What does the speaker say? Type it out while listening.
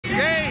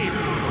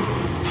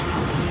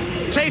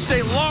Taste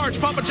a large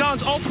Papa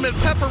John's Ultimate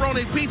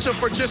Pepperoni Pizza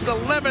for just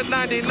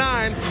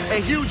 $11.99. A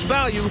huge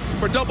value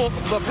for double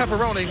the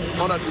pepperoni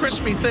on a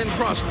crispy thin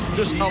crust.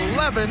 Just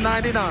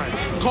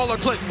 $11.99. Call or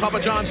click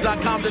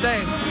papajohns.com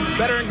today.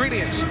 Better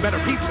ingredients, better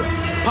pizza.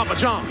 Papa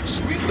John's.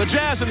 The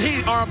Jazz and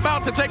Heat are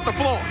about to take the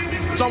floor.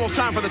 It's almost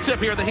time for the tip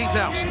here at the Heat's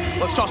house.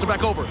 Let's toss it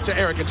back over to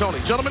Eric and Tony.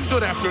 Gentlemen,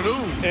 good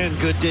afternoon. And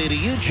good day to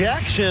you,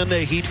 Jackson.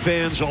 Heat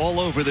fans all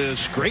over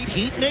this great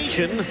Heat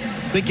nation,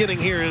 beginning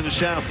here in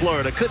South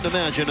Florida. Couldn't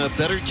imagine a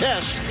better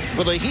test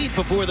for the Heat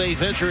before they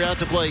venture out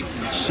to play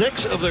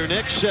 6 of their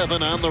next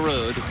 7 on the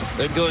road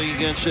than going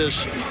against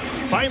this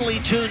finely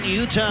tuned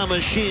Utah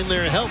machine.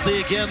 They're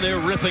healthy again. They're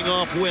ripping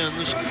off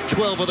wins,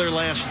 12 of their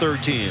last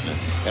 13.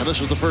 And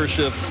this is the first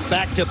of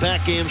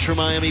back-to-back games for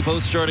Miami,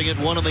 both starting at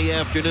 1 in the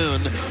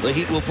afternoon. The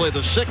Heat will play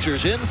the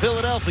Sixers in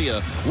Philadelphia,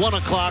 1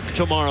 o'clock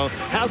tomorrow.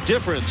 How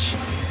different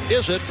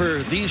is it for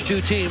these two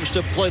teams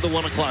to play the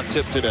 1 o'clock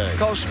tip today?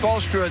 Coach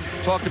Spoelstra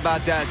talked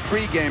about that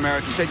pregame,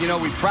 Eric. He said, you know,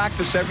 we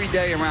practice every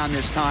day around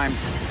this time.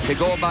 They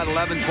go about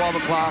 11, 12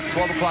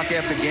 o'clock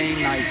after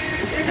game nights.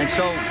 And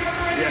so,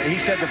 yeah, he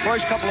said the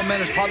first couple of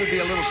minutes probably be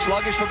a little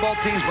sluggish for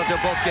both teams, but they'll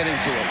both get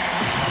into it.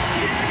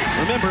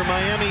 Remember,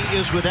 Miami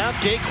is without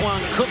Daquan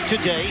Cook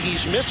today.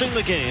 He's missing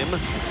the game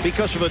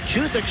because of a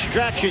tooth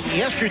extraction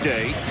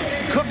yesterday.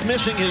 Cook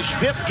missing his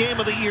 5th game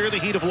of the year. The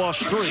Heat have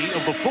lost 3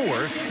 of the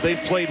 4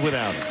 they've played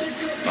without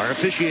him. Our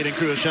officiating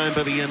crew assigned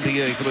by the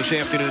NBA for this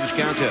afternoon's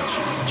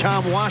contest: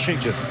 Tom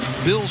Washington,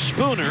 Bill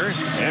Spooner,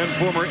 and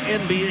former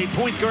NBA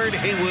point guard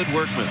Haywood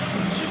Workman.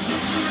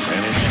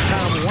 And it's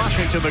Tom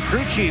Washington, the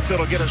crew chief,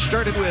 that'll get us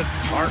started with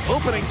our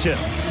opening tip.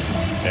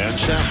 And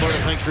South Florida,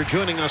 thanks for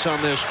joining us on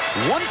this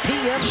 1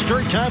 p.m.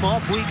 start time.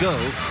 Off we go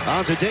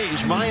on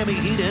today's Miami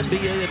Heat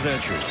NBA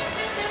adventure.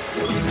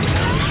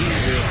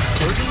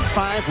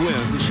 35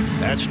 wins.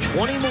 That's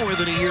 20 more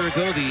than a year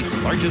ago. The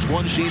largest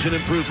one-season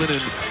improvement in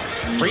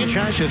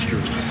franchise history.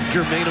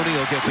 Jermaine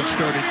O'Neal gets it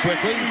started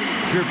quickly.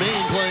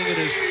 Jermaine playing in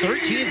his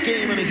 13th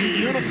game in a Heat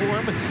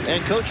uniform,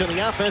 and coach on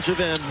the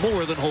offensive end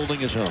more than holding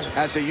his own.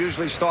 As they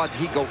usually start,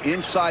 he go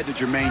inside to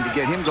Jermaine to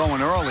get him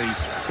going early.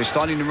 They're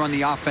starting to run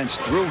the offense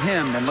through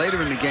him. Then later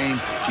in the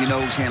game, you know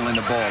who's handling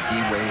the ball,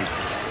 D-Wade.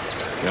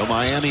 You know,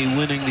 Miami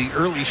winning the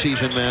early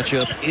season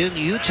matchup in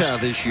Utah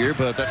this year,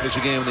 but that was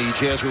a game the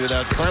Jazz were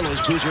without Carlos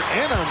Boozer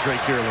and Andre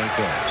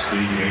Kirilenko.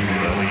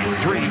 The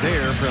 3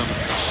 there from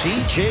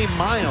C.J.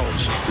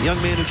 Miles, the young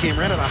man who came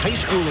right out of high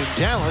school in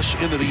Dallas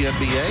into the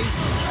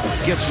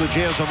NBA. Gets the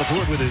Jazz on the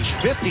board with his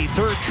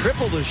 53rd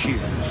triple this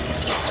year.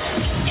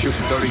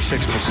 Shooting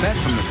 36%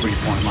 from the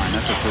three-point line.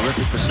 That's a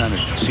terrific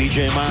percentage.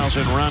 C.J. Miles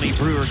and Ronnie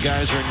Brewer,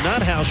 guys, are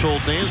not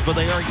household names, but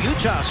they are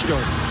Utah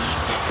starters.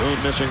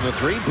 Boone missing the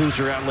 3.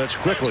 Boozer outlets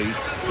quickly.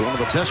 One of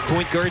the best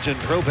point guards in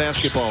pro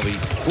basketball, the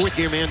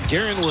 4th-year man,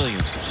 Darren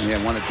Williams.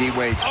 Yeah, one of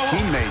D-Wade's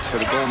teammates for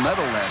the gold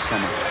medal last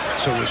summer.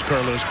 So is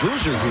Carlos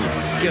Boozer, who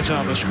gets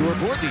on the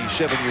scoreboard, the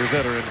 7-year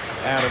veteran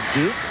out of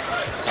Duke.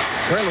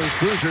 Carlos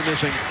Boozer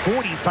missing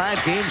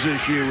 45 games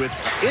this year with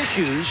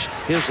issues.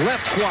 His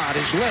left quad,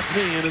 his left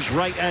knee, and his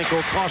right ankle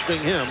costing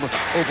him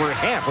over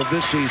half of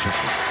this season.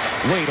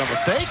 Wade on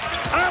the fake,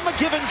 on the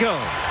give and go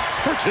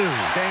for 2.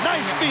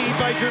 Nice feed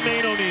by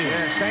Jermaine O'Neal.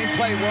 Yeah, same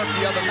play worked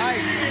the other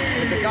night.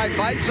 If the guy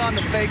bites on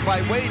the fake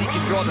by Wade, he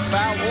can draw the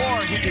foul,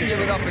 or he can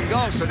give it up and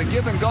go. So the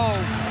give and go,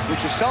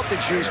 which the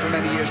Celtics used for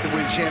many years to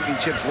win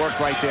championships, worked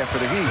right there for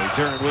the Heat.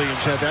 Darren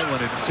Williams had that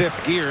one in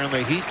 5th gear, and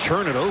the Heat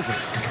turn it over.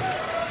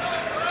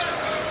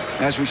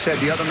 As we said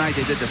the other night,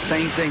 they did the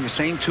same thing, the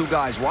same 2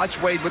 guys. Watch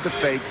Wade with the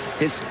fake.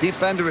 His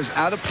defender is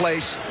out of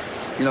place.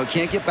 You know,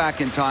 can't get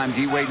back in time.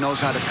 D-Wade knows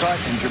how to cut,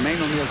 and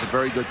Jermaine O'Neal is a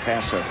very good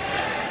passer.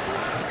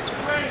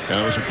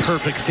 That was a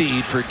perfect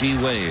feed for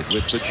D-Wade,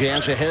 with the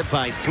Jazz ahead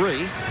by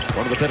 3.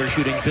 One of the better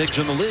shooting bigs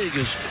in the league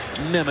is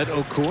Mehmet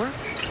Okur,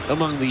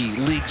 among the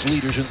league's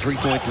leaders in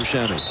three-point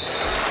percentage.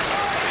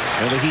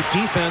 And the Heat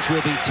defense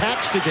will be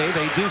taxed today.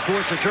 They do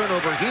force a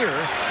turnover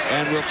here.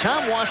 And will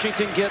Tom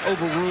Washington get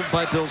overruled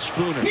by Bill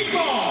Spooner?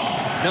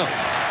 No.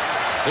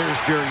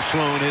 There's Jerry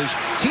Sloan. His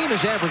team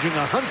is averaging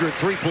 103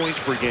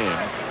 points per game.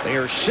 They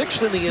are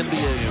 6th in the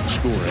NBA in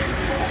scoring,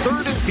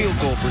 3rd in field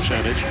goal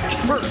percentage,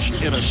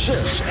 1st in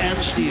assists and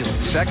steals.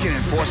 2nd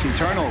in forcing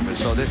turnovers,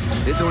 so they're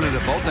doing it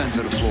at both ends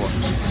of the floor.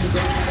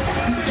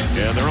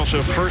 And they're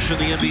also 1st in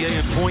the NBA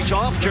in points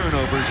off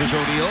turnovers as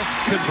O'Neal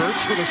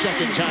converts for the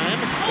 2nd time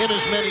in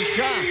as many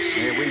shots.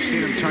 Yeah, we've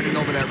seen him turning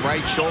over that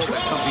right shoulder.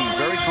 That's something he's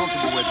very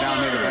comfortable with down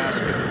near the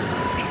basket.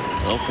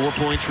 Well, 4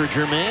 points for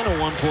Jermaine, a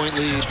 1-point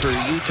lead for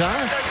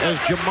Utah as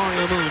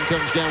Jamario Moon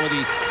comes down with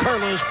the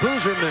Carlos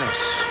Boozer miss.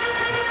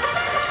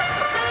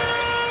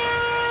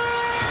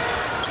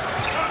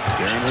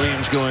 Darren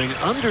Williams going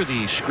under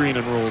the screen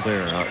and roll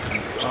there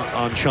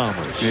on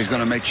Chalmers. He's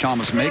going to make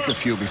Chalmers make a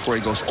few before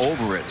he goes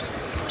over it.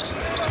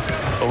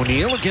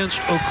 O'Neal against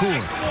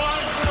Okur.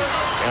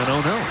 And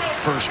oh no,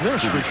 first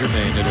miss for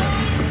Jermaine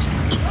today.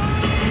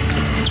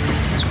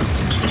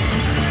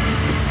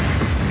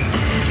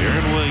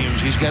 Deron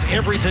Williams, he's got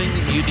everything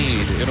you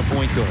need in a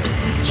point guard.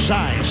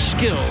 Size,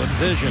 skill, and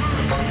vision.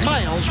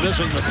 Miles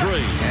missing the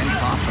three. And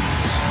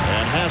confidence.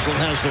 And Haslem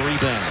has the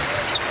rebound.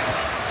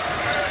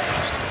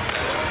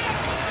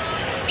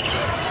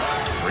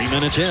 3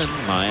 minutes in,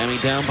 Miami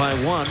down by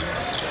 1.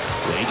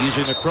 Wade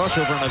using the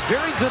crossover on a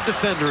very good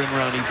defender in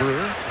Ronnie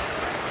Brewer.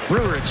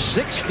 Brewer at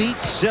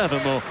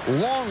 6'7", a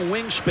long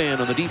wingspan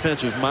on the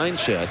defensive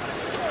mindset.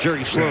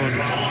 Jerry Sloan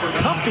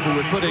comfortable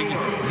with putting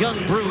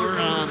young Brewer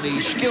on the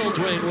skilled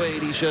Dwayne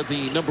Wade. He said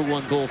the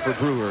 #1 goal for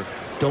Brewer: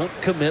 don't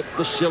commit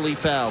the silly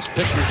fouls.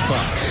 Pick your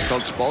spot.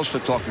 Coach Spoelstra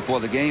talked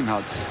before the game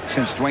how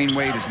since Dwayne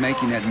Wade is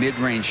making that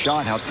mid-range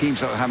shot, how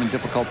teams are having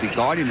difficulty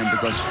guarding him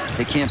because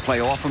they can't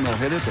play off him. They'll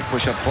hit it. They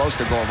push up close.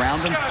 They go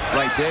around him.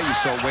 Right there, you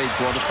saw Wade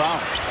draw the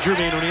foul.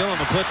 Jermaine O'Neal on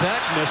the putback.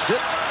 Missed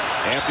it.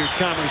 After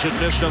Chalmers had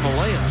missed on the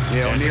layup.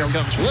 Yeah, and here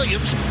comes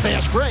Williams.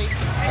 Fast break.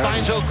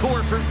 Finds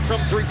Korver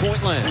from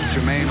three-point land.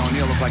 Jermaine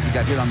O'Neal looked like he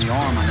got hit on the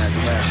arm on that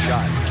last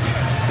shot.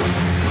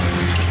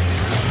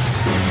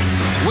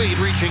 Wade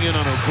reaching in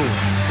on Korver.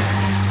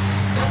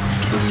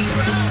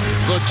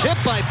 The tip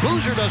by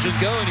Boozer doesn't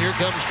go, and here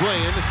comes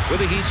Dwayne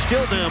with the Heat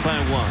still down by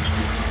 1.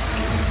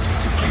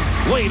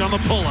 Wade on the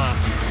pull-up.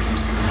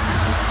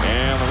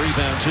 And the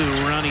rebound to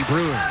Ronnie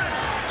Brewer.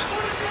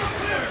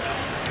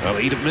 Well,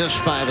 the Heat have missed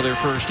 5 of their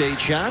first 8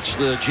 shots.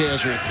 The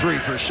Jazz are 3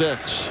 for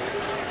 6.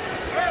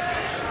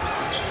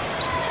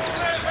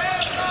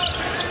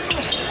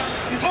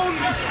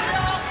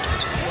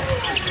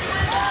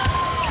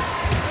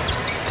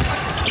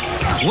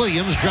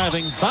 Williams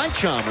driving by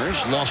Chalmers,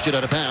 lost it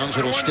out of bounds.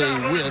 It'll stay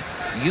with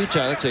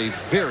Utah. That's a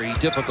very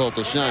difficult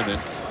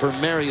assignment for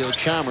Mario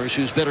Chalmers,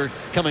 who's better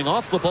coming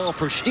off the ball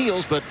for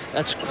steals, but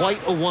that's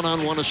quite a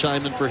one-on-one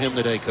assignment for him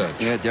today, Coach.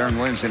 Yeah, Deron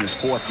Williams in his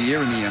 4th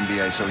year in the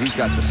NBA, so he's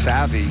got the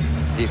savvy,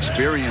 the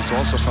experience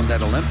also from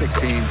that Olympic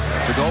team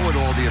to go with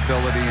all the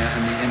ability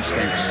and the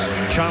instincts.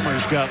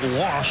 Chalmers got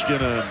lost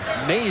in a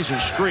maze of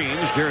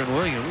screens. Deron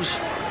Williams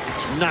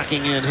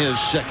knocking in his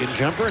second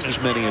jumper in as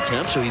many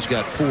attempts, so he's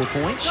got 4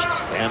 points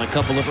and a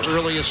couple of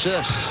early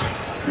assists.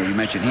 You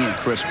mentioned he and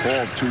Chris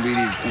Paul, two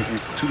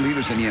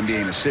leaders in the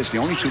NBA in assists. The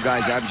only 2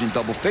 guys averaging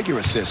double-figure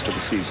assists for the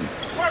season.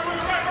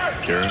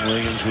 Deron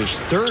Williams was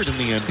 3rd in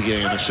the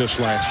NBA in assists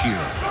last year.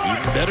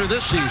 Even better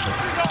this season.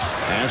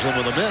 Haslem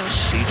with a miss.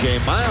 C.J.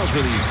 Miles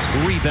with the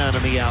rebound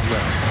in the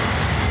outlet.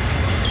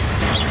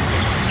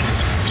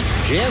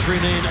 Jazz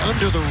remain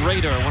under the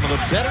radar. One of the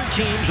better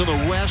teams in the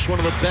West, one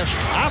of the best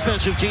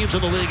offensive teams in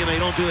the league, and they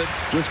don't do it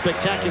with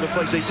spectacular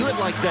plays. They do it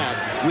like that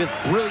with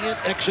brilliant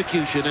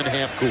execution in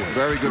half court.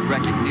 Very good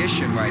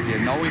recognition right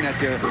there, knowing that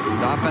the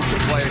offensive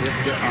player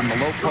on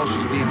the low post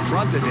is being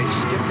fronted. They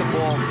skip the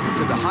ball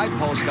to the high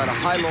post, got a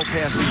high-low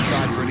pass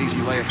inside for an easy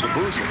layup for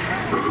Boozer.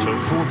 So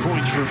 4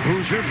 points for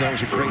Boozer. That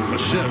was a great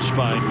assist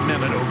by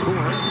Mehmet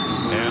Okur.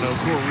 And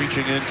Okur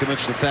reaching in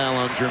commits the foul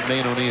on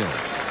Jermaine O'Neal.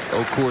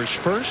 Okur's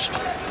first.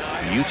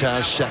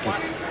 Utah's second.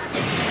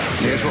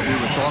 Here's what we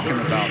were talking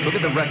about. Look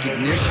at the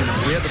recognition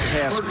of where the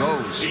pass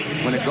goes.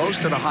 When it goes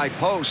to the high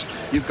post,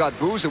 you've got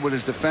Boozer with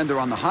his defender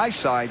on the high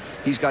side.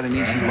 He's got an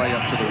easy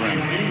layup to the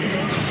rim.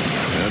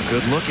 A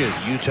good look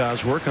at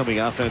Utah's work on the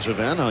offensive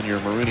end on your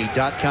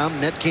Marooney.com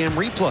netcam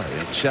replay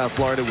in South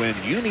Florida. When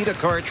you need a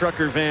car,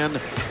 truck, or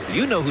van,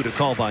 you know who to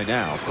call by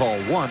now. Call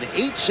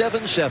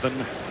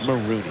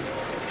 1-877-MAROONEY.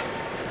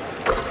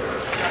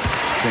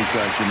 I think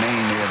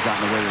Jermaine may have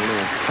gotten away with a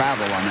little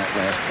travel on that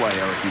last play,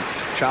 Eric. He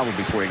traveled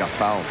before he got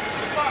fouled.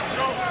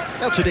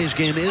 Now, today's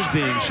game is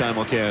being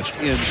simulcast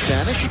in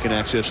Spanish. You can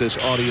access this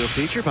audio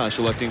feature by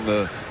selecting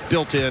the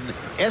built-in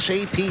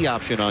SAP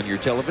option on your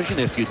television.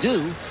 If you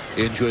do,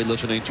 enjoy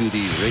listening to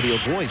the radio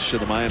voice of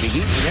the Miami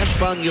Heat in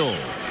Espanol.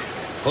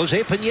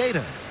 Jose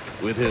Pineda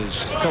with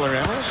his color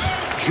analyst,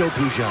 Joe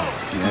Pujol.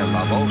 Yeah,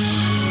 La Voz.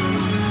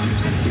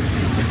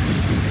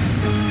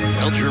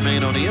 Well,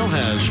 Jermaine O'Neal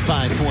has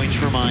 5 points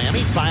for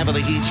Miami, 5 of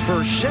the Heat's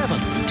first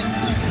 7.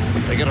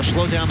 They got to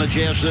slow down the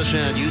Jazz this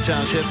end.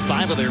 Utah's hit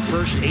 5 of their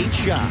first 8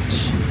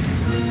 shots.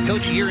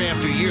 Coach, year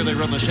after year, they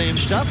run the same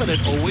stuff, and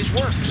it always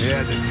works.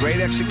 Yeah, the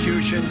great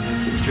execution.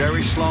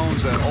 Jerry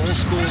Sloan's an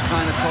old-school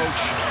kind of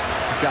coach.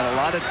 He's got a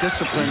lot of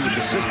discipline with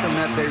the system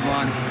that they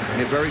run.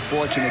 They're very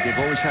fortunate. They've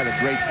always had a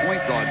great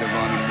point guard to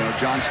run. You know,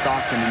 John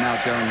Stockton and now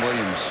Deron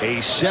Williams. A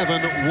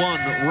 7-1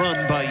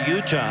 run by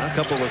Utah. A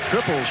couple of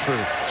triples for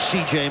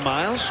C.J.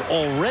 Miles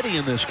already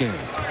in this game.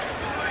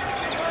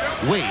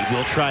 Wade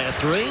will try a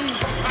 3.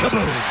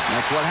 Kaboom!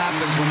 That's what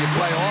happens when you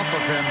play off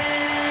of him.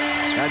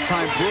 That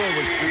time Brewer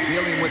was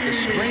dealing with the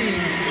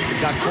screen,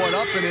 got caught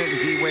up in it,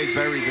 and D-Wade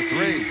buried the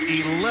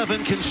 3.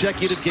 11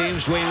 consecutive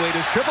games Dwayne Wade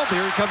has tripled.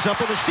 Here he comes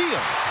up with a steal.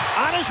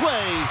 On his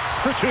way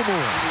for 2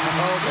 more.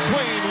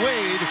 Dwayne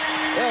Wade,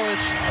 well,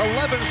 it's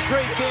 11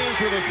 straight games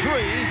with a 3.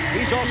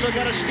 He's also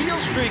got a steal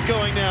streak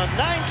going now.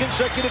 9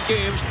 consecutive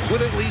games with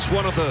at least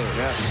one of those.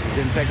 Yes,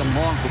 didn't take him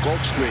long for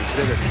both streaks,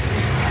 did it?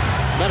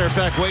 Matter of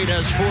fact, Wade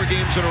has 4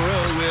 games in a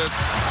row with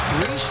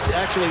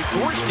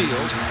 4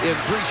 steals in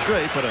 3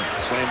 straight, but a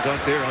slam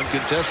dunk there,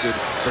 uncontested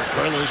for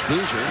Carlos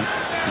Boozer.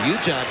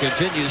 Utah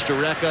continues to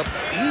rack up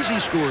easy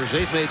scores.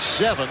 They've made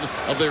 7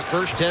 of their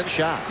first 10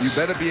 shots. You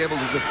better be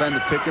able to defend the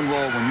pick and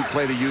roll when you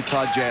play the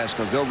Utah Jazz,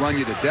 because they'll run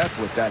you to death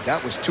with that.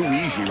 That was too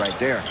easy right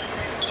there.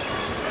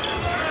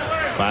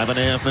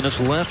 5.5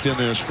 minutes left in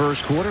this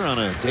first quarter on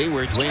a day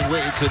where Dwayne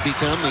Wade could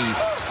become the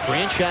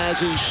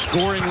franchise's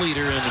scoring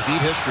leader in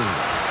Heat history.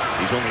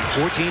 He's only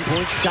 14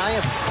 points shy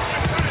of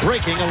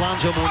breaking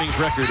Alonzo Mourning's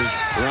record as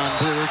Ron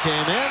Brewer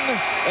came in,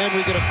 and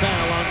we get a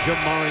foul on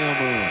Jamario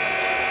Moon.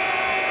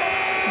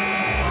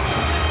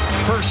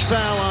 First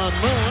foul on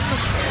Moon,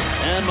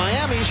 and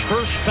Miami's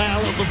first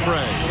foul of the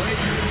fray.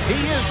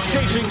 He is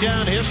chasing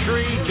down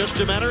history,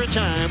 just a matter of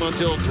time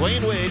until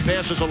Dwayne Wade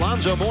passes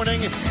Alonzo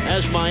Mourning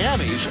as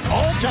Miami's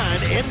all-time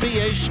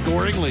NBA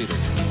scoring leader.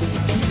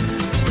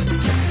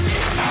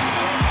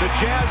 The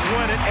Jazz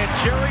win it, and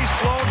Jerry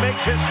Sloan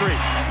makes history.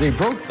 They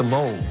broke the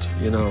mold,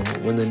 you know,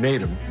 when they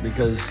made him,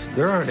 because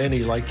there aren't any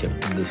like him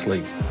in this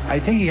league. I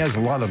think he has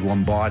a lot of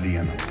Lombardi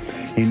in him.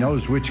 He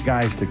knows which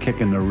guys to kick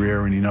in the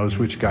rear, and he knows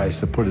which guys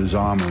to put his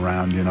arm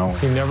around, you know.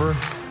 He never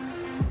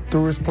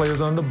threw his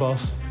players under the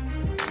bus.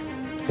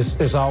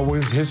 It's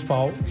always his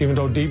fault, even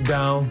though deep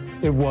down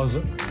it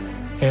wasn't.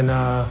 And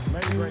I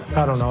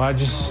don't know,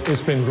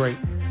 it's been great.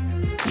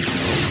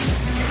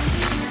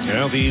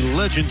 Now the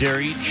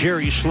legendary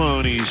Jerry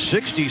Sloan, he's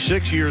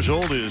 66 years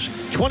old, his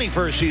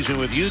 21st season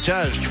with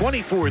Utah, his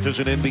 24th as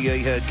an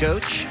NBA head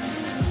coach.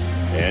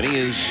 And he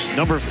is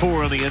number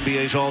 4 on the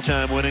NBA's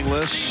all-time winning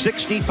list,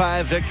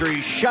 65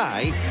 victories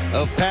shy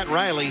of Pat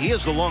Riley. He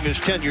is the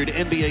longest tenured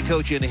NBA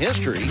coach in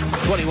history,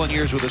 21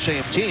 years with the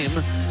same team.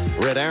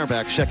 Red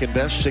Auerbach, second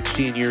best,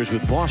 16 years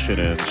with Boston.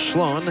 And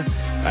Sloan,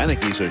 I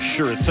think he's a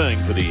sure thing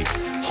for the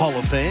Hall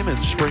of Fame in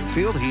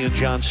Springfield. He and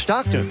John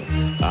Stockton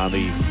on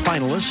the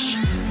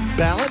finalists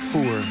ballot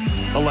for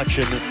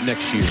election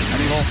next year. I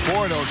think all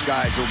 4 of those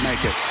guys will make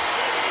it.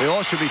 They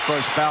all should be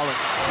first ballot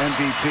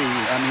MVP,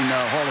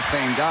 Hall of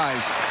Fame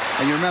guys.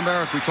 And you remember,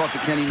 Eric, we talked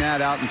to Kenny Natt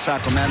out in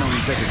Sacramento, and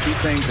he said the 2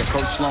 things that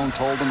Coach Sloan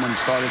told him when he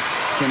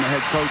became the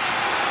head coach.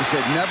 He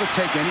said, never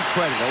take any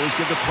credit. Always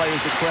give the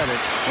players the credit,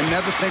 and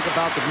never think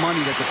about the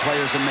money that the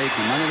players are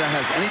making. None of that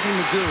has anything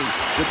to do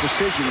with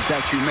decisions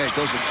that you make.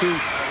 Those are 2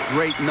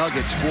 great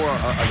nuggets for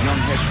a young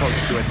head coach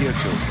to adhere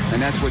to.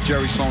 And that's what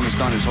Jerry Sloan has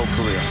done his whole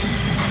career.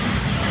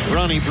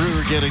 Ronnie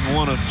Brewer getting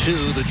 1 of 2.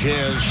 The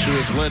Jazz, who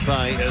have led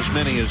by as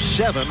many as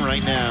 7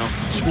 right now,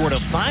 scored a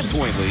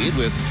 5-point lead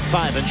with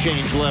 5 and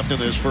change left in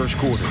this first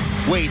quarter.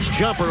 Wade's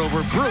jumper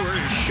over Brewer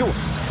is short.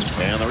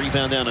 And the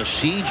rebound down to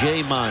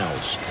C.J.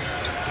 Miles.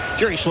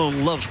 Jerry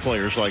Sloan loves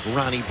players like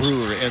Ronnie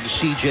Brewer and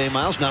C.J.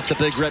 Miles. Not the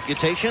big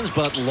reputations,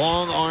 but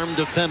long-arm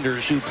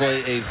defenders who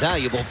play a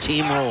valuable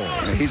team role.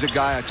 He's a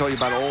guy, I told you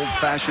about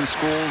old-fashioned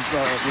schools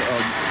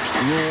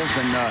rules,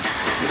 and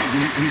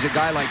he's a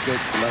guy like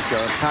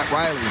Pat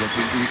Riley, that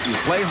you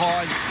play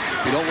hard,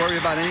 you don't worry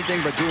about anything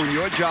but doing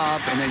your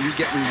job, and then you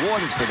get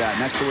rewarded for that,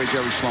 and that's the way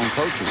Jerry Sloan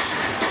coaches.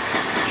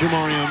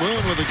 Jamario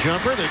Moon with a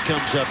jumper that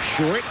comes up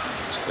short.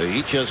 The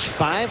Heat just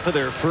 5 for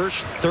their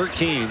first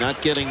 13, not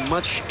getting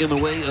much in the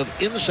way of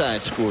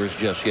inside scores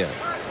just yet.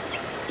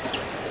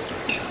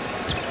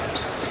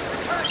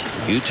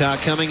 Utah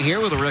coming here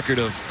with a record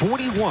of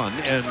 41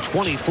 and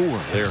 24.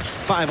 They're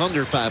 5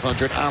 under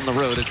 500 on the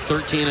road at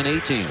 13 and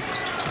 18.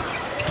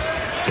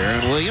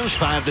 Deron Williams,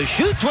 5 to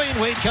shoot. Dwayne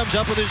Wade comes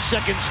up with his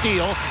second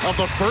steal of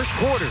the first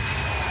quarter.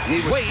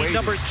 Wade, waiting.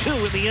 Number 2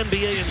 in the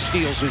NBA in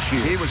steals this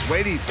year. He was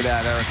waiting for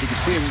that, Eric. You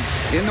could see him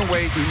in the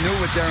weight. He knew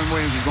what Deron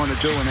Williams was going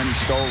to do, and then he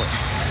stole it.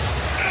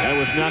 That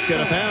was knocked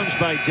out of bounds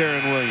by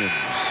Deron Williams.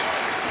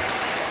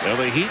 Well,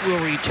 the Heat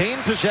will retain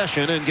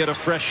possession and get a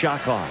fresh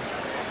shot clock.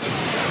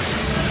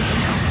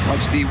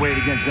 Watch D. Wade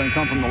again. He's going to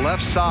come from the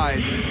left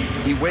side.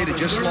 He waited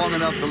just long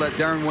enough to let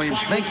Deron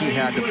Williams think he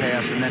had the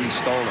pass, and then he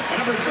stole it.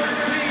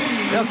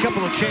 Now, a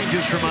couple of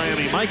changes for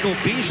Miami. Michael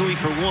Beasley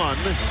for 1,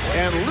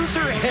 and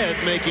Luther Head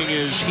making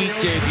his Heat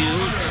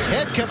debut.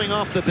 Head coming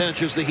off the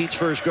bench as the Heat's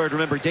first guard.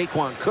 Remember,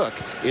 Daquan Cook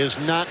is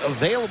not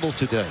available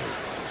today.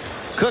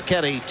 Cook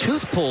had a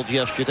tooth pulled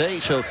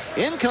yesterday, so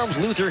in comes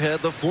Luther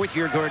Head, the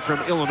 4th-year guard from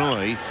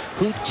Illinois,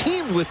 who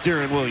teamed with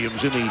Deron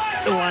Williams in the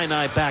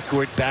Illini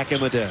backcourt back in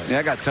the day. Yeah,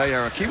 I got to tell you,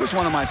 Eric, he was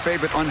one of my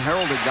favorite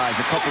unheralded guys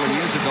a couple of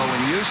years ago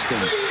in Houston.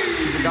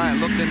 He's a guy I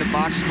looked in the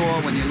box score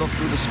when you look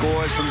through the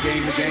scores from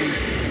game to game,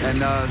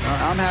 and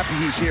I'm happy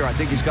he's here. I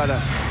think he's got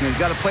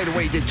to play the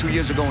way he did 2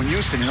 years ago in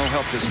Houston, and he'll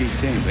help this Heat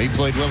team. He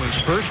played well his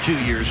first 2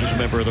 years as a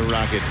member of the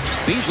Rocket.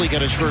 Beasley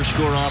got his first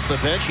score off the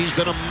bench. He's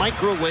been a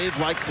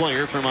microwave-like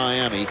player for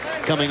Miami,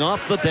 coming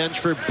off the bench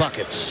for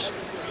buckets.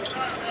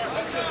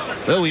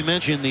 Well, we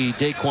mentioned the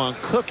Daquan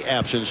Cook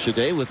absence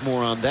today. With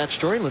more on that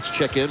story, let's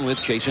check in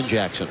with Jason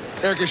Jackson.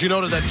 Eric, as you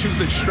noted, that tooth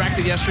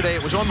extracted yesterday,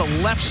 it was on the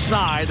left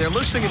side. They're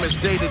listing him as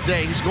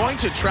day-to-day. He's going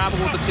to travel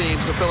with the team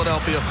to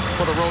Philadelphia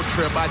for the road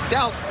trip. I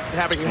doubt,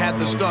 having had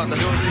this done, that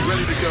he'll be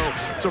ready to go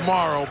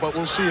tomorrow, but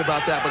we'll see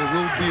about that. But he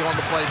will be on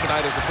the plane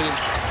tonight as the team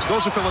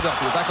goes to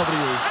Philadelphia. Back over to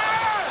you.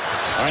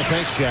 All right,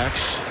 thanks,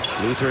 Jax.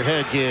 Luther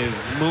Head gave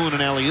Moon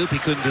an alley-oop he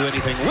couldn't do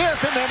anything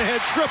with, and then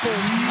Head triples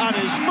on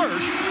his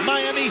first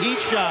Miami Heat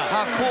shot.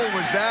 How cool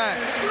was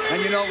that?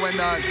 And you know, when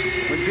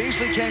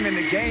Beasley came in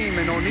the game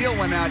and O'Neal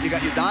went out, you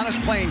got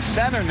Udonis playing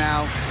center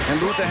now,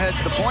 and Luther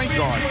Head's the point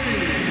guard.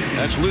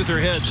 That's Luther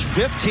Head's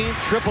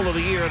 15th triple of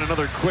the year and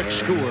another quick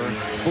score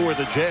for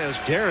the Jazz.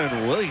 Darren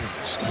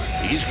Williams,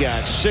 he's got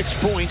 6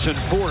 points and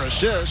 4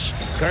 assists.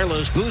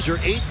 Carlos Boozer,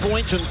 8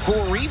 points and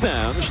 4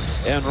 rebounds.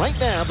 And right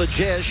now, the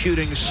Jazz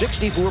shooting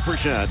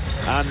 64%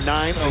 on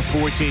 9 of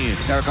 14.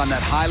 Eric, on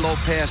that high-low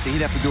pass,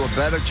 he'd have to do a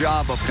better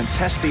job of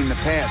contesting the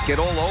pass. Get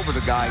all over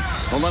the guy.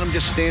 Don't let him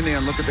just stand there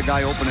and look at the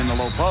guy open in the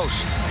low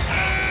post.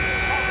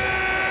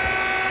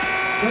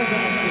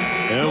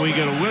 And we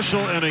get a whistle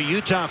and a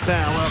Utah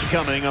foul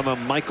upcoming on the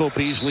Michael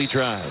Beasley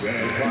drive.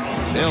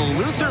 Now,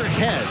 Luther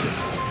Head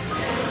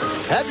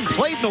hadn't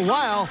played in a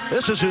while.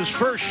 This is his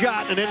first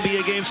shot in an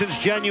NBA game since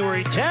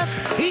January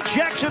 10th. He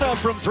jacks it up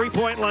from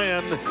three-point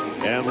land.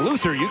 And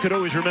Luther, you could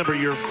always remember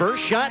your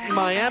first shot in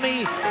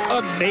Miami,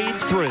 a made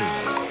three.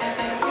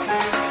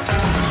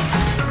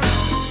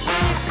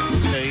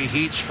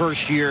 Heat's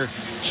first-year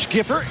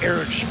skipper,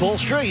 Erik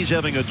Spoelstra. He's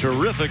having a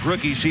terrific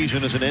rookie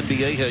season as an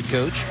NBA head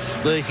coach.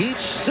 The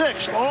Heat's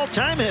 6th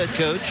all-time head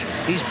coach.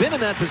 He's been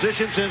in that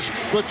position since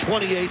the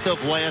 28th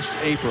of last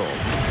April.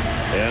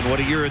 And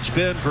what a year it's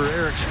been for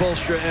Erik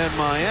Spoelstra and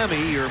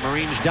Miami, your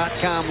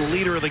Marines.com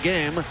leader of the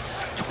game.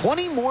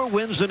 20 more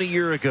wins than a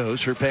year ago,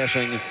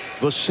 surpassing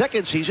the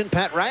second season.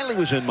 Pat Riley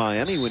was in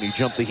Miami when he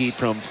jumped the Heat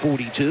from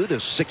 42 to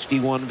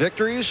 61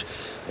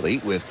 victories. The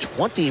Heat with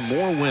 20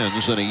 more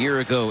wins than a year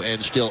ago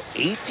and still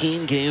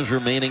 18 games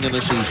remaining in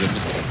the season,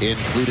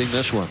 including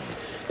this one.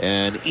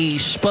 And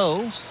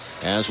Spo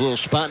has a little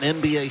spot in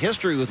NBA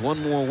history with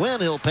one more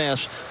win. He'll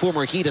pass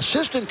former Heat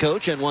assistant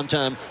coach and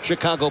one-time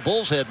Chicago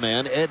Bulls head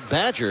man Ed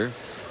Badger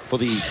for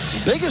the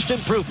biggest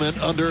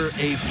improvement under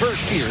a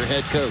first-year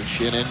head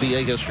coach in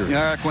NBA history.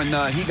 Eric, when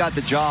he got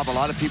the job, a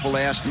lot of people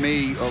asked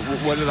me,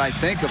 what did I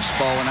think of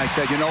Spo? And I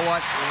said, you know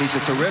what? He's a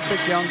terrific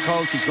young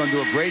coach. He's going to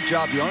do a great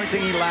job. The only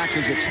thing he lacks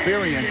is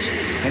experience,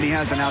 and he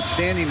has an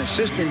outstanding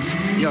assistant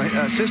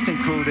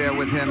crew there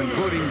with him,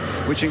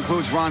 which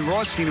includes Ron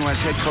Rothstein, who has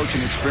head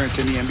coaching experience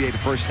in the NBA, the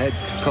first head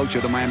coach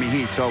of the Miami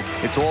Heat. So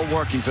it's all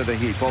working for the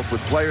Heat, both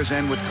with players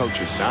and with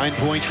coaches. 9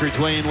 points for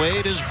Dwayne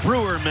Wade as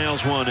Brewer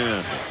mails one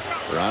in.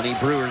 Ronnie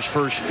Brewer's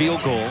first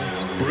field goal.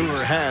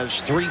 Brewer has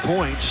 3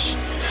 points.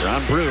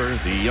 Ron Brewer,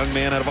 the young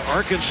man out of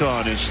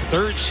Arkansas, in his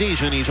 3rd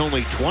season. He's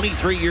only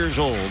 23 years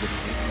old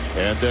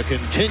and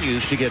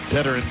continues to get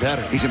better and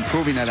better. He's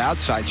improving that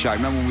outside shot.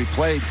 Remember when we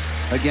played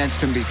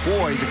against him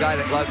before, he's a guy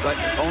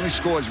that only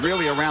scores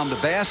really around the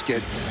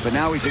basket, but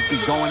now he's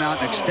going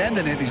out and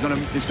extending it. He's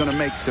going to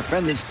make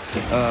defenders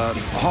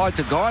hard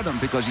to guard him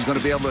because he's going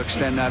to be able to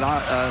extend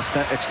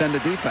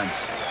the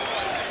defense.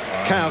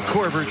 Kyle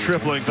Korver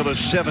tripling for the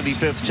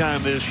 75th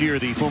time this year.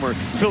 The former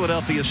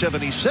Philadelphia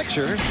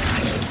 76er,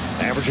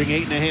 averaging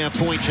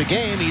 8.5 points a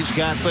game. He's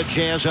got the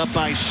Jazz up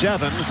by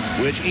 7,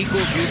 which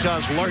equals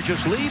Utah's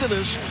largest lead of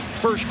this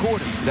first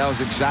quarter. That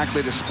was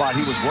exactly the spot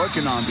he was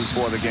working on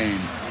before the game.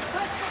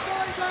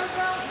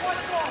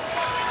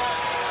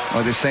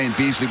 Well, they're saying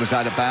Beasley was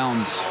out of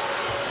bounds,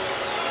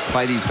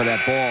 fighting for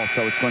that ball,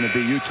 so it's going to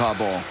be Utah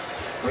ball.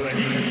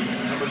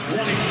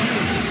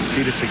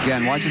 See this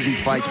again. Watch as he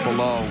fights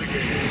below.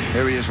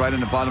 There he is right in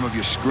the bottom of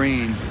your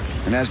screen.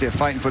 And as they're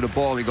fighting for the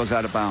ball, he goes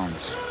out of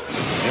bounds.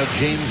 Now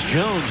James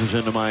Jones is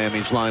into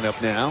Miami's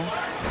lineup now.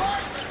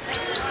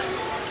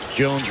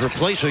 Jones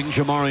replacing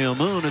Jamario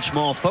Moon at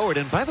small forward.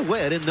 And by the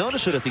way, I didn't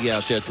notice it at the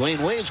outset. Dwayne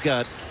Wade's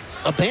got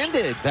a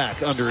Band-Aid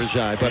back under his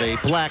eye, but a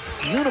black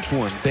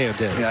uniform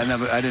Band-Aid. Yeah,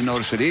 I didn't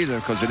notice it either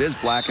because it is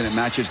black and it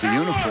matches the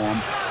uniform.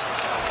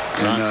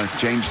 And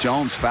James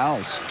Jones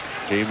fouls.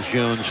 James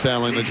Jones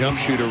fouling the jump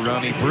shooter,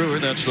 Ronnie Brewer.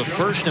 That's the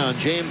first on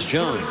James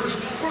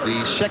Jones.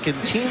 The second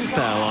team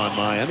foul on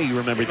Miami. You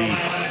remember the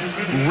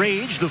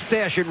rage, the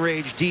fashion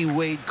rage D.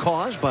 Wade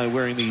caused by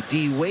wearing the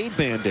D. Wade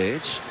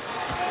Band-Aids.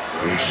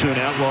 It was soon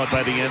outlawed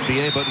by the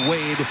NBA, but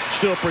Wade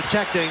still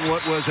protecting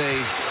what was a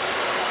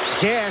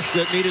gash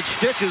that needed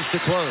stitches to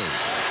close.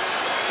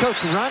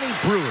 Coach Ronnie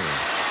Brewer,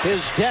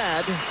 his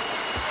dad,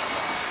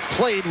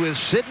 played with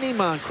Sidney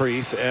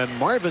Moncrief and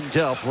Marvin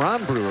Delph.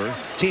 Ron Brewer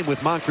teamed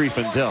with Moncrief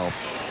and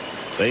Delph.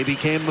 They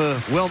became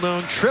the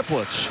well-known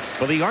triplets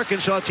for the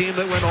Arkansas team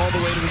that went all the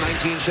way to the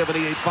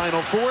 1978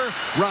 Final Four.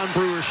 Ron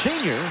Brewer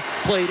Sr.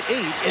 played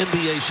 8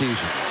 NBA seasons.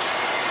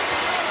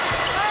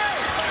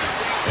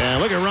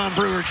 And look at Ron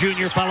Brewer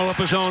Jr. follow up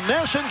his own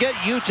mess and get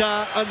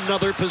Utah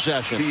another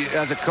possession. See,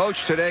 as a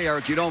coach today,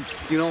 Eric, you don't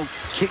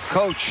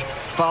coach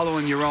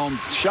following your own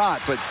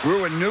shot, but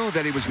Brewer knew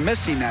that he was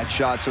missing that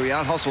shot, so he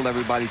out-hustled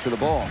everybody to the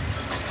ball.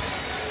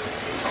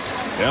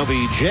 Now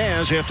the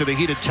Jazz, after the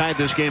Heat had tied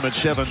this game at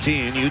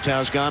 17,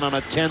 Utah's gone on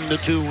a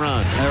 10-2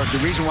 run. Eric, the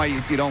reason why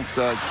you don't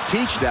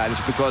teach that is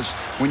because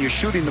when you're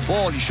shooting the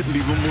ball, you shouldn't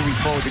be moving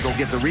forward to go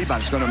get the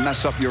rebound. It's going to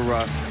mess up your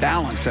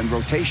balance and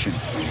rotation.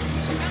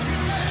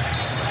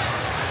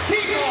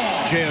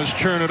 Jazz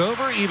turn it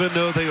over, even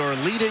though they are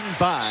leading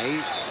by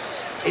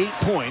 8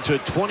 points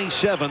at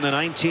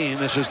 27-19.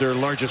 This is their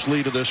largest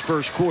lead of this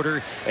first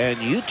quarter. And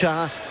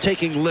Utah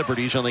taking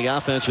liberties on the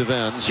offensive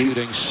end,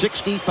 shooting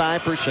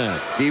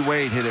 65%.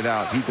 D-Wade hit it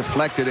out. He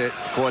deflected it,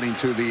 according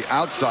to the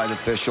outside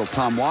official,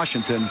 Tom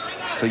Washington.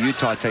 So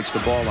Utah takes the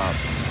ball out.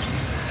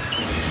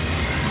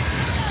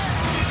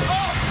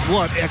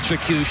 What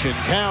execution.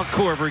 Kyle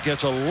Korver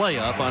gets a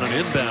layup on an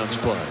inbounds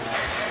play.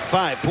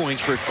 5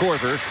 points for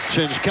Korver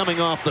since coming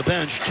off the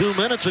bench 2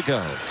 minutes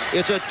ago.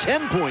 It's a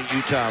 10-point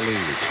Utah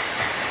lead.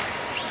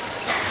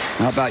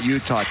 How about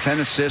Utah?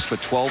 10 assists for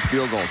 12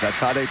 field goals. That's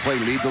how they play.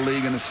 Lead the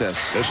league in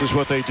assists. This is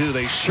what they do.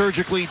 They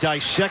surgically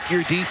dissect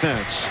your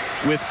defense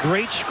with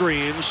great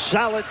screens,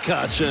 solid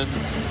cuts, and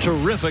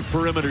terrific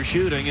perimeter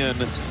shooting, and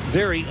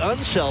very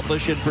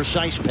unselfish and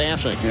precise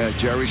passing. Yeah,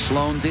 Jerry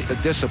Sloan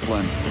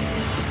discipline.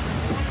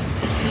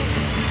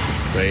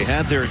 They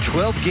had their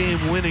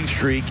 12-game winning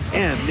streak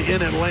end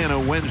in Atlanta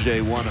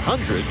Wednesday,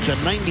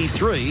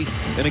 100-93,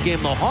 in a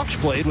game the Hawks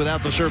played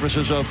without the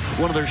services of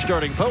one of their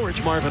starting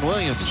forwards, Marvin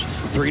Williams.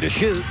 3 to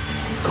shoot.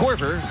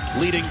 Korver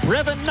leading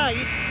Brevin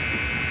Knight.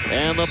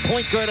 And the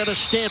point guard out of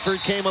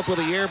Stanford came up with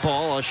the air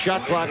ball, a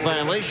shot clock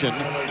violation,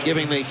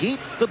 giving the Heat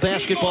the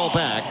basketball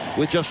back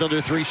with just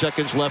under 3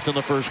 seconds left in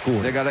the first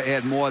quarter. They got to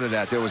add more to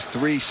that. There was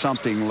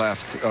 3-something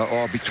left,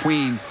 or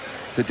between.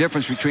 The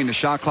difference between the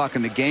shot clock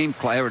and the game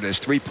clock, there it is,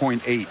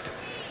 3.8.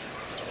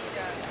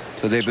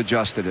 So they've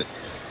adjusted it.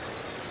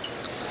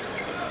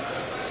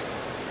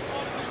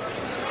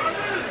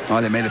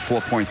 Oh, they made it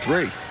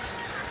 4.3.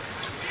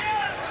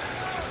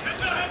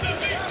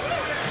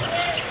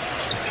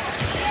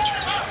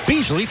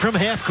 Beasley from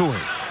half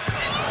court.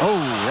 Oh,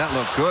 that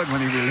looked good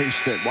when he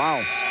released it.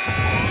 Wow.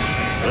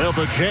 Well,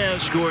 the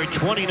Jazz scored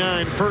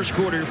 29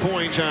 first-quarter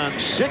points on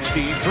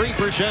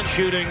 63%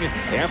 shooting.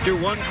 After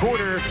 1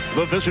 quarter,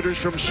 the visitors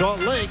from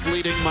Salt Lake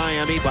leading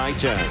Miami by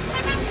 10.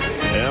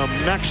 El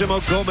Maximo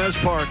Gomez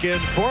Park,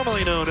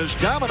 informally known as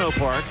Domino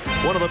Park,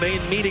 one of the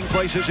main meeting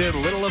places in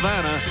Little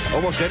Havana.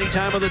 Almost any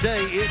time of the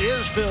day, it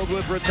is filled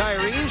with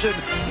retirees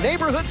and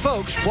neighborhood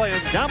folks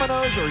playing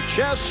dominoes or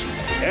chess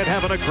and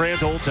having a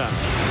grand old time.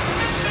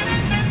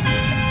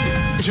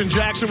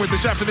 Jackson with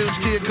this afternoon's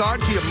Kia card.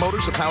 Kia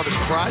Motors, the power to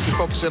surprise. We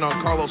focus in on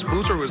Carlos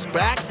Boozer, who is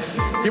back.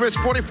 He missed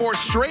 44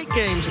 straight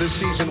games this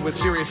season with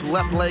serious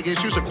left leg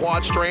issues, a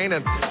quad strain,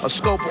 and a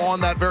scope on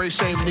that very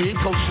same knee.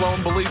 Coach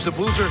Sloan believes that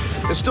Boozer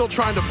is still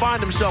trying to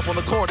find himself on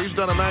the court. He's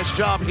done a nice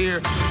job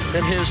here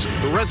in his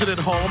resident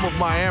home of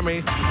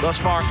Miami. Thus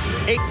far,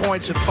 8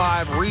 points and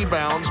 5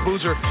 rebounds.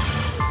 Boozer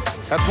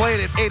had played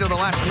in 8 of the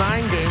last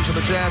 9 games, and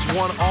the Jazz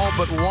won all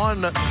but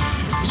 1.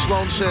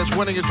 Sloan says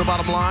winning is the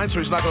bottom line, so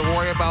he's not going to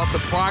worry about the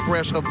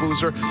progress of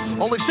Boozer.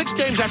 Only 6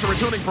 games after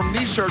returning from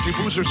knee surgery,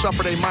 Boozer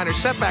suffered a minor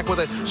setback with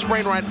a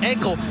sprained right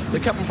ankle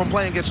that kept him from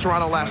playing against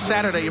Toronto last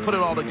Saturday. You put it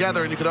all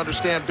together, and you can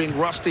understand being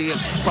rusty and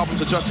problems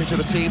adjusting to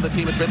the team. The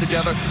team had been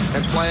together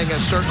and playing a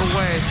certain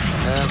way,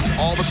 and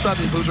all of a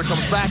sudden, Boozer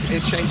comes back.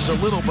 It changes a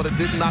little, but it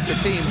did knock the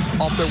team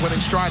off their winning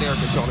stride, Eric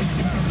and Tony.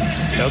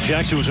 Now,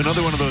 Jackson was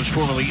another one of those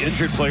formerly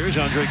injured players,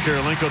 Andre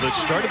Karolinko, that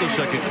started the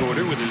second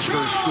quarter with his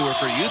first score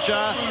for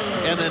Utah.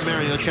 And then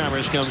Mario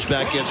Chalmers comes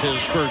back, gets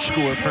his first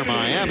score for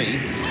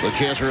Miami. The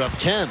Jazz are up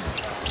 10.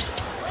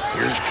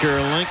 Here's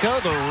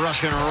Karolinko, the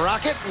Russian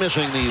rocket,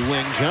 missing the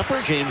wing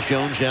jumper. James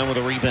Jones down with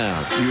a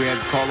rebound. You add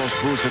Carlos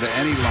Boozer to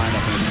any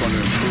lineup, and it's going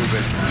to improve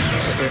it.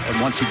 And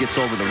once he gets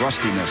over the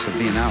rustiness of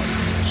being out.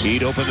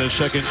 He'd open the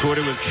second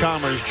quarter with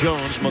Chalmers,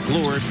 Jones,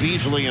 McGlure,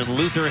 Beasley, and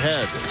Luther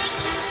Head.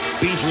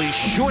 Beasley's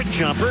short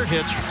jumper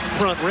hits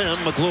front rim.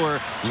 McGlure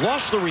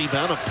lost the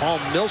rebound of Paul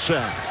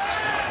Millsap.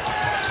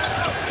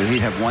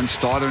 He'd have 1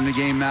 starter in the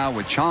game now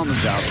with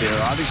Chalmers out there.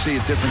 Obviously a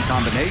different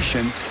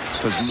combination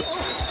because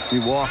he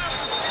walked.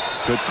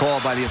 Good call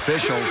by the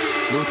official.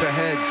 Luther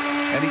Head.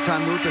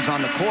 Anytime Luther's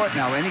on the court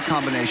now, any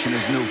combination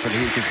is new for the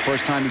Heat because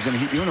first time he's in a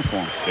Heat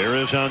uniform. There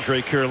is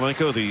Andre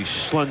Karolinko, the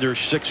slender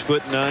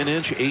 6'9",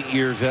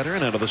 8-year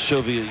veteran out of the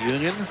Soviet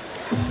Union.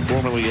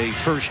 Formerly a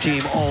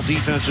first-team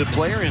all-defensive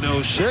player in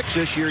 06.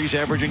 This year he's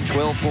averaging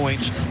 12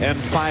 points and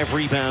 5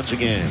 rebounds a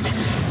game.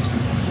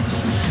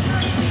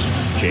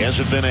 Jazz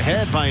have been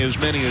ahead by as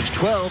many as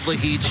 12. The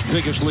Heat's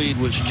biggest lead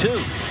was 2.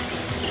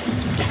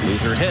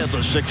 Luther Head, the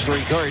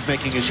 6'3" guard,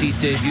 making his Heat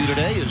debut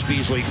today as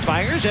Beasley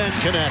fires and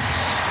connects.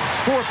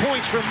 4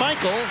 points from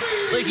Michael.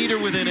 The Heat are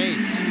within 8.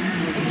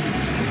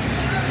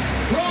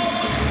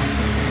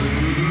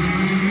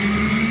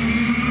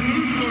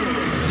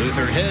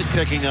 Luther Head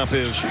picking up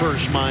his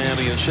first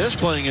Miami assist,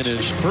 playing in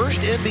his first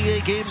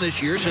NBA game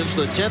this year since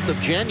the 10th of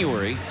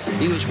January.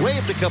 He was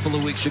waived a couple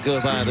of weeks ago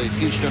by the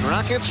Houston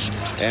Rockets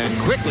and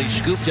quickly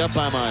scooped up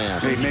by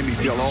Miami. It made me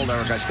feel old,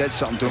 Eric. I said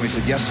something to him. He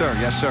said, yes, sir.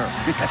 Yes, sir.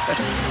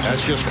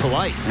 That's just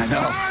polite. I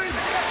know.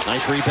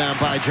 Nice rebound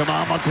by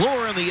Jamal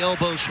McGlure and the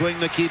elbow swing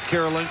to keep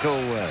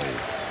Karolinko away.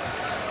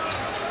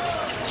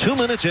 2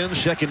 minutes in,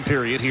 second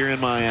period here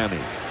in Miami.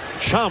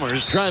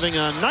 Chalmers driving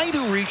on Knight,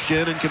 who reached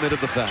in and committed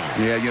the foul.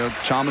 Yeah, you know,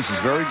 Chalmers is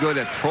very good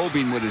at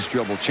probing with his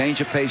dribble.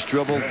 Change of pace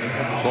dribble,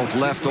 both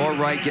left or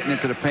right, getting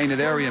into the painted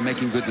area,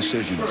 making good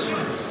decisions.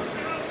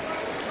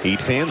 Heat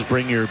fans,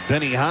 bring your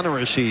Benihana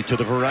receipt to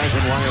the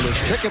Verizon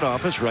Wireless ticket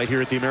office right here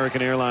at the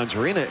American Airlines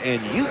Arena,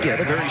 and you get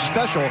a very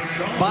special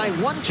buy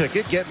one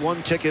ticket, get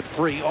one ticket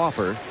free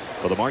offer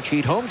for the March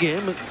Heat home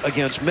game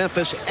against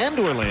Memphis and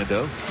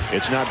Orlando.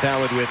 It's not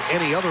valid with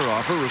any other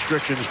offer.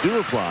 Restrictions do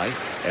apply,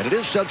 and it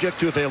is subject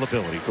to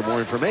availability. For more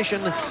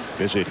information,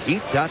 visit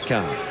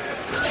heat.com.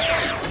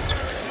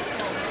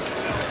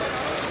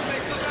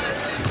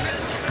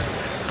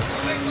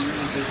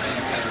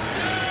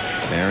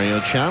 Mario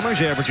Chalmers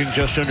averaging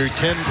just under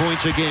 10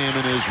 points a game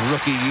in his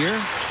rookie year.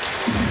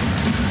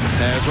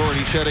 Has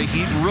already set a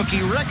Heat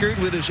rookie record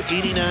with his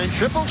 89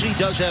 triples. He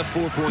does have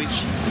 4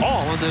 points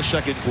all in this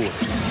second quarter.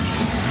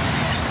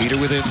 Heat are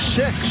within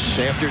 6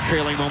 after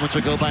trailing moments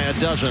ago by a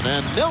dozen.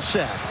 And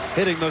Millsap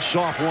hitting the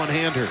soft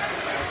one-hander.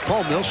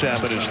 Paul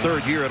Millsap in his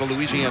 3rd year at a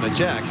Louisiana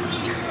Tech.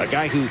 A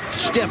guy who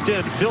stepped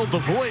in, filled the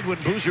void when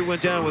Boozer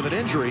went down with an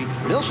injury.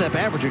 Millsap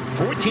averaging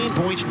 14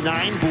 points,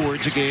 9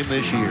 boards a game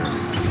this year.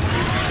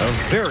 A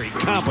very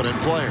competent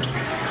player.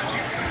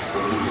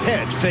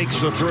 Head fakes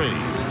the 3.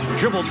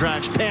 Dribble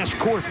drives past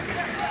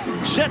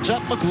Korver. Sets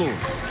up McGrady.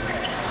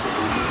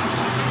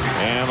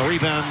 And the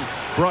rebound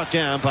brought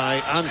down by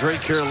Andrei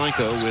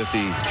Kirilenko with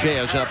the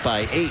Jazz up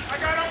by 8.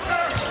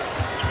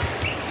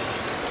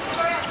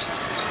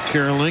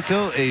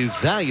 Kirilenko, a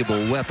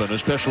valuable weapon,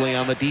 especially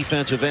on the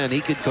defensive end. He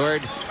could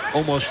guard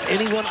almost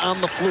anyone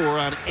on the floor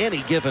on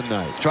any given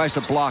night. Tries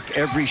to block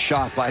every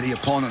shot by the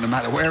opponent, no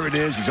matter where it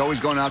is. He's always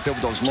going out there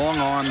with those long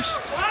arms.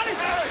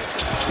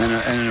 And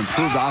an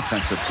improved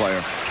offensive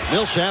player.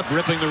 Millsap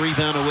ripping the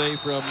rebound away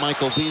from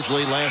Michael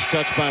Beasley. Last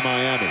touch by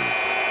Miami.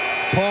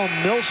 Paul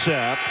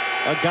Millsap,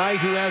 a guy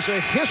who has a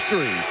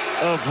history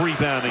of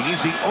rebounding.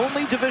 He's the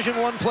only Division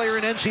I player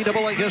in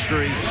NCAA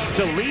history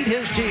to lead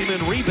his team in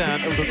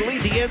rebound, or to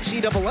lead the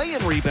NCAA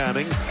in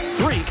rebounding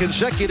 3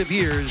 consecutive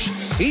years.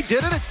 He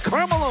did it at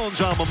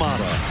Carmelone's alma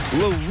mater,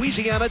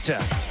 Louisiana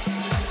Tech.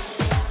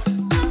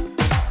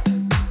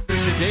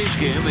 Today's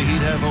game, the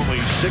Heat have only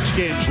 6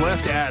 games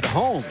left at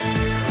home.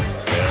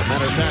 As a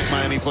matter of fact,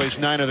 Miami plays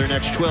 9 of their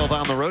next 12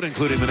 on the road,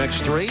 including the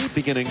next 3,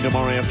 beginning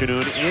tomorrow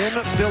afternoon in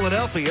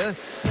Philadelphia.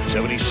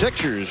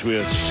 76ers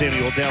with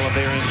Samuel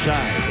Dalibert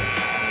inside.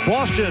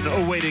 Boston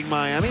awaiting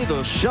Miami.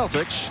 The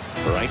Celtics,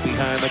 right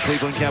behind the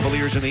Cleveland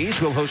Cavaliers in the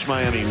East, will host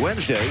Miami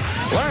Wednesday.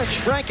 Lawrence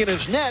Frank and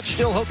his Nets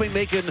still hoping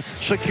they can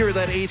secure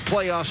that 8th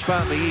playoff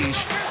spot in the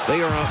East.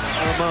 They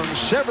are among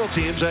several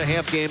teams a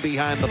half game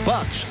behind the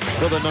Bucks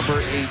for the number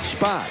 8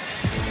 spot.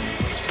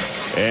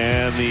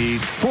 And the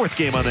 4th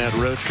game on that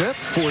road trip,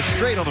 4th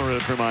straight on the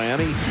road for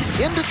Miami,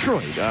 in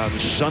Detroit on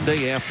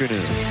Sunday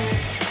afternoon.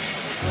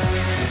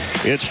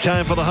 It's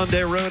time for the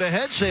Hyundai Road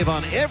Ahead. Save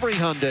on every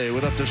Hyundai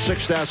with up to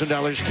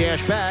 $6,000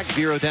 cash back.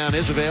 0 down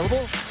is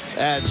available.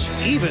 Adds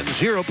even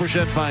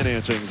 0%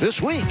 financing this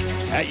week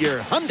at your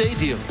Hyundai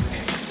dealer.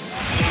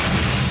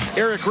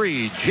 Eric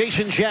Reed,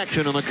 Jason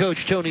Jackson, and the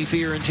coach Tony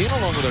Fiorentino,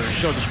 along with our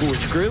Sun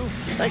Sports crew.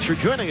 Thanks for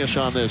joining us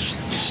on this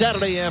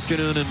Saturday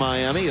afternoon in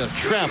Miami. A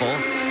travel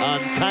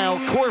on Kyle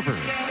Korver.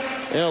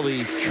 Well,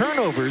 the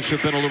turnovers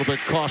have been a little bit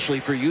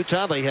costly for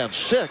Utah. They have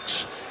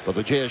 6, but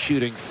the Jazz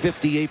shooting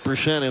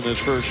 58% in this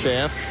first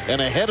half and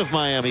ahead of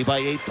Miami by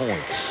 8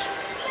 points.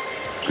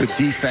 Good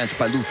defense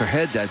by Luther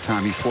Head that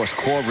time. He forced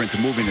Korver into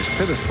moving his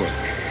pivot foot.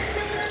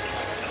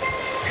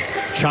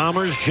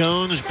 Chalmers,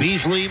 Jones,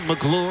 Beasley,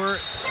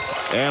 McGrady,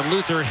 and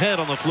Luther Head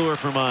on the floor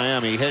for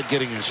Miami. Head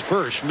getting his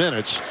first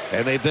minutes,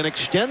 and they've been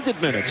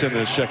extended minutes in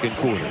this second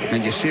quarter.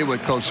 And you see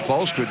what Coach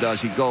Spoelstra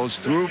does. He goes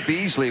through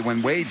Beasley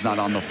when Wade's not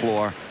on the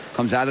floor.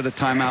 Comes out of the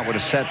timeout with a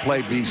set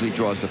play. Beasley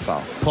draws the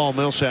foul. Paul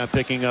Millsap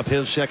picking up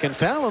his 2nd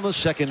foul, and the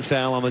 2nd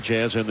foul on the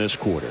Jazz in this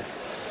quarter.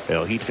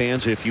 Well, Heat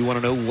fans, if you want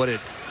to know what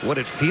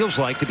it feels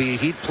like to be a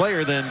Heat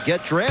player, then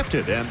get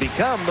drafted and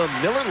become the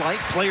Miller Lite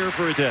player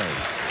for a day.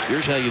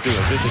 Here's how you do it.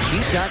 Visit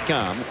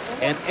Heat.com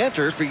and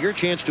enter for your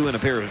chance to win a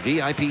pair of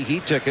VIP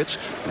Heat tickets,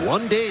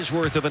 1 day's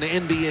worth of an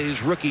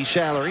NBA's rookie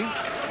salary,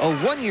 a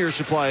 1-year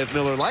supply of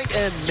Miller Lite,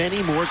 and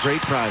many more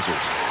great prizes.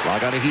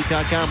 Log on to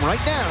Heat.com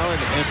right now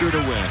and enter to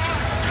win.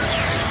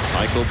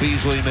 Michael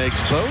Beasley makes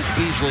both.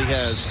 Beasley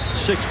has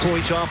 6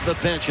 points off the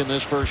bench in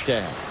this first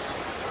half.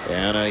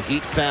 And a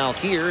Heat foul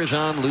here is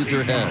on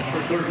Luther Head.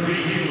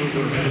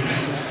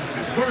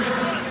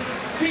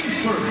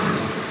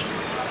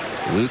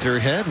 Luther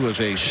Head was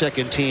a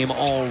 2nd-team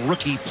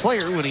all-rookie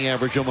player when he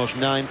averaged almost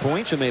 9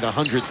 points and made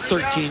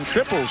 113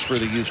 triples for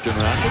the Houston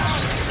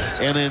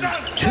Rockets. And then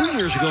 2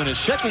 years ago in his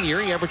 2nd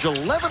year, he averaged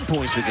 11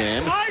 points a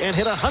game and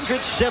hit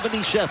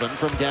 177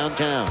 from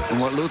downtown. And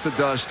what Luther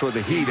does for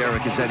the Heat,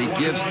 Eric, is that he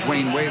gives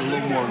Dwayne Wade a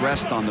little more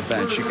rest on the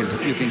bench. You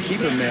can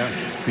keep him there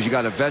because you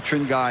got a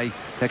veteran guy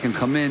that can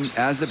come in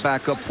as the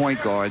backup point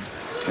guard.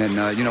 And,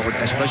 you know,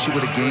 especially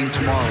with a game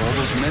tomorrow, all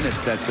those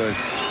minutes that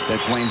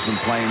Dwayne's been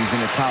playing. He's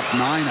in the top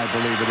 9, I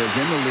believe it is,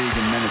 in the league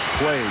in minutes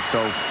played.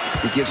 So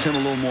it gives him a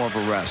little more of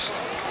a rest.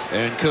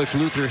 And Coach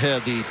Luther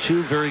had the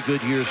 2 very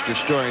good years to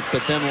start,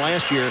 but then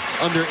last year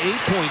under 8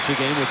 points a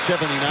game with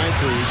 79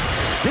 threes.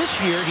 This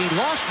year he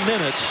lost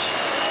minutes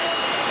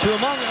to,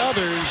 among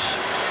others,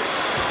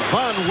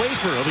 Von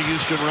Wafer of the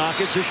Houston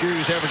Rockets. This year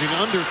he's averaging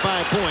under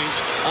 5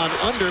 points on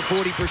under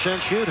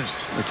 40% shooting.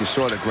 But you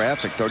saw the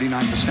graphic,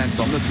 39%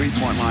 from the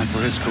three-point line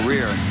for his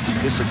career.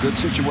 It's a good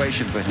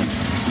situation for him.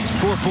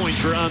 4 points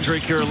for Andrei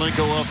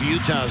Kirilenko off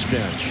Utah's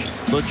bench.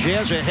 The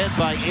Jazz ahead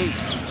by 8.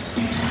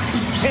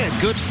 And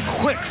good,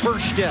 quick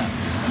first step.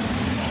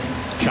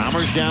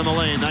 Chalmers down the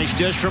lane. Nice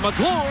dish from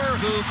McGlure,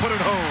 who put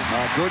it home.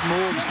 Good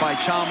moves by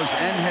Chalmers.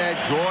 End head,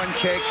 draw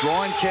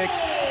and kick.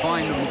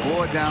 Find the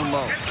McGlure down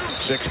low.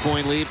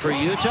 6-point lead for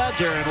Utah.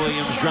 Deron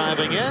Williams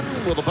driving in.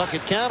 Will the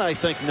bucket count? I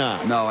think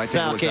not. No, I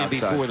think foul it was came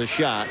outside. before the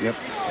shot. Yep.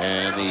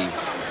 And the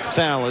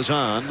foul is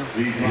on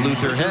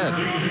Luther Head.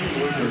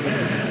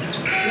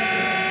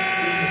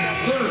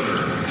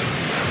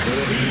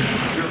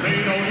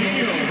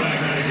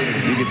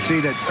 You can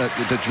see that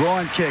the draw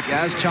and kick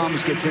as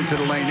Chalmers gets into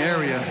the lane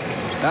area.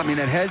 I mean,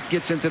 that Head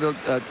gets into the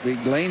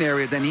lane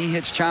area, then he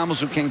hits Chalmers,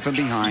 who came from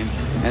behind,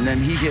 and then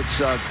he hits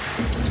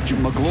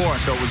McGlure.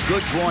 So it was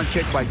good draw and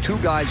kick by two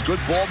guys, good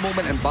ball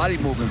movement and body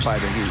movement by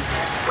the Heat.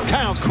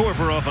 Kyle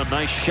Korver off a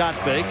nice shot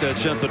fake that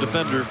sent the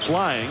defender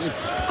flying.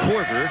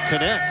 Korver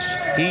connects.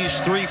 He's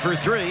 3 for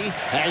 3,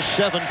 has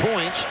 7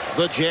 points.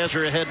 The Jazz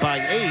are ahead by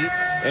 8,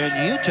 and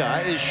Utah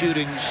is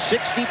shooting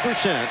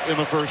 60% in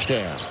the first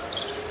half.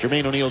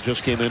 Jermaine O'Neal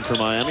just came in for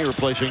Miami,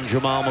 replacing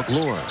Jamal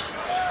McGlure.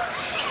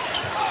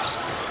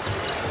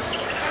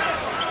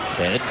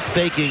 Head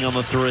faking on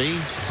the 3.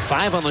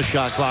 5 on the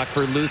shot clock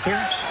for Luther.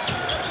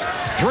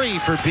 3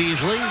 for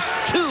Beasley.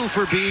 2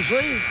 for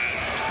Beasley.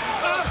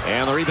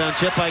 And the rebound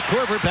tip by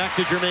Korver. Back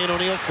to Jermaine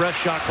O'Neal. Fresh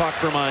shot clock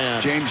for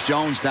Miami. James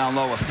Jones down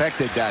low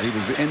affected that. He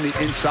was in the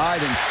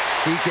inside, and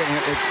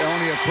it's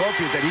only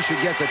appropriate that he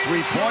should get the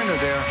three-pointer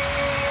there.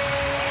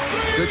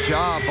 Good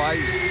job by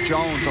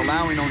Jones,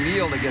 allowing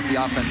O'Neal to get the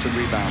offensive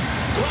rebound.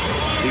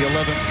 The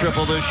 11th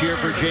triple this year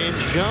for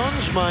James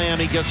Jones.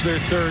 Miami gets their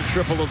 3rd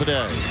triple of the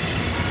day.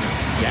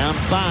 Down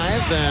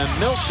 5, and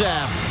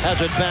Millsap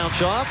has it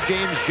bounce off.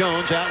 James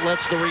Jones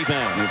outlets the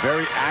rebound. A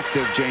very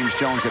active James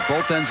Jones at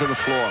both ends of the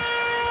floor.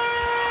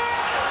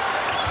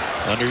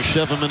 Under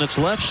 7 minutes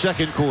left,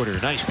 second quarter.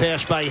 Nice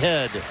pass by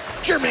Head.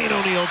 Jermaine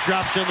O'Neal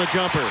drops in the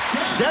jumper.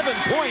 7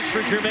 points for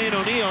Jermaine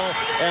O'Neal,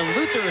 and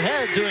Luther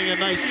Head doing a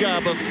nice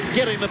job of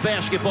getting the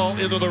basketball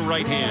into the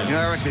right hand. You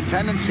know, Eric, the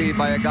tendency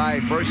by a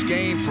guy, first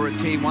game for a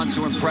team, wants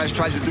to impress,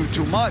 tries to do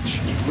too much.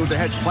 Luther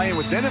Head's playing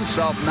within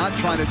himself, not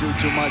trying to do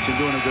too much and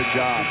doing a good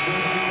job.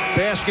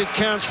 Basket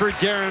counts for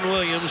Deron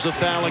Williams, the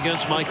foul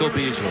against Michael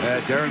Beasley.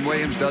 Deron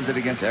Williams does it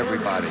against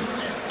everybody.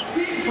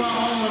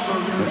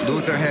 But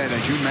Luther Head,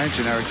 as you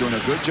mentioned, Eric, doing a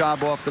good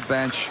job off the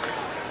bench.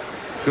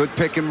 Good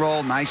pick and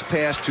roll, nice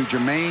pass to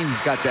Jermaine.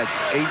 He's got that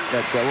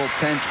little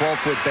 10,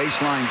 12-foot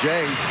baseline J.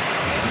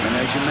 And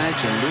as you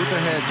mentioned, Luther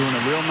Head doing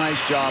a real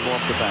nice job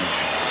off the bench.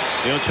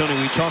 You know, Tony,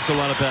 we talked a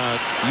lot about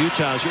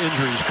Utah's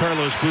injuries.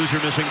 Carlos Boozer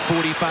missing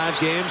 45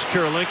 games.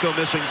 Kirilenko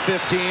missing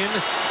 15.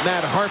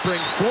 Matt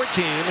Harpring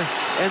 14.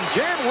 And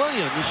Deron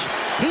Williams,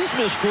 he's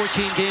missed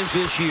 14 games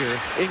this year,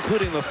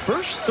 including the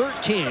first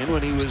 13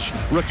 when he was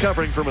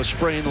recovering from a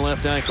sprained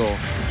left ankle.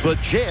 The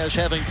Jazz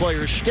having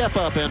players step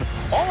up, and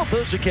all of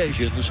those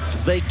occasions,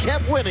 they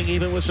kept winning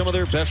even with some of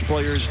their best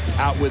players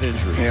out with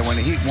injuries. Yeah, when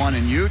the Heat won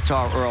in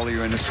Utah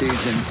earlier in the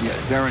season,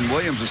 Deron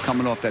Williams was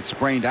coming off that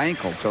sprained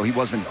ankle, so he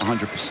wasn't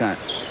 100%.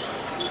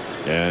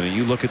 And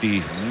you look at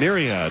the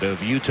myriad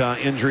of Utah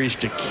injuries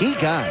to key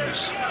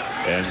guys,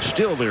 and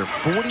still they're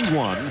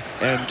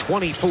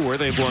 41-24.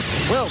 They've won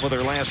 12 of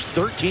their last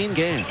 13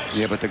 games.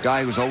 Yeah, but the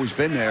guy who's always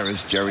been there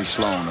is Jerry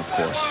Sloan, of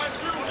course.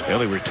 Well,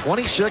 they were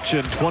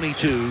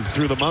 26-22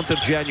 through the month of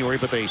January,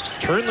 but they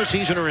turned the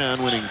season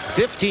around, winning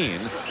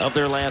 15 of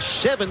their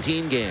last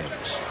 17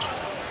 games.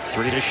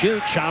 3 to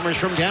shoot. Chalmers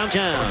from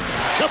downtown.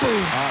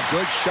 Kaboom!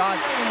 Good shot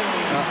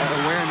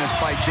awareness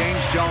by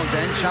James Jones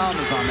and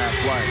Chalmers on that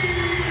play.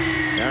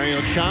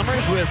 Mario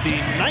Chalmers with the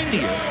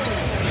 90th,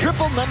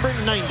 triple number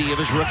 90 of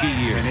his rookie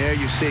year. And here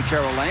you see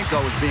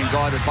Kirilenko is being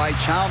guarded by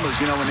Chalmers.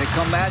 You know, when they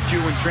come at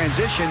you in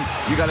transition,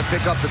 you got to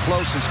pick up the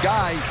closest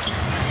guy.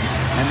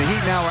 And the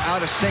Heat now are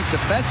out of sync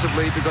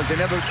defensively because they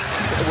never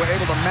were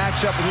able to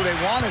match up with who they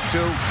wanted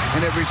to,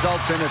 and it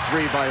results in a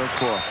 3 by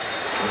Okor.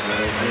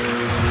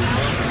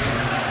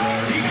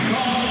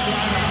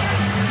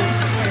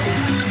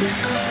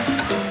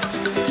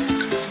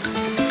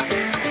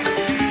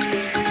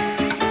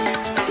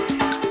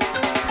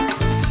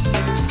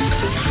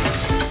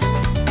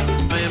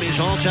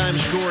 All-time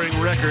scoring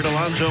record,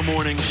 Alonzo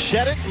Mourning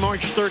set it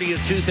March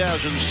 30th,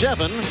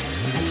 2007.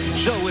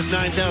 So with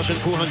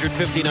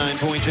 9,459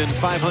 points in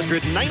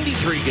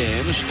 593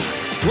 games,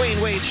 Dwayne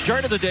Wade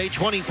started the day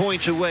 20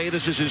 points away.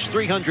 This is his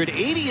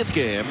 380th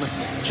game.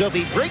 So if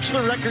he breaks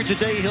the record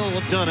today, he'll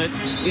have done it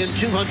in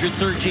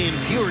 213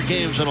 fewer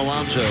games than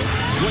Alonzo.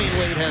 Dwayne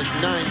Wade has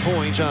 9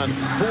 points on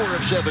 4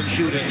 of 7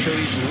 shooting, so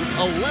he's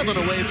 11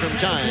 away from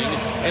tying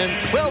and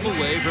 12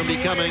 away from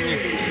becoming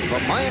the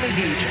Miami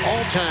Heat's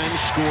all-time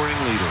scoring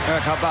leader.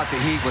 Eric, how about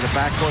the Heat with a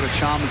backcourt of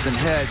Chalmers and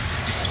Head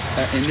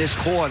in this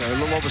quarter, a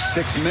little over 6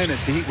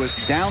 minutes. The Heat was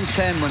down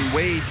 10 when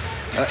Wade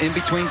in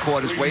between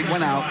quarters. Wade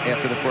went out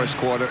after the first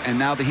quarter, and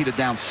now the Heat are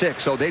down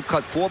 6. So they've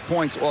cut 4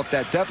 points off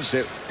that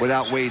deficit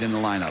without Wade in the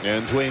lineup.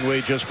 And Dwayne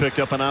Wade just picked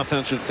up an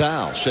offensive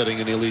foul,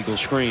 setting an illegal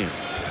screen.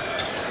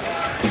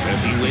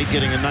 And Wade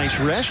getting a nice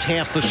rest.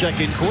 Half the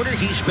second quarter,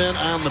 he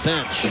spent on the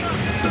bench.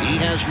 He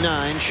has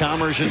 9.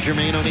 Chalmers and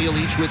Jermaine O'Neal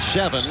each with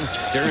 7.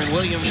 Darren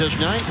Williams has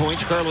 9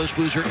 points. Carlos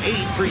Boozer 8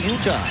 for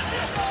Utah.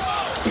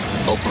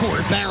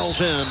 Okur barrels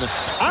in.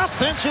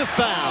 Offensive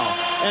foul.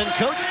 And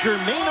Coach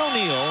Jermaine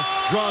O'Neal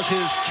draws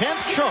his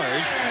 10th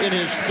charge in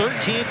his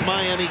 13th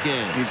Miami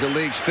game. He's the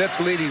league's 5th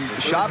leading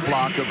shot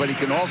blocker, but he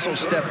can also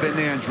step in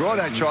there and draw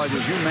that charge,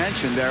 as you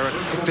mentioned, Eric.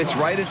 Fits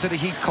right into the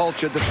Heat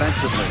culture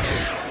defensively.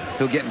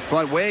 He'll get in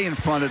front, way in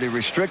front of the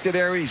restricted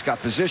area. He's got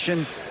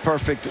position.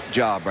 Perfect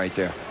job right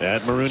there.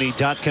 At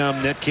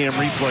Marooney.com netcam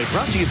replay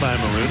brought to you by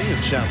Marooney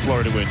in South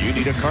Florida. When you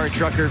need a car,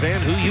 truck, or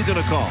van, who you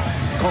gonna call?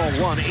 Call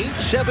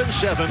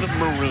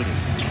 1-877-MAROONEY.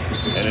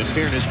 And in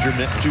fairness to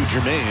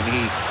Jermaine,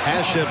 he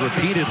has said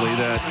repeatedly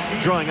that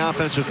drawing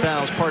offensive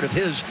fouls part of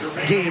his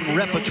game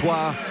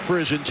repertoire for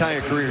his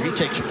entire career. He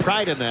takes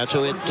pride in that,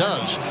 so it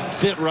does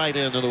fit right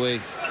into the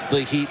way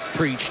the Heat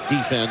preach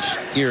defense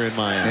here in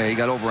Miami. Yeah, he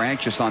got over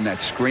anxious on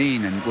that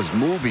screen and was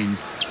moving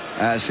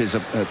as his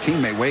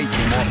teammate Wade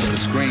came off of the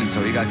screen,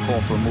 so he got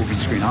called for a moving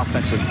screen.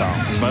 Offensive foul.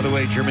 By the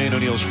way, Jermaine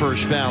O'Neal's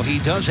first foul. He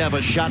does have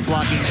a shot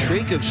blocking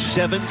streak of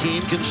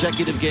 17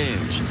 consecutive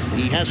games.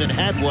 He hasn't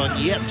had one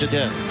yet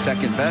today.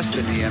 Second best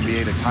in the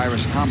NBA to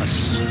Tyrese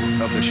Thomas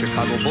of the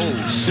Chicago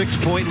Bulls.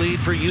 6-point lead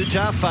for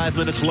Utah. 5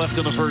 minutes left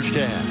in the first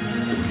half.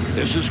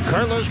 This is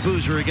Carlos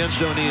Boozer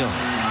against O'Neal.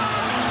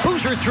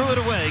 Boozer threw it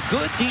away.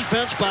 Good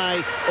defense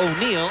by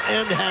O'Neal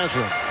and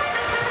Haslem.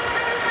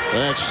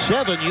 That's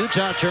 7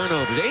 Utah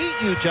turnovers.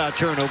 8 Utah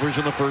turnovers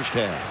in the first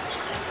half.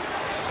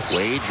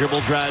 Wade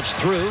dribble drives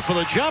through for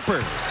the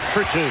jumper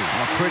for 2.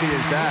 How pretty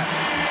is that?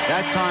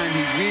 That time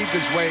he weaved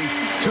his way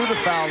to the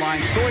foul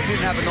line, so he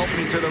didn't have an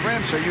opening to the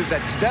rim, so he used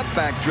that step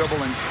back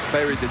dribble and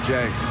buried the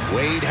J.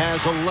 Wade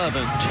has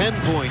 11, 10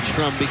 points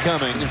from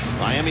becoming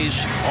Miami's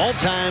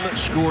all-time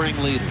scoring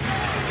leader.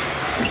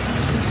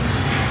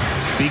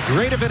 Be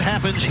great if it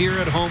happens here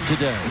at home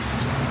today.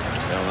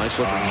 Well, nice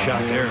looking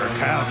shot there.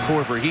 Kyle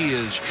Korver, he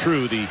is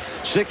true, the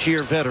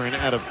 6-year veteran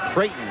out of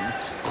Creighton.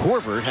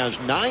 Korver has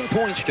 9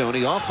 points,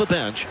 Tony, off the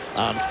bench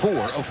on 4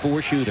 of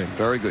 4 shooting.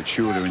 Very good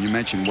shooter. And you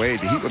mentioned Wade.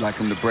 The Heat would like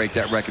him to break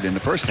that record in the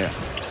first half.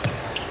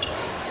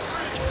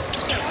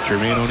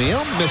 Jermaine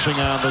O'Neal missing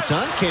on the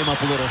dunk. Came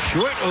up a little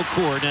short.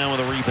 Okur now with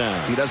a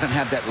rebound. He doesn't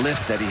have that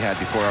lift that he had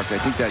before. I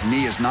think that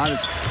knee is not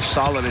as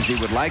solid as he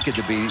would like it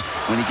to be.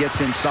 When he gets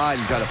inside,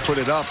 he's got to put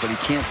it up, but he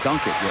can't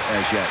dunk it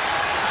as yet.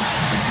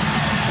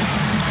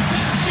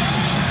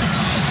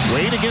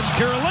 Wade against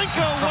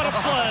Kirilenko. What a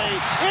play.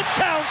 It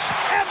counts,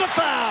 and the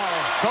foul.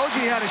 Told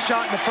you he had a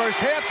shot in the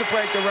first half to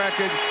break the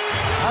record.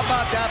 How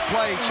about that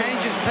play?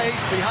 Changes pace,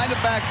 behind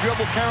the back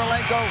dribble.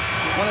 Kirilenko,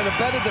 one of the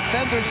better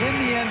defenders in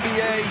the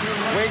NBA.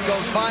 Wade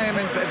goes by him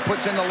and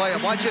puts in the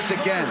layup. Watch this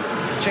again.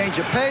 Change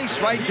of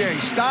pace right there. He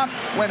stopped,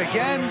 went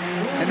again,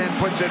 and then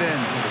puts it in.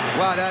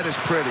 Wow, that is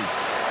pretty.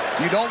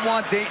 You don't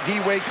want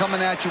D-Wade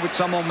coming at you with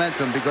some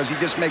momentum because he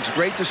just makes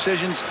great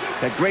decisions,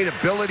 that great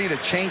ability to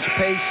change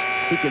pace.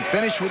 He can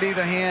finish with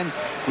either hand.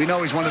 We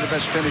know he's one of the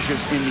best finishers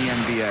in the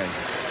NBA.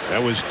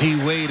 That was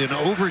D-Wade in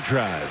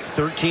overdrive.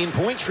 13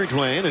 points for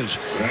Dwayne as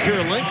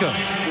Kirilenko.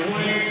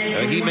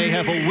 He may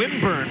have a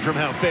windburn from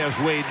how fast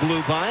Wade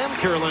blew by him.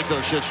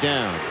 Kirilenko sits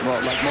down. Well,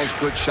 like most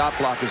good shot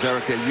blockers,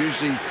 Eric, they're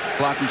usually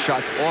blocking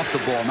shots off the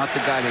ball, not the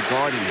guy they're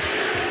guarding.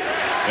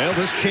 Well,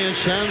 this chant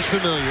sounds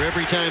familiar.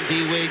 Every time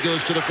D-Wade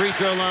goes to the free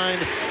throw line,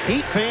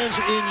 Heat fans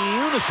in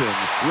unison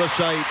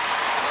recite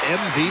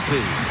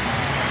MVP.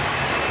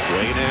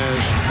 Wade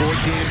has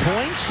 14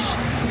 points.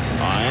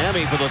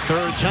 Miami, for the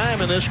 3rd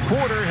time in this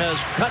quarter,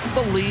 has cut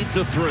the lead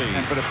to 3.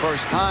 And for the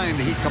first time,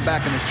 the Heat come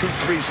back in the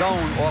 2-3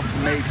 zone off the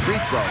made free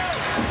throw.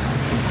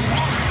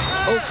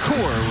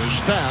 Okur was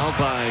fouled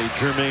by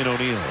Jermaine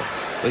O'Neal.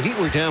 The Heat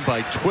were down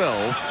by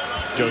 12.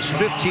 Just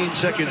 15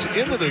 seconds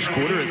into this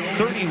quarter at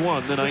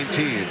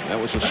 31-19. That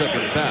was the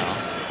second foul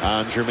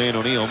on Jermaine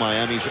O'Neal.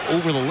 Miami's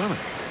over the limit.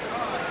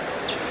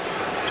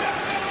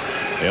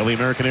 The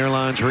American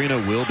Airlines Arena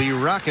will be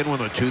rocking when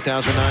the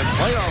 2009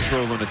 playoffs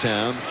roll into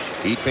town.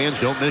 Heat fans,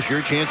 don't miss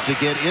your chance to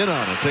get in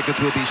on it. Tickets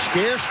will be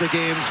scarce. The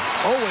games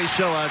always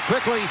sell out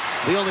quickly.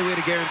 The only way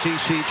to guarantee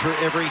seats for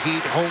every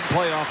Heat home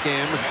playoff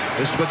game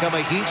is to become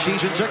a Heat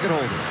season ticket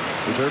holder.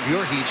 Reserve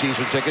your Heat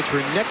season tickets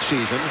for next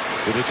season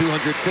with a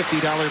 $250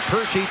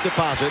 per seat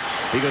deposit,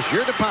 because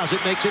your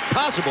deposit makes it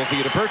possible for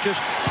you to purchase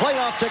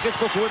playoff tickets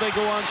before they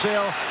go on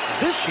sale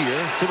this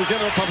year to the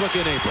general public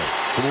in April.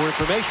 For more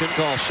information,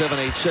 call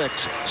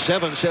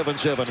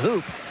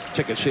 786-777-HOOP.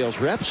 Ticket sales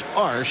reps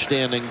are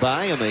standing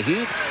by, and the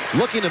Heat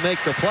looking to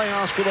make the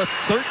playoffs for the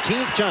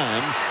 13th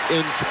time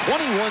in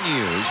 21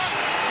 years.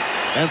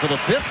 And for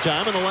the 5th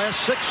time in the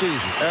last 6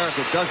 seasons. Eric,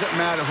 it doesn't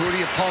matter who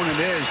the opponent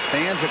is.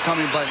 Fans are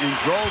coming in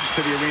droves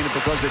to the arena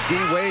because of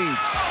D-Wade.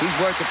 He's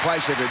worth the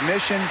price of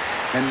admission.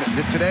 And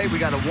today we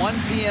got a 1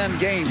 p.m.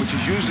 game, which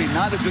is usually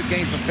not a good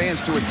game for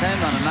fans to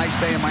attend on a nice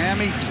day in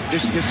Miami.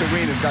 This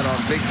arena's got a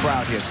big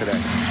crowd here today.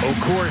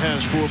 Okor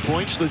has 4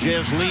 points. The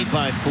Jazz lead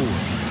by 4.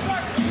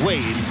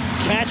 Wade,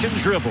 catch and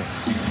dribble.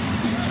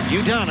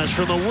 Udonis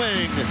from the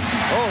wing.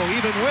 Oh,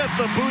 even with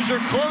the Boozer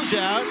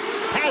closeout,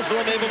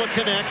 Haslem able to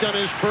connect on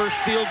his first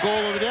field goal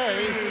of the day.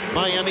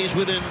 Miami's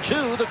within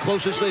 2, the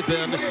closest they've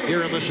been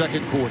here in the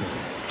second quarter.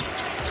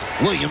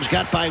 Williams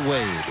got by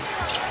Wade.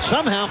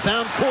 Somehow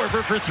found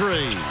Korver for 3.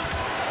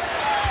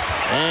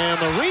 And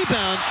the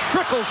rebound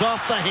trickles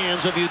off the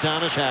hands of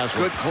Udonis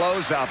Haslem. Good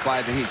closeout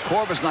by the Heat.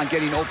 Korver's not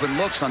getting open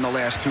looks on the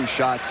last 2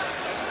 shots.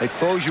 It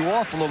throws you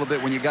off a little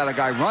bit when you got a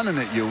guy running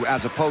at you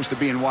as opposed to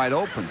being wide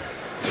open.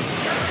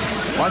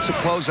 Watch the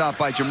closeout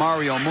by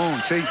Jamario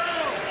Moon. See,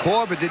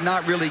 Korver did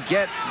not really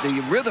get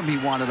the rhythm he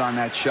wanted on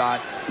that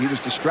shot. He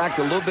was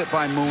distracted a little bit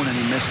by Moon and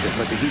he missed it,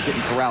 but the Heat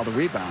didn't corral the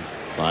rebound.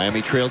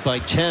 Miami trailed by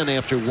 10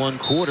 after 1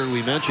 quarter.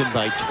 We mentioned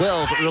by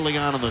 12 early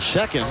on in the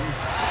second.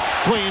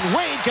 Dwayne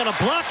Wade got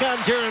a block on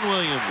Deron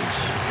Williams.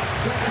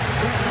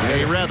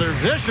 A rather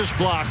vicious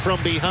block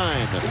from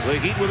behind. The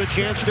Heat with a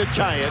chance to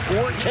tie it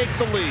or take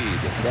the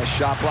lead. Best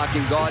shot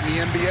blocking guard in the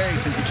NBA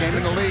since he came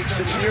in the league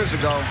 6 years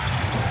ago.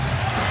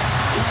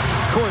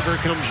 Korver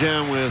comes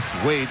down with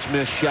Wade's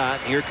missed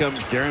shot. Here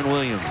comes Deron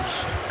Williams.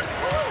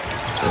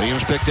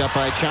 Williams picked up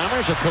by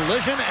Chalmers, a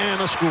collision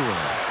and a score.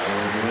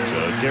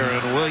 So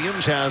Deron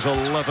Williams has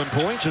 11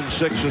 points and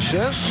 6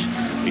 assists.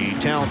 The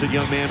talented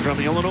young man from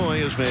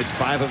Illinois has made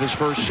 5 of his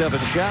first 7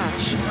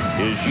 shots.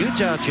 His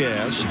Utah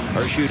Jazz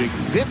are shooting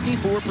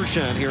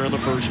 54% here in the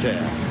first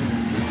half.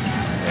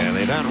 And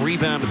they've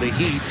out-rebounded the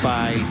Heat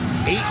by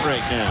 8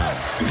 right now.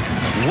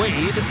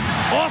 Wade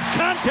off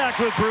contact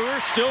with Brewer,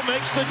 still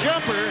makes the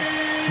jumper.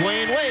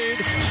 Dwayne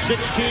Wade,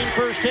 16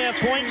 first-half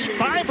points,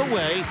 5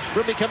 away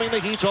from becoming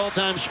the Heat's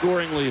all-time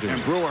scoring leader.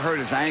 And Brewer hurt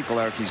his ankle,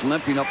 Eric. He's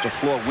limping up the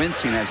floor,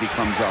 wincing as he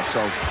comes up. So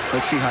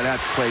let's see how that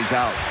plays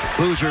out.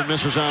 Boozer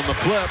misses on the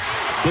flip.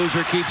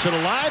 Boozer keeps it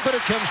alive, but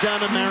it comes down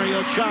to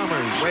Mario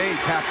Chalmers. Wade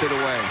tapped it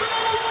away.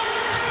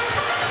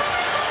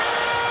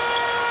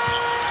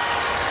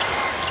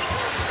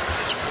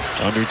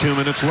 Under 2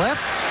 minutes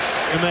left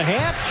in the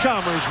half.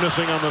 Chalmers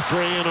missing on the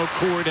 3 and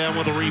Okor down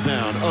with a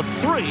rebound. A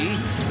 3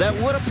 that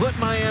would have put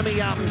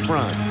Miami out in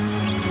front.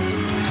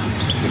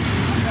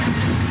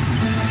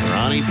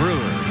 Ronnie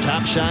Brewer,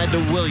 top side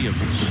to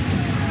Williams.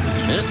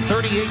 Minute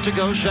 38 to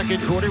go,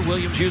 second quarter.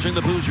 Williams using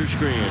the Boozer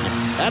screen.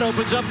 That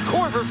opens up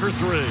Korver for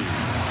 3.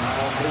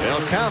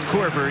 Well, Kyle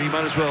Korver, he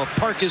might as well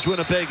park his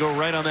Winnebago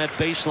right on that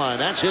baseline.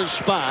 That's his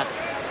spot.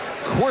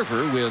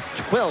 Korver with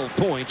 12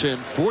 points in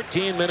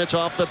 14 minutes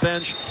off the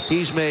bench.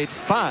 He's made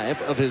 5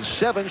 of his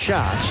 7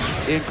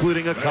 shots,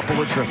 including a couple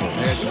of triples.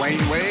 There's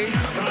Dwayne Wade,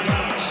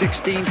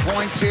 16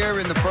 points here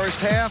in the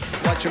first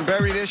half. Watch him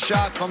bury this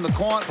shot from the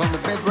corner, from the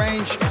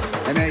mid-range,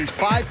 and then he's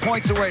 5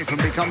 points away from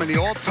becoming the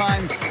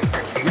all-time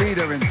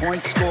leader in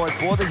points scored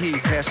for the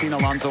Heat, passing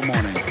Alonzo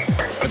Mourning.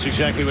 That's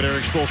exactly what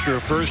Eric Spoelstra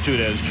refers to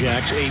it as,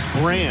 Jax, a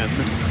brand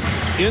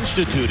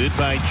instituted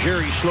by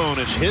Jerry Sloan.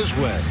 It's his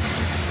way.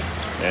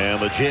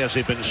 And the Jazz,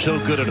 they've been so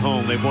good at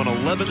home. They've won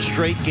 11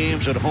 straight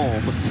games at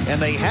home,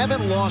 and they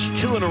haven't lost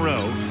 2 in a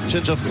row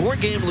since a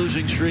 4-game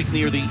losing streak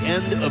near the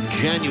end of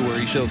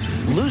January. So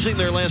losing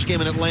their last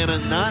game in Atlanta,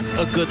 not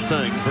a good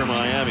thing for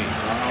Miami.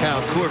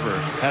 Kyle Korver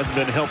hasn't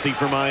been healthy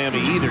for Miami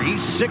either.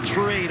 He's 6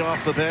 for 8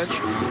 off the bench,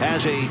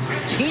 has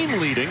a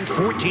team-leading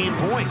 14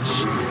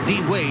 points.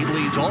 D. Wade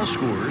leads all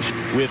scorers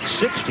with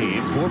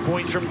 16, 4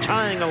 points from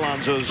tying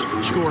Alonzo's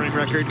scoring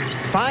record,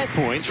 5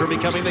 points from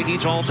becoming the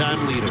Heat's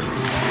all-time leader.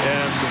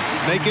 And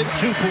make it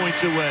 2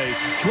 points away.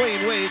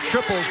 Dwayne Wade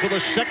triples for the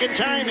 2nd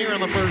time here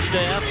in the first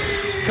half.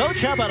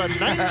 Coach, how about a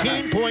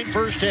 19-point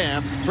first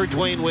half for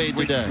Dwayne Wade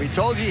today? We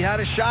told you he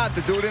had a shot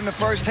to do it in the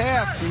first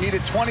half. He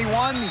needed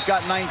 21. He's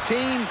got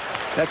 19.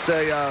 That's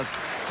a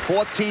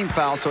 14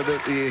 foul, so the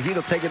Heat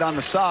will take it on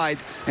the side.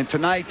 And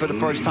tonight, for the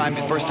first time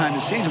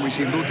this season, we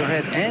see Luther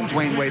Head and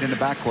Dwayne Wade in the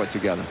backcourt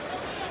together.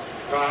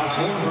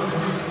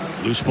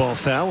 Loose ball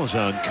foul is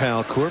on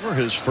Kyle Korver,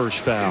 his first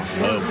foul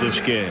of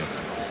this game.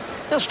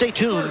 Now stay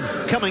tuned.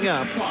 Coming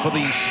up for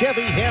the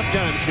Chevy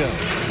Halftime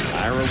Show,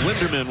 Ira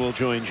Winderman will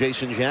join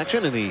Jason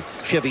Jackson in the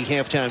Chevy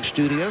Halftime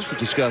Studios to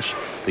discuss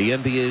the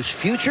NBA's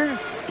future,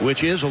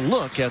 which is a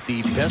look at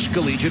the best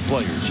collegiate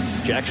players.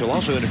 Jackson will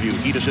also interview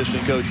Heat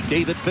assistant coach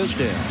David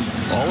Fizdale.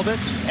 All of it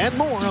and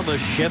more on the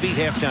Chevy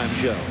Halftime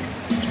Show.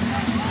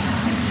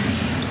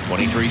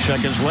 23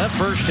 seconds left,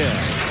 first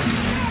half.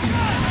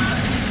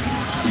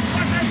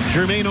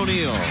 Jermaine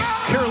O'Neal.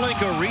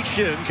 Kirilenko reached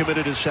in,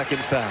 committed his 2nd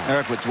foul.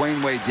 Eric, what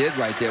Dwayne Wade did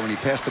right there when he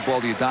passed the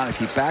ball to Udonis,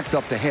 he backed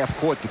up to half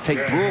court to take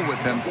Brewer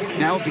with him.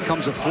 Now it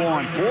becomes a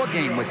 4-on-4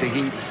 game with the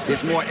Heat.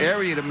 There's more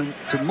area to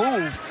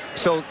move.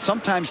 So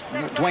sometimes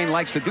Dwayne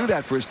likes to do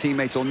that for his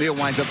teammates. O'Neal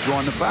winds up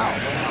drawing the foul.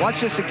 Watch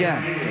this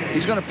again.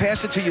 He's going to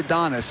pass it to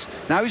Udonis.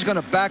 Now he's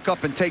going to back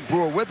up and take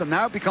Brewer with him.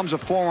 Now it becomes a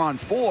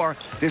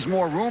 4-on-4. There's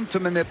more room to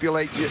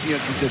manipulate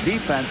the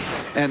defense,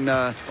 and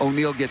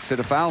O'Neal gets to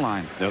the foul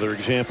line. Another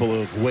example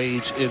of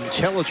Wade's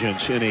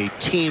intelligence in a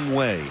team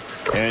way.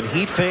 And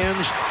Heat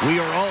fans, we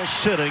are all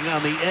sitting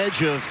on the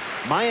edge of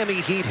Miami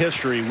Heat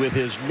history with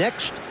his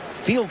next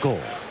field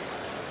goal.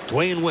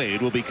 Dwayne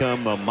Wade will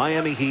become the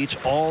Miami Heat's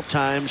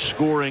all-time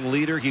scoring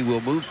leader. He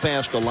will move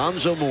past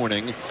Alonzo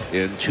Mourning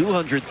in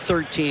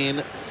 213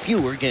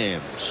 fewer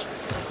games.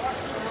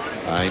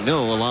 I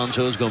know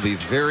Alonzo is going to be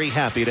very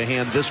happy to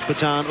hand this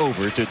baton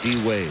over to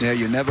D. Wade. Yeah,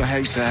 you never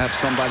hate to have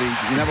somebody,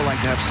 you never like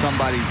to have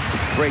somebody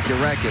break your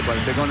record, but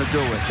if they're going to do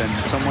it, then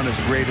someone as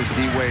great as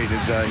D. Wade,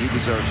 he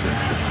deserves it.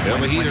 Well,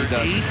 the Heat are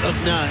 8 of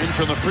 9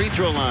 from the free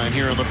throw line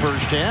here in the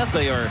first half.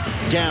 They are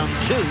down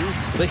 2.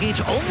 The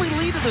Heat's only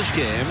lead of this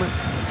game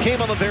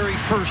came on the very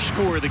first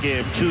score of the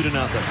game, 2-0.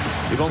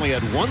 They've only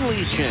had one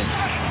lead change.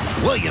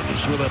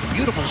 Williams with a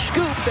beautiful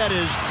scoop that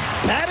is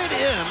batted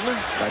in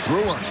by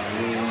Brewer.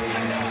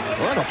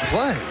 What a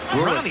play.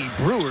 Ronnie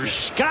Brewer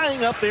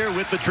skying up there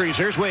with the trees.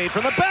 Here's Wade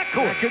from the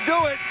backcourt. That could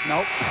do it.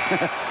 Nope.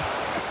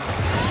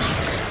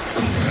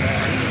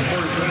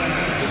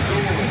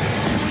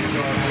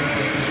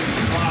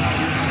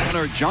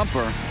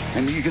 Jumper,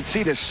 and you can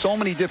see there's so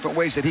many different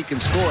ways that he can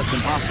score. It's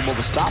impossible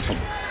to stop him.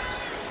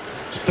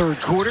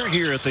 Third quarter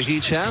here at the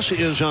Heat's house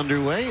is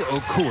underway.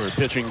 Okur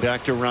pitching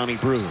back to Ronnie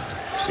Brewer.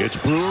 It's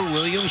Brewer,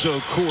 Williams,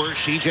 Okur,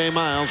 C.J.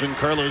 Miles, and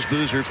Carlos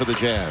Boozer for the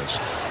Jazz.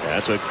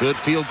 That's a good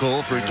field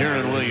goal for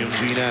Darren Williams.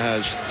 He now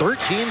has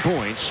 13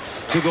 points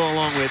to go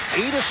along with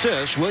 8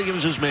 assists.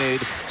 Williams has made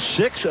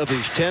 6 of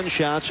his 10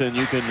 shots, and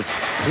you can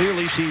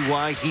clearly see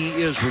why he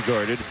is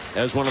regarded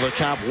as one of the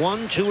top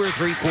 1, 2, or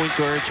 3 point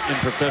guards in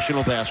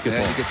professional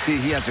basketball. Yeah, you can see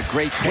he has a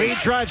great pace. Wade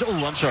drives.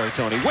 Oh, I'm sorry,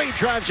 Tony. Wade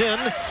drives in.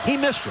 He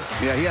missed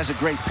it. Yeah, he has a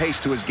great pace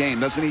to his game,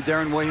 doesn't he,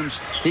 Darren Williams?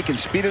 He can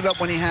speed it up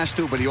when he has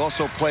to, but he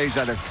also plays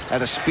at a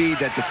speed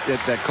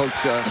that Coach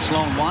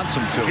Sloan wants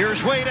him to.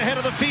 Here's Wade ahead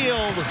of the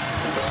field.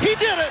 He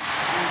did it.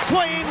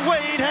 Dwayne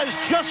Wade has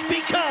just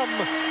become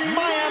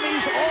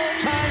Miami's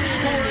all-time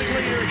scoring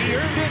leader. He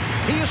earned it.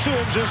 He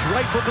assumes his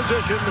rightful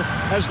position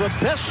as the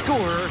best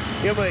scorer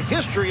in the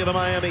history of the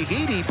Miami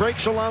Heat. He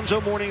breaks Alonzo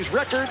Mourning's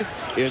record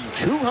in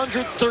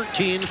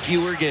 213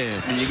 fewer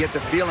games. And you get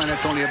the feeling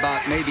that's only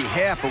about maybe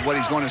half of what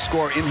he's going to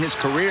score in his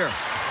career.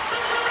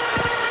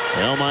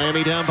 Well,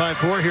 Miami down by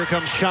 4. Here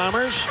comes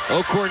Chalmers.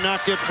 Okur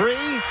knocked it free.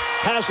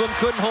 Haslem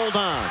couldn't hold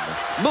on.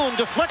 Moon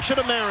deflection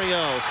to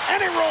Mario,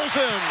 and it rolls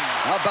in.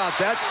 How about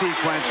that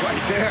sequence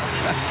right there?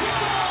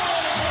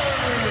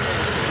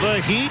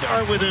 The Heat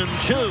are within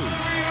 2.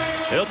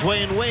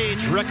 Dwayne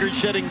Wade's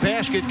record-setting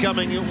basket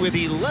coming with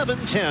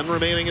 11:10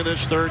 remaining in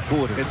this third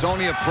quarter. It's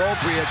only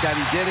appropriate that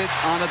he did it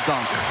on a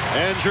dunk.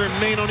 And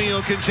Jermaine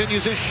O'Neal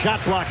continues his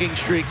shot-blocking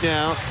streak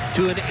now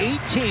to an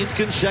 18th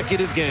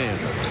consecutive game.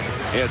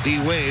 Yeah,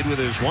 D. Wade with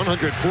his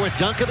 104th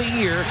dunk of the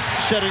year,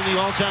 setting the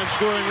all-time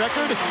scoring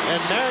record, and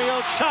Mario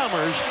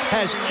Chalmers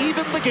has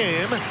evened the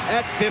game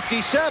at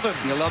 57.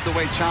 You love the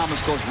way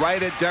Chalmers goes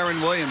right at Darren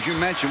Williams. You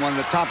mentioned one of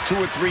the top 2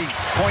 or 3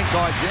 point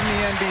guards in the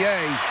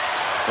NBA.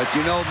 But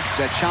you know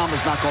that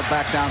Chalmers not going to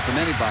back down from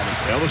anybody.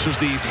 Well, this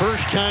is the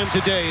first time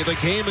today the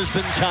game has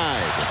been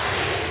tied.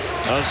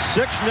 A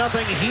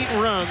 6-0 Heat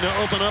run to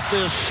open up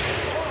this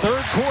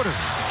third quarter.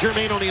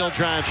 Jermaine O'Neal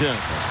drives in.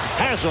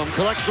 Haslem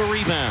collects the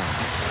rebound.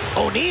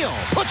 O'Neal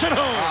puts it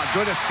home.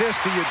 Good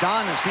assist to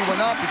Udonis. He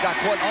went up. He got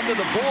caught under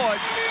the board.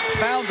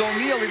 Found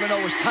O'Neal even though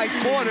it was tight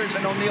quarters,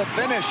 and O'Neal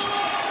finished.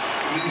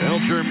 Well,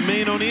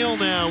 Jermaine O'Neal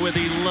now with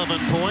 11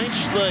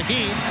 points. The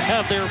Heat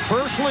have their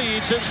first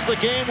lead since the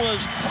game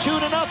was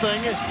 2-0,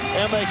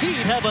 and the Heat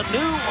have a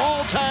new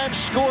all-time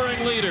scoring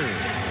leader.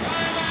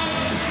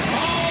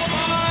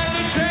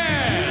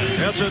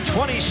 That's a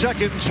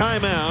 20-second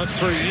timeout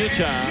for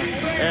Utah,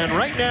 and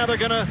right now they're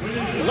going to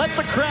let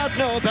the crowd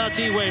know about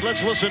D. Wade.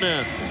 Let's listen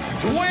in.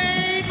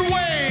 Dwayne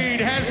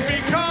Wade has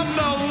become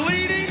the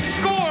leading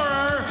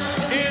scorer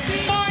in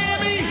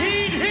Miami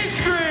Heat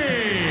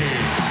history.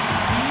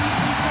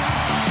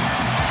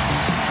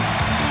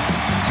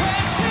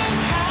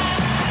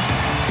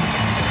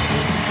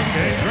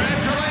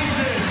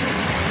 Congratulations,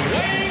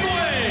 Dwayne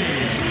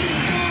Wade.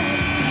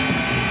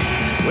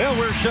 Well,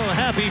 we're so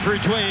happy for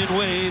Dwayne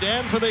Wade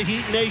and for the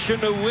Heat Nation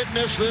to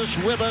witness this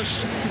with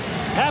us.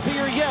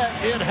 Happier yet,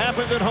 it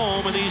happened at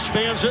home, and these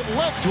fans that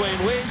love Dwayne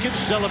Wade can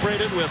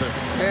celebrate it with him.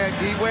 And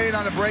D. Wade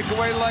on a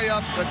breakaway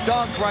layup, the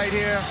dunk right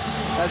here.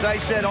 As I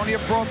said, only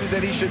appropriate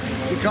that he should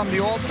become the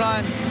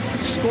all-time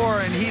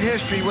scorer in Heat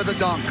history with a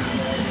dunk.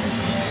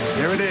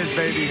 Here it is,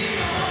 baby.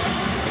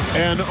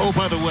 And, oh,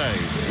 by the way,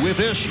 with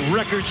this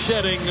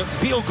record-setting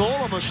field goal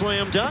on the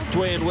slam dunk,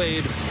 Dwayne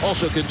Wade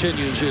also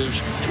continues his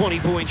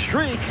 20-point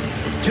streak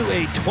to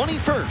a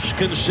 21st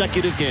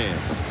consecutive game.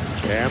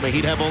 And the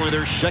Heat have only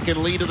their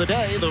second lead of the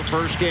day. The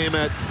first game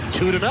at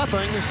 2-0.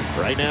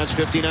 Right now it's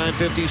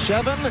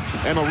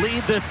 59-57, and a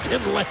lead that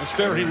didn't last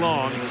very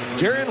long.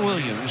 Darren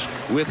Williams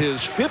with his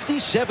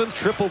 57th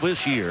triple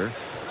this year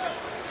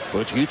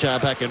puts Utah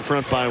back in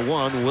front by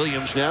 1.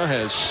 Williams now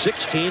has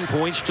 16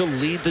 points to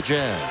lead the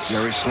Jazz.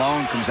 Jerry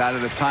Sloan comes out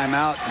of the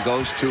timeout,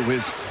 goes to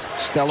his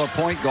stellar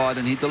point guard,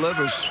 and he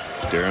delivers.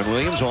 Darren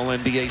Williams,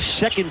 All-NBA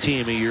second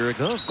team a year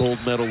ago, gold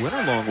medal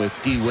winner, along with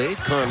D. Wade,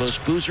 Carlos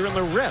Boozer, and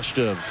the rest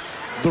of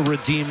the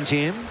redeem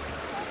team.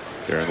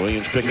 Deron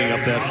Williams picking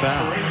up that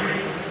foul.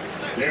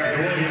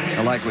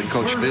 I like what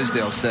Coach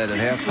Fizdale said at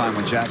halftime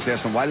when Jax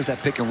asked him, why does that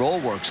pick and roll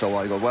work so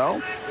well? He goes, well,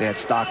 they had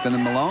Stockton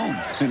and Malone.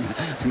 And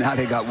now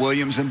they got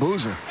Williams and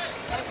Boozer.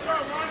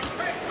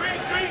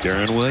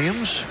 Deron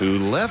Williams, who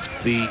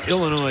left the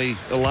Illinois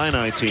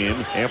Illini team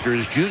after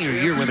his junior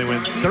year when they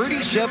went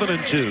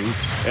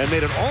 37-2 and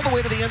made it all the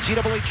way to the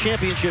NCAA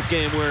championship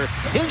game where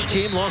his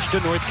team lost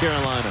to North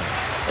Carolina.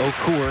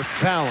 Okur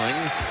fouling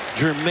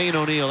Jermaine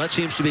O'Neal. That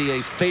seems to be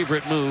a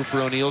favorite move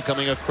for O'Neal,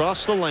 coming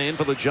across the lane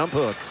for the jump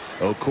hook.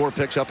 Okur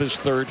picks up his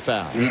 3rd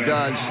foul. He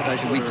does.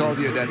 We told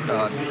you that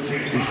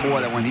before,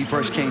 that when he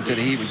first came to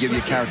the Heat, we give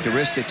you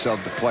characteristics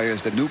of the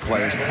players, the new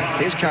players.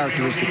 His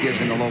characteristic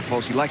is in the low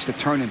post, he likes to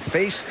turn and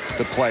face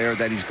the player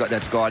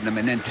that's guarding him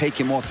and then take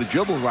him off the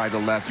dribble right or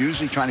left,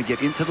 usually trying to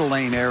get into the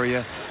lane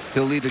area.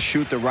 He'll either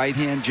shoot the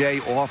right-hand J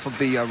off of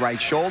the right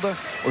shoulder,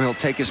 or he'll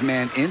take his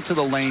man into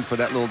the lane for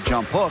that little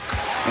jump hook.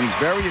 And he's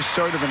very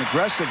assertive and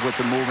aggressive with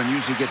the move and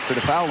usually gets to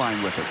the foul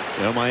line with it.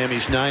 Well,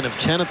 Miami's 9 of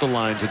 10 at the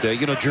line today.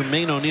 You know,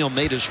 Jermaine O'Neal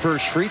made his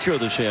first free throw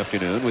this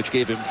afternoon, which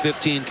gave him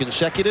 15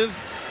 consecutive,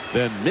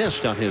 then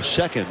missed on his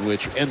second,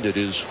 which ended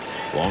his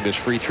longest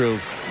free throw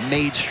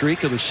made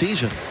streak of the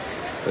season.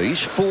 So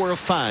he's 4 of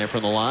 5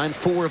 from the line,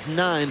 4 of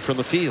 9 from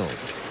the field.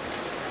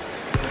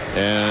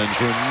 And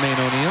Jermaine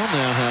O'Neal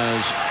now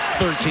has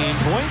 13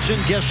 points,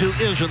 and guess who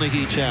is in the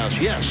Heat's house?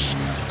 Yes,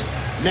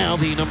 now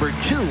the number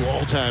 2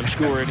 all-time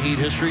scorer in Heat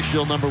history,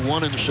 still number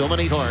 1 in so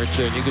many hearts,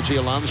 and you can see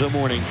Alonzo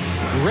Mourning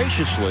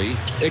graciously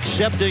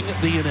accepting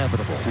the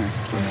inevitable.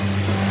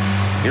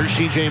 Here's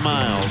C.J.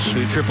 Miles,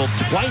 who tripled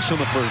twice in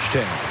the first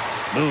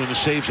half. Moon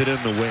saves it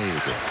in the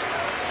Wade.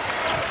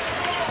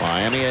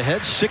 Miami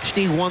ahead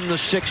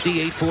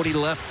 61-60, 8:40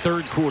 left,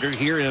 3rd quarter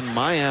here in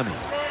Miami.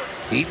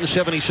 Heat and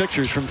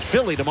 76ers from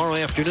Philly tomorrow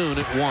afternoon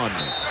at 1.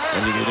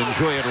 And you can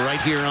enjoy it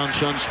right here on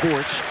Sun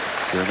Sports.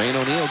 Jermaine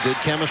O'Neal, good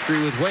chemistry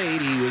with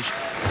Wade. He was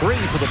free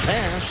for the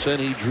pass,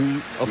 and he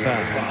drew a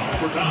foul.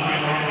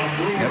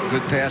 Yep,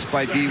 good pass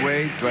by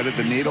D-Wade. Threaded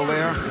the needle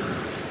there.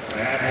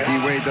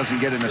 D-Wade doesn't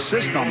get an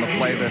assist on the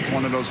play, but it's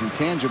one of those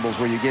intangibles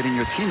where you're getting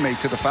your teammate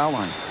to the foul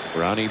line.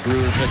 Ronnie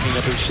Brewer picking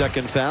up his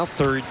 2nd foul,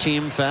 3rd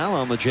team foul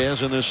on the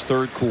Jazz in this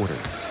 3rd quarter.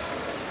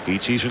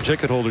 Heat season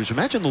ticket holders,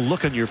 imagine the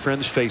look on your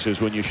friends'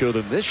 faces when you show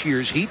them this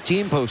year's Heat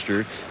team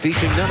poster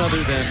featuring none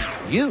other than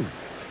you.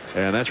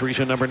 And that's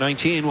reason number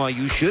 19 why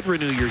you should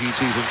renew your Heat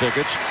season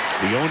tickets.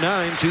 The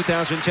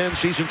 09-2010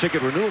 season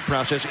ticket renewal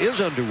process is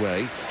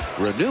underway.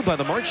 Renew by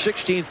the March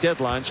 16th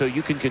deadline so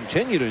you can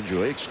continue to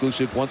enjoy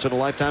exclusive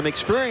once-in-a-lifetime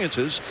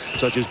experiences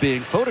such as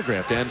being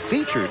photographed and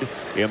featured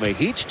in the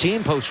Heat's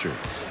team poster.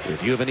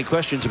 If you have any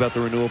questions about the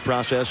renewal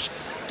process,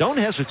 don't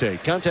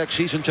hesitate. Contact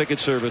Season Ticket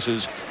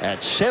Services at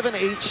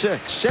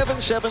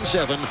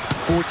 786-777-1400.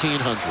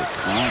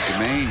 Oh,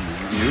 Jermaine,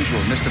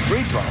 unusual. Missed a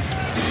free throw.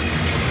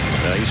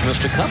 He's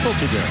missed a couple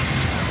today.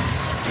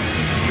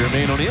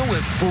 Jermaine O'Neal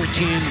with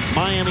 14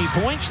 Miami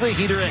points. The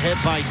Heat are ahead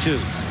by 2.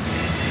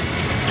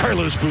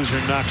 Carlos Boozer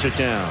knocks it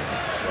down.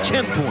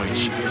 10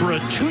 points for a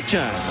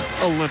 2-time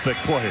Olympic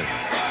player.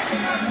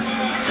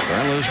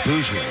 Carlos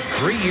Boozer,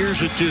 3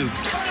 years at Duke.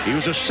 He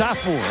was a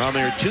sophomore on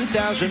their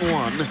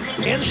 2001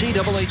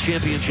 NCAA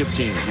championship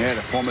team. Yeah,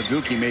 the former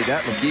Duke, he made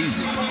that look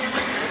easy.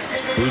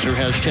 Boozer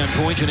has 10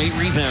 points and 8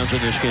 rebounds in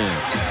this game.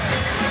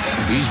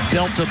 He's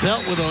belt to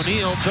belt with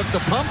O'Neal, took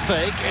the pump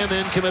fake, and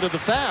then committed the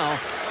foul.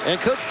 And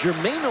Coach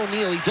Jermaine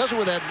O'Neal, he does it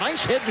with that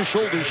nice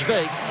head-to-shoulders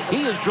fake.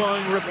 He is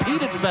drawing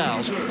repeated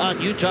fouls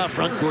on Utah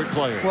front court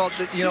players. Well,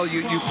 you know,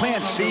 you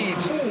plant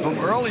seeds from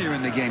earlier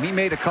in the game. He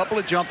made a couple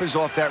of jumpers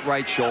off that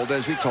right shoulder,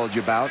 as we told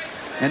you about.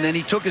 And then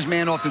he took his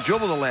man off the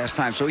dribble the last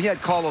time. So he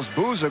had Carlos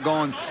Boozer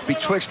going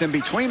betwixt and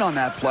between on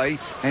that play.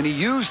 And he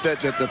used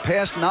the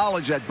past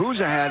knowledge that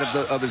Boozer had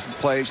of his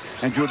plays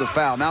and drew the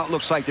foul. Now it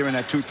looks like they're in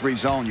that 2-3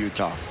 zone,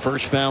 Utah.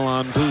 First foul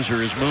on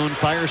Boozer as Moon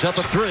fires up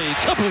a 3.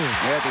 Kaboom!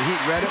 Yeah, the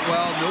Heat read it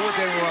well, knew what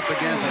they were up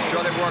against. I'm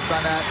sure they worked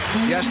on that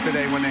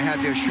yesterday when they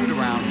had their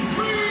shoot-around.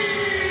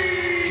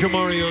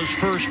 Jamario's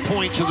first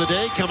points of the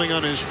day coming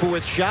on his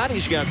 4th shot.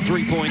 He's got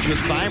 3 points with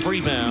 5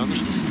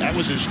 rebounds. That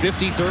was his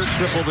 53rd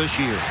triple this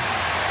year.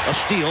 A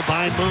steal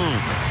by Moon.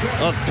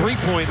 A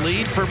 3-point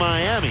lead for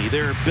Miami,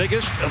 their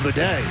biggest of the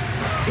day.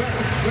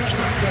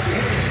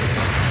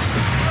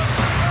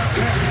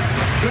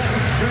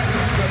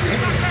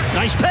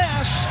 Nice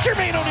pass.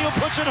 Jermaine O'Neal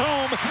puts it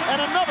home.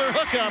 And another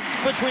hookup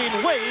between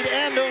Wade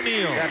and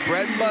O'Neal. That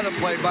bread and butter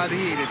play by the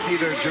Heat. It's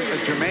either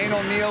Jermaine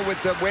O'Neal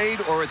with Wade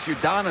or it's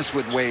Udonis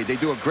with Wade. They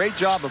do a great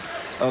job of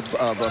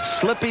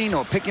slipping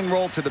or pick and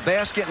roll to the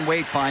basket, and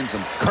Wade finds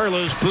them.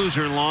 Carlos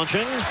Boozer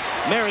launching.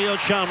 Mario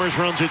Chalmers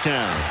runs it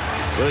down.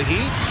 The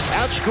Heat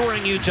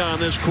outscoring Utah in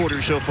this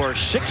quarter so far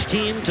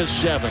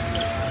 16-7.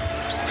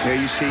 There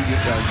you see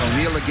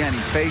O'Neal again. He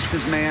faced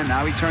his man.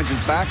 Now he turns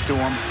his back to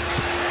him.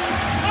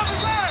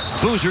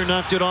 Boozer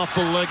knocked it off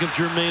the leg of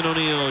Jermaine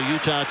O'Neal.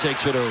 Utah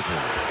takes it over.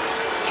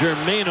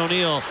 Jermaine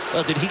O'Neal,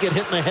 did he get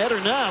hit in the head or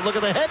not? Look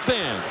at the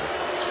headband.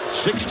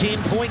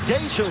 16-point day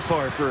so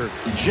far for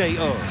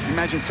J.O.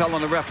 Imagine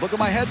telling the ref, look at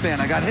my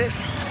headband, I got hit.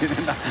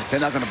 They're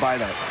not going to buy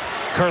that.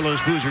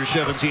 Carlos Boozer,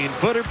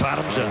 17-footer,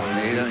 bottoms up.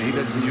 He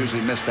doesn't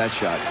usually miss that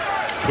shot.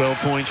 12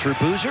 points for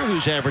Boozer,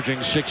 who's averaging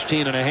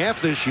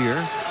 16.5 this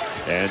year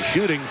and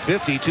shooting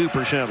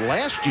 52%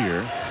 last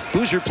year.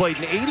 Boozer played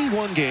in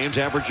 81 games,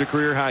 averaged a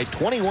career-high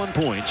 21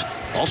 points.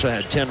 Also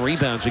had 10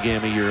 rebounds a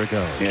game a year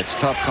ago. Yeah, it's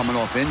tough coming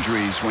off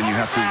injuries when you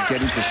have to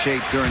get into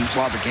shape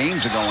while the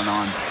games are going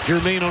on.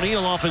 Jermaine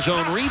O'Neal off his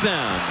own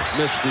rebound.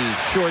 Missed the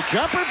short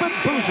jumper, but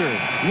Boozer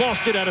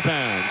lost it out of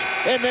bounds.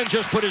 And then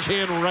just put his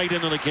hand right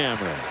into the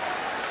camera.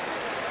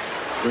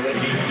 Let's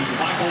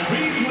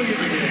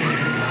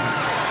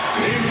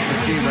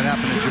see what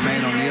happened to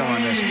Jermaine O'Neal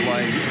on this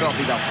play. He felt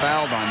he got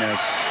fouled on this.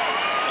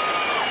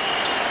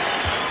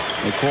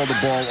 They called the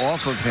ball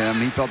off of him.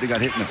 He felt he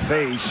got hit in the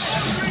face.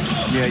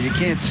 Yeah, you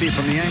can't see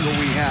from the angle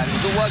we had.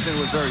 If it wasn't,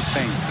 it was very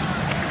faint.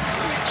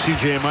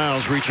 C.J.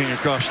 Miles reaching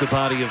across the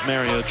body of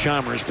Mario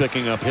Chalmers,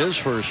 picking up his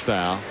first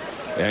foul.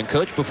 And,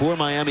 Coach, before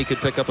Miami could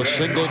pick up a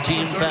single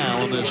team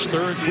foul in this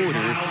third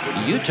quarter,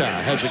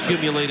 Utah has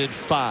accumulated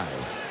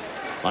 5.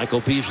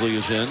 Michael Beasley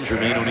is in.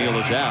 Jermaine O'Neal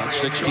is out.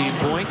 16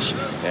 points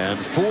and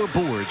 4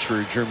 boards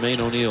for Jermaine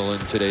O'Neal in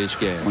today's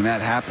game. When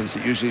that happens,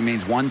 it usually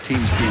means one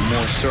team's being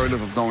more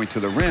assertive of going to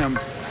the rim,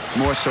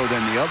 more so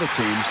than the other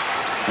team.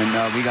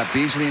 And we got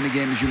Beasley in the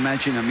game, as you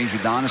mentioned. That means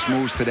Udonis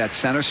moves to that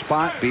center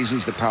spot.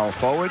 Beasley's the power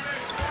forward.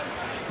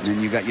 And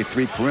then you got your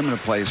 3 perimeter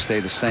players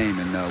stay the same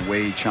in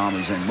Wade,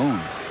 Chalmers, and Moon.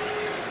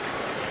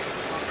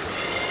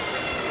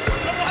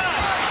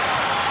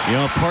 You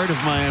know, part of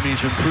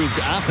Miami's improved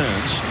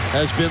offense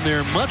has been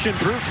their much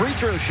improved free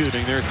throw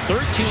shooting. They're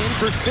 13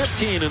 for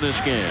 15 in this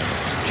game.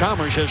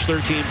 Chalmers has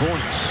 13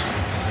 points.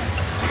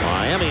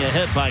 Miami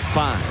ahead by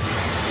 5.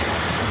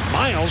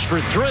 Miles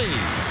for 3.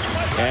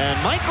 And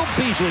Michael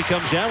Beasley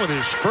comes down with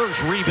his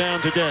first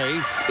rebound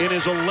today in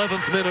his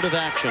 11th minute of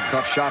action.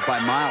 Tough shot by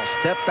Miles.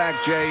 Step back,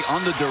 Jay,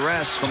 under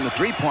duress from the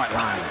 3-point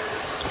line.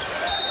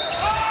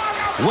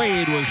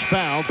 Wade was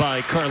fouled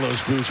by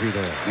Carlos Boozer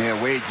there.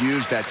 Yeah, Wade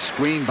used that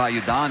screen by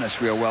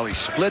Udonis real well. He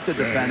split the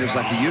defenders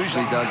like he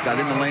usually does, got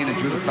in the lane and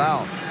drew the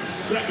foul.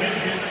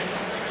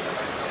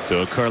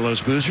 So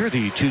Carlos Boozer,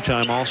 the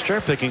 2-time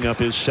All-Star, picking up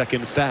his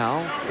second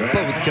foul,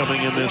 both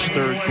coming in this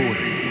third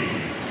quarter.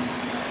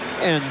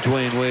 And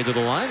Dwayne Wade to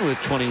the line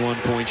with 21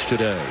 points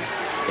today.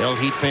 El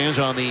Heat fans,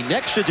 on the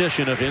next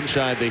edition of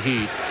Inside the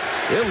Heat,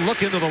 they'll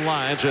look into the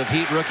lives of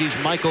Heat rookies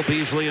Michael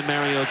Beasley and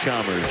Mario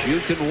Chalmers. You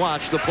can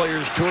watch the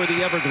players tour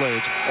the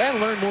Everglades and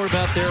learn more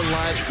about their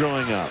lives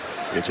growing up.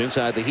 It's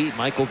Inside the Heat,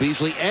 Michael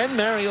Beasley and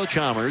Mario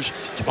Chalmers,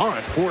 tomorrow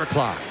at 4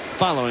 o'clock,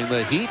 following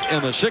the Heat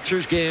and the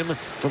Sixers game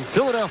from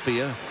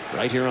Philadelphia,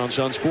 right here on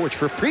Sun Sports.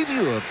 For a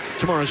preview of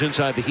tomorrow's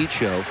Inside the Heat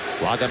show,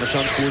 log on to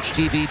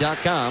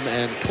sunsportstv.com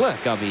and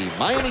click on the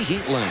Miami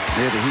Heat link.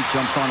 Yeah, the Heat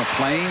jumps on a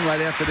plane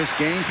right after this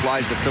game,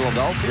 flies to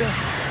Philadelphia,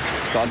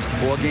 starts a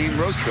 4-game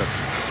road trip.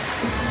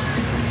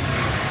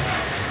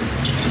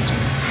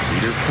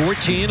 Leader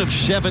 14 of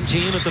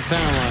 17 at the foul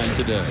line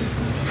today.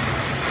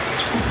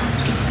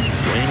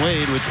 Dwayne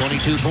Wade with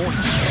 22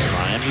 points.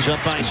 Miami's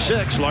up by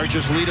 6,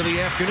 largest lead of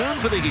the afternoon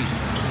for the Heat.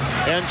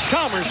 And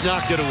Chalmers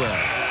knocked it away.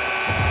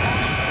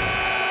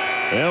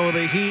 Well, with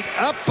the Heat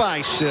up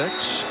by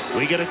 6,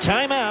 we get a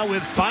timeout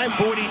with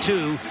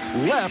 5:42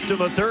 left in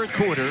the third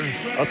quarter.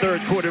 A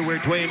third quarter where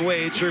Dwayne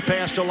Wade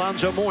surpassed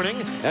Alonzo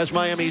Mourning as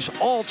Miami's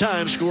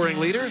all-time scoring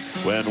leader.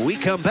 When we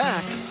come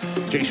back,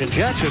 Jason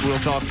Jackson will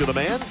talk to the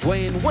man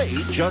Dwayne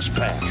Wade just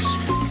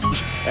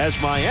passed. As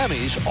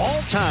Miami's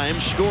all-time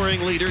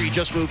scoring leader, he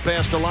just moved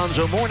past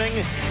Alonzo Mourning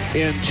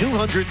in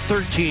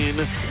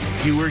 213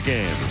 fewer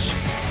games.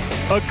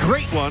 A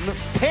great one,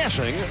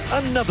 passing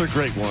another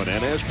great one.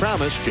 And as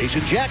promised,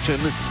 Jason Jackson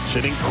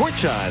sitting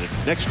courtside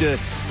next to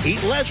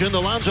Heat legend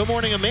Alonzo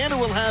Mourning, a man who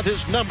will have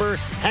his number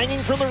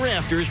hanging from the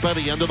rafters by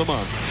the end of the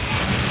month.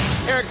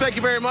 Eric, thank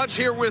you very much.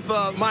 Here with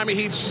Miami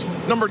Heat's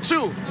number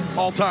 2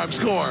 all-time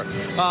scorer.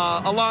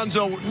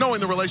 Alonzo,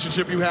 knowing the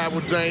relationship you have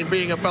with Dwayne,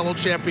 being a fellow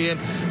champion,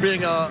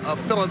 being a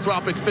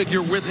philanthropic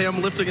figure with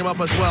him, lifting him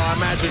up as well, I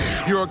imagine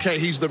you're okay.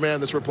 He's the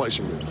man that's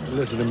replacing you.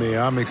 Listen to me.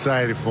 I'm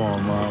excited for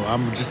him.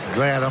 I'm just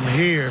glad I'm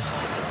here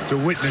to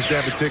witness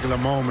that particular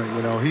moment.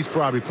 You know, he's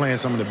probably playing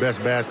some of the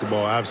best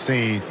basketball I've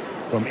seen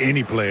from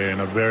any player in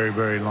a very,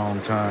 very long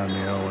time,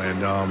 you know.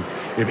 And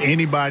if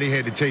anybody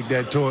had to take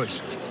that torch,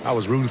 I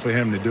was rooting for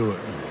him to do it.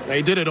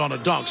 They did it on a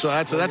dunk, so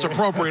that's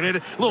appropriate.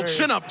 A little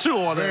chin up, too,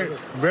 on it.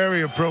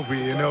 Very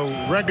appropriate. You know,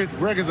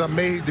 records are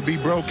made to be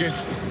broken,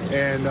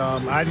 and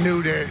I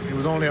knew that it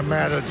was only a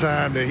matter of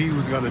time that he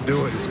was going to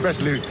do it,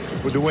 especially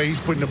with the way he's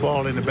putting the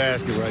ball in the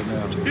basket right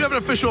now. Do you have an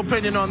official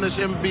opinion on this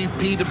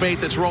MVP debate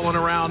that's rolling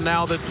around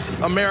now that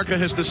America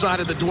has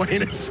decided that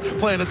Dwayne is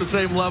playing at the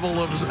same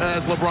level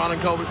as LeBron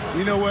and Kobe?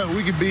 You know what?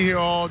 We could be here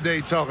all day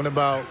talking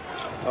about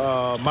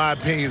my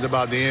opinions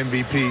about the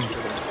MVP.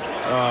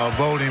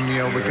 Voting, you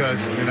know,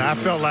 because I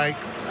felt like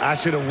I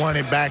should have won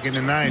it back in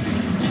the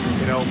 90s,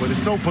 you know, but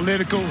it's so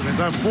political and it's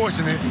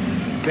unfortunate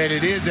that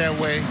it is that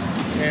way.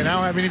 And I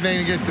don't have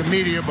anything against the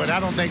media, but I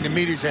don't think the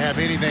media should have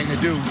anything to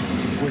do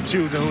with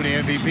choosing who the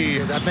MVP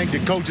is. I think the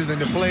coaches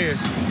and the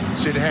players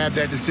should have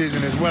that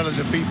decision, as well as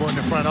the people in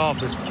the front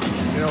office.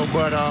 You know,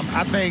 but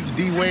I think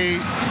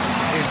D-Wade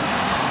is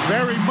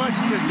very much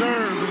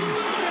deserving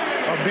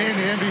of being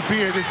the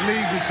MVP of this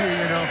league this year,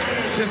 you know,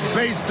 just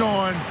based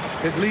on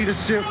his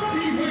leadership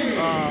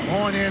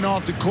on and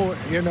off the court,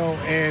 you know,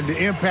 and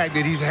the impact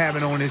that he's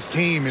having on his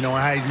team, you know,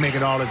 and how he's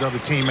making all his other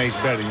teammates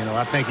better. You know,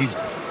 I think he's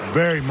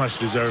very much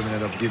deserving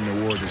of getting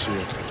the award this year.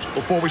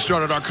 Before we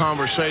started our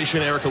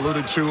conversation, Eric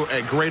alluded to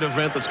a great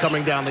event that's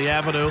coming down the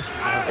avenue.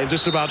 In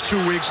just about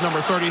 2 weeks,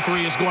 number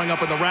 33 is going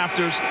up in the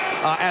rafters.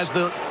 As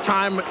the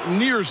time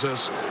nears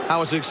us,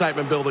 how is the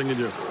excitement building in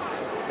you?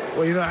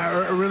 Well, you know,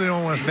 I really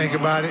don't want to think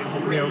about it,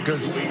 you know,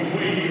 because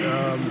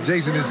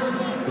Jason is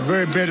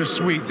very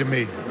bittersweet to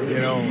me, you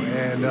know,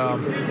 and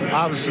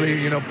obviously,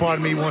 you know, part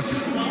of me wants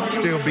to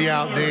still be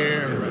out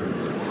there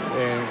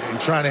and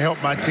trying to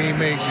help my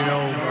teammates, you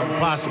know,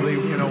 possibly,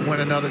 you know, win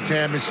another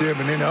championship.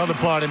 And then the other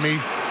part of me,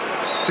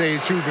 tell you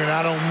the truth, and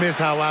I don't miss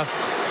how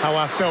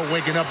I felt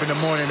waking up in the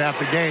morning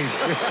after games.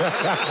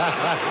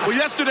 Well,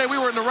 yesterday we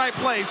were in the right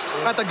place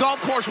at the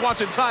golf course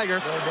watching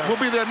Tiger. We'll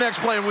be there next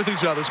playing with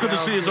each other. It's good to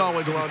see you as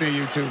always. Good to see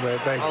you too, man.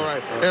 Thank you. All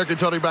right. Eric and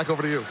Tony, back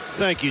over to you.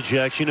 Thank you,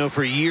 Jax. You know,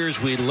 for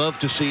years we'd love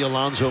to see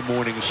Alonzo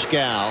Mourning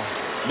scowl.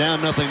 Now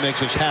nothing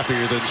makes us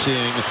happier than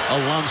seeing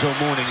Alonzo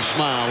Mourning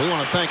smile. We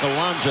want to thank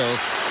Alonzo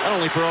not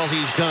only for all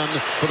he's done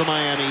for the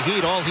Miami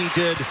Heat, all he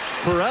did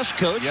for us,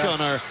 Coach, on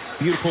our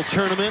beautiful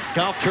tournament,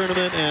 golf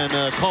tournament, and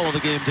call of the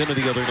game dinner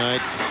the other night.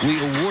 We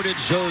awarded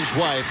Zoe's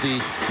wife, the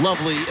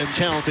lovely and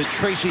talented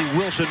Tracy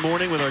Wilson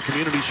Mourning, with our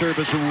Community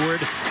Service Award.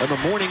 And the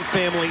Mourning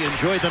family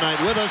enjoyed the night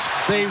with us.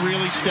 They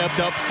really stepped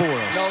up for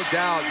us. No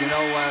doubt. You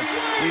know,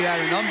 we had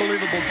an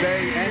unbelievable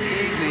day and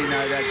evening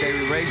that day.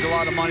 We raised a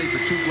lot of money for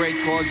two great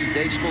causes,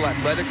 Day School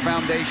Athletic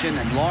Foundation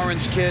and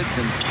Lawrence Kids.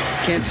 And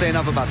can't say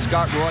enough about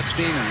Scott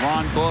Rothstein and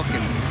Ron Book.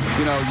 And,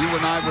 you know, you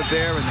and I were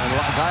there. And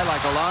a guy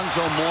like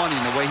Alonzo Mourning,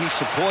 the way he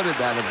supported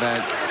that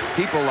event,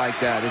 people like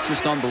that, it's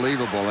just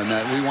unbelievable. And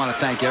we want to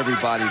thank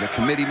everybody, the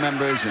committee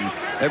members and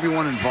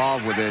everyone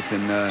involved with it.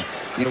 And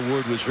the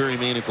award was very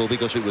meaningful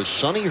because it was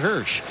Sonny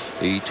Hirsch,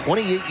 the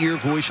 28-year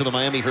voice of the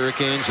Miami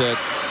Hurricanes that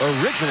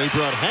originally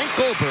brought Hank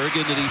Goldberg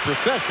into the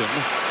profession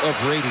of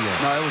radio.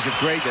 No, it was a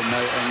great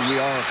night, and we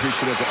are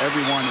appreciative to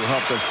everyone who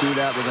helped us do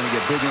that. We're going to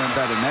get bigger and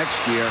better next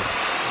year.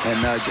 And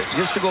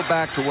just to go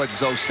back to what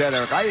Zoe said,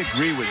 Eric, I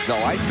agree with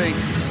Zoe. I think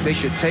they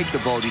should take the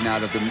voting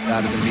out of the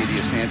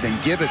media's hands and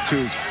give it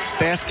to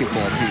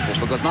basketball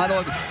people, because not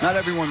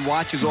everyone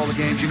watches all the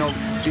games. You know,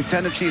 the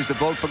tendency is to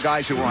vote for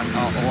guys who are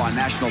on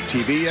national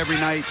TV every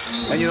night.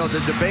 And you know, the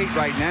debate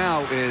right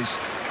now is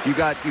you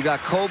got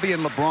Kobe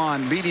and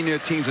LeBron leading their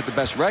teams with the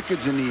best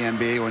records in the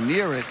NBA or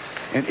near it.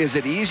 And is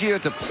it easier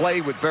to play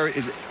with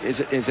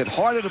is it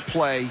harder to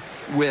play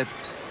with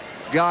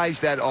guys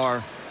that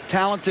are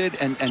talented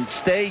and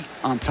stay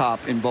on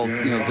top in both,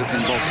 you know, in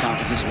both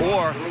conferences,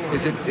 or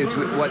is it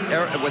what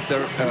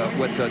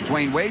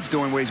Dwayne Wade's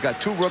doing, where he's got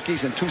two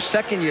rookies and two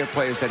second-year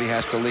players that he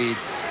has to lead,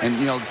 and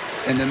you know,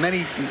 and the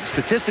many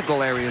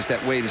statistical areas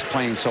that Wade is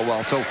playing so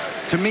well. So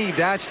to me,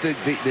 that's the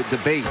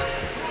debate.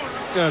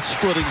 It's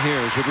splitting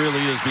hairs. It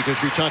really is,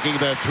 because you're talking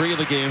about three of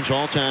the game's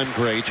all-time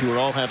greats who are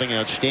all having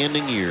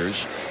outstanding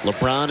years.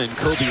 LeBron and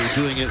Kobe are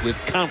doing it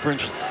with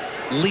conference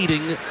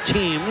leading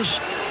teams.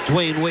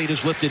 Dwayne Wade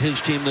has lifted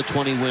his team to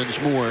 20 wins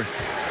more,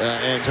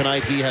 and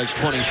tonight he has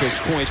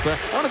 26 points. But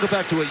I want to go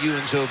back to what you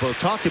and Zoe both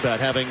talked about,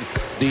 having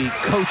the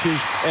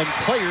coaches and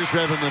players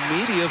rather than the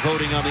media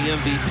voting on the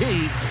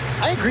MVP.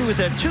 I agree with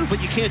that too, but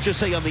you can't just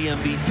say on the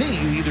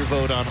MVP. You either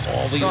vote on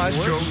all the awards. No,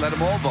 that's true. Let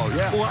them all vote.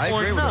 Yeah,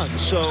 or none.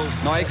 So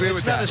no, I agree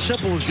with that. It's not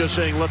as simple as just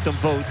saying let them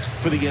vote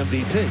for the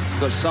MVP.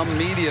 Because some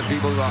media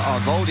people are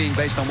voting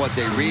based on what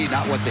they read,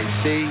 not what they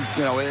see.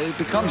 You know, it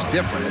becomes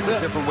different. It's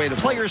a different way to.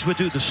 Players would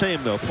do the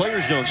same though.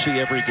 Players don't see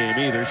every game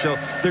either. So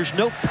there's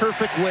no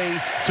perfect way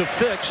to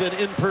fix an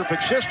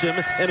imperfect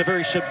system and a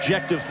very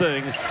subjective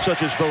thing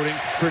such as voting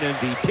for an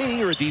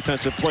MVP or a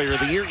Defensive Player of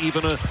the Year,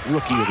 even a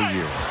Rookie of the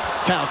Year.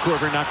 Kyle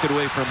Korver knocked it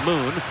away from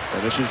Moon.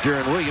 And this is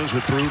Deron Williams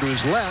with Brewer to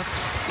his left.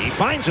 He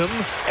finds him,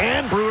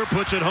 and Brewer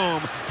puts it home.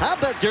 How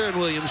about Deron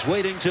Williams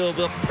waiting till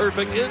the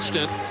perfect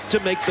instant to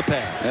make the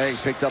pass? Hey, he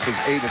picked up his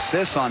 8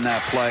 assists on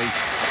that play.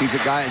 He's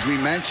a guy, as we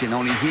mentioned,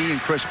 only he and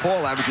Chris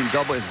Paul averaging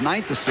double, his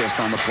 9th assist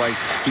on the play.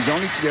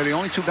 They're the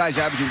only two guys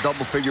averaging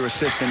double-figure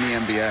assists in the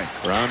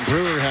NBA. Ron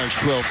Brewer has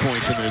 12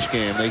 points in this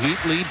game. The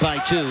Heat lead by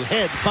 2.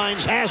 Head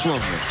finds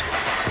Haslem.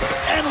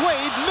 And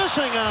Wade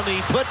missing on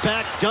the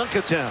putback dunk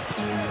attempt.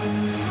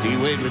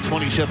 D-Wade with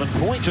 27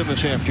 points in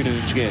this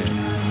afternoon's game.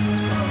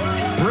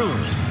 Brewer.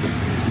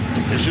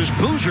 This is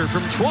Boozer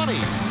from 20.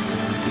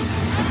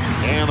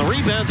 And the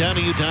rebound down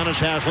to Udonis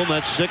Haslem.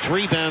 That's 6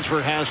 rebounds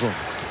for Haslem.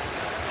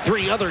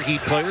 3 other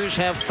Heat players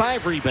have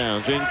 5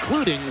 rebounds,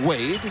 including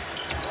Wade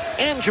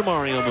and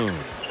Jamario Moon.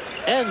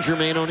 And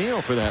Jermaine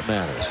O'Neal, for that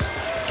matter.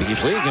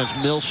 Beasley against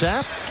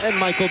Millsap, and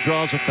Michael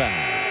draws a foul.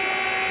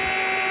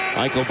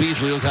 Michael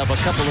Beasley will have a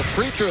couple of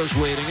free throws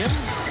waiting him.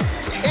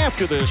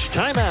 After this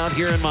timeout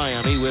here in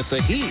Miami with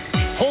the Heat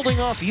holding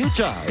off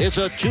Utah. It's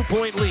a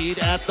 2-point lead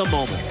at the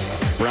moment.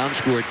 Brown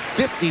scored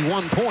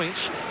 51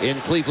 points in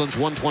Cleveland's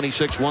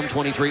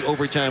 126-123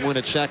 overtime win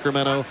at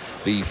Sacramento.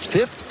 The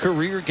 5th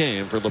career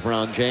game for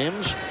LeBron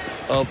James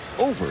of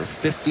over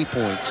 50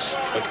 points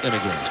in a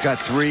game. He's got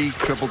 3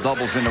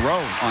 triple-doubles in a row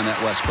on that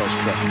West Coast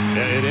trip.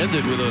 It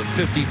ended with a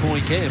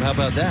 50-point game. How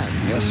about that?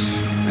 Yes.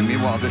 And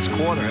meanwhile, this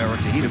quarter, Eric,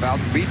 the Heat have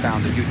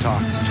out-rebounded Utah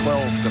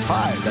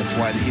 12-5. That's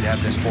why the Heat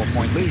have this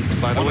 4-point lead.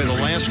 By the way, the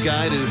last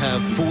guy to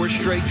have 4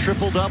 straight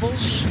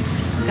triple-doubles,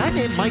 a guy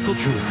named Michael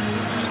Jordan.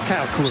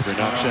 Kyle Korver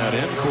knocks that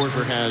in.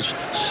 Korver has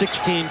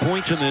 16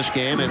 points in this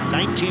game and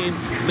 19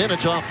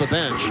 minutes off the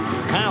bench.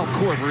 Kyle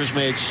Korver has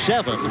made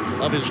 7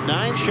 of his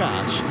 9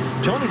 shots.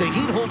 Tony, the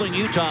Heat holding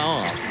Utah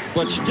off,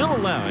 but still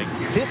allowing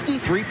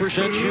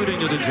 53% shooting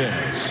to the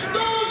Jazz.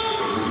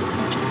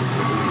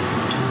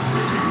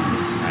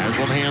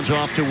 Haslem hands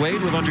off to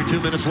Wade with under 2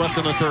 minutes left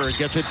in the third.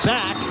 Gets it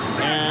back,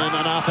 and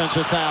an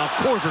offensive foul.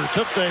 Korver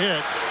took the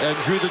hit and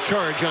drew the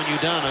charge on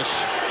Udonis.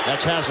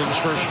 That's Haslem's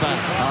first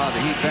foul. The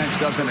Heat bench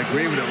doesn't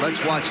agree with it.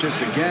 Let's watch this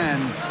again.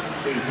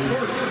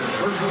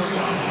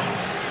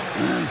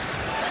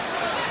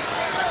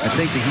 I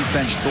think the Heat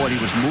bench thought he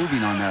was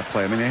moving on that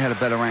play. I mean, they had a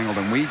better angle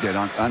than we did.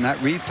 On that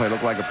replay,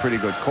 looked like a pretty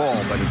good call.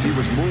 But if he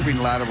was moving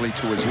laterally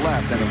to his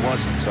left, then it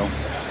wasn't. So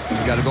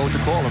you got to go with the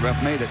call. The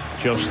ref made it.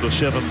 Just the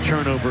 7th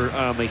turnover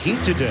on the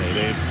Heat today.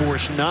 They had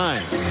forced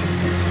 9.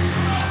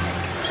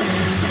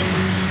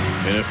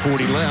 And at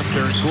 40 left,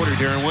 third quarter,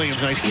 Darren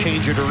Williams, nice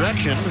change of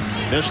direction.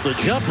 Missed the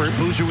jumper.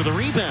 Boozer with a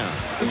rebound.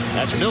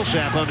 That's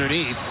Millsap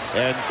underneath.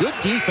 And good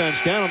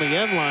defense down on the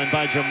end line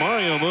by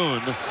Jamario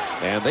Moon.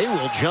 And they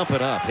will jump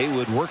it up.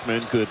 Haywood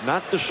Workman could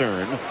not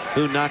discern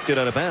who knocked it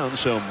out of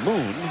bounds. So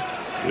Moon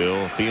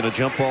will be in a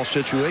jump ball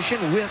situation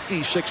with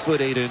the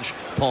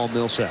 6'8" Paul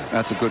Millsap.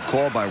 That's a good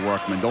call by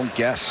Workman. Don't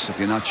guess. If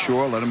you're not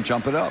sure, let him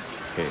jump it up.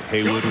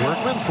 Haywood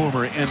Workman,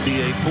 former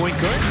NBA point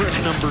guard for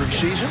a number of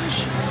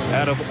seasons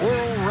out of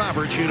Oral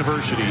Roberts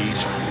University. He's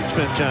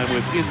spent time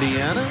with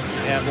Indiana,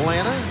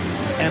 Atlanta,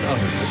 and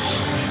others.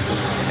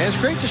 And it's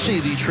great to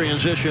see the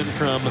transition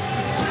from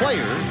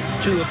player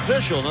to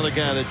official. Another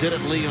guy that did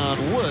it, Leon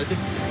Wood.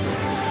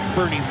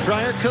 Bernie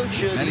Fryer, coach,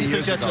 do you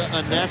think that's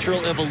a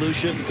natural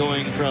evolution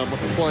going from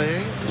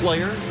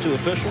player to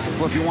official?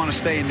 Well, if you want to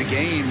stay in the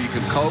game, you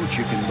can coach,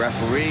 you can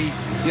referee.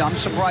 You know, I'm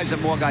surprised that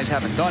more guys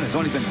haven't done it. There's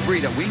only been 3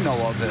 that we know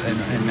of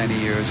in many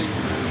years.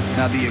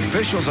 Now, the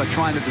officials are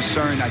trying to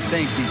discern, I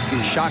think, the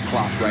shot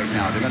clock right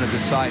now. They're going to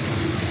decide.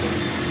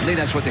 I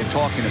think that's what they're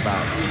talking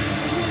about.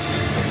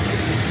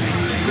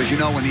 Because, you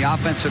know, when the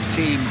offensive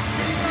team,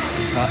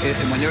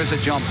 when there's a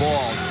jump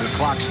ball, the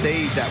clock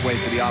stays that way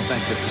for the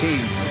offensive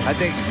team. I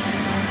think,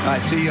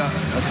 let's see,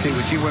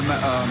 was he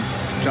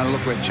trying to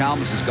look where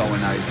Chalmers is going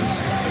now?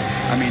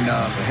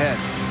 Ahead.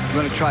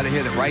 Going to try to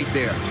hit it right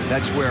there.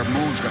 That's where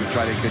Moon's going to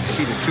try to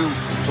see the 2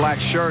 black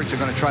shirts are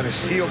going to try to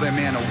steal their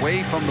man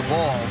away from the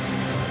ball.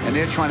 And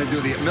they're trying to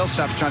do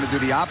Millsap's trying to do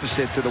the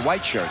opposite to the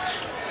white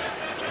shirts.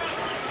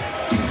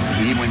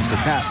 He wins the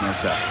tap,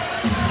 Millsap.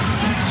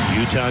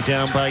 Utah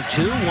down by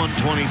 2,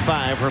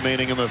 1:25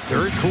 remaining in the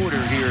third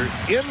quarter here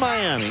in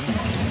Miami.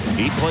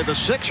 He played the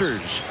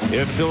Sixers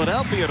in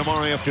Philadelphia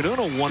tomorrow afternoon,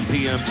 a 1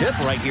 p.m. tip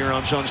right here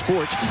on Sun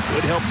Sports.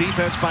 Good help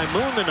defense by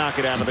Moon to knock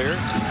it out of there.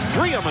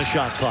 3 on the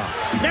shot clock.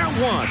 Now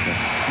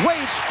 1.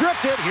 Wade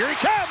stripped it. Here he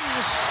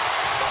comes.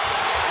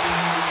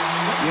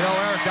 You know,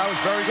 Eric, that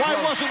was very close. Why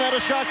wasn't that a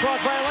shot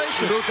clock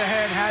violation? Luther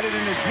had it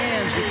in his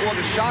hands before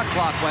the shot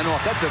clock went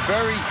off. That's a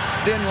very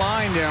thin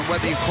line there,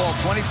 whether you call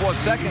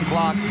 24-second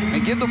clock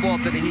and give the ball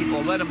to the Heat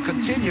or let them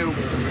continue.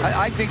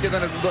 I think they're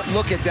going to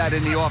look at that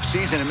in the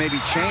offseason and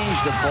maybe change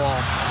the call.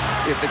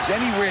 If it's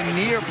anywhere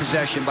near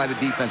possession by the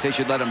defense, they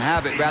should let them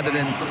have it rather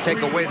than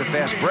take away the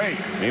fast break.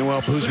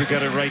 Meanwhile, Boozer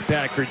got it right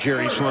back for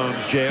Jerry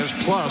Sloan's Jazz,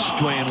 plus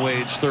Dwayne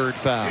Wade's 3rd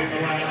foul.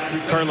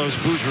 Carlos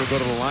Boozer will go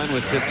to the line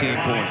with 15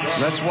 points.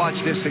 Let's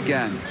watch this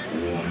again.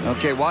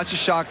 Okay, watch the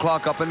shot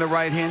clock up in the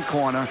right-hand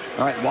corner.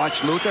 All right,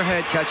 watch Luther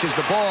Head catches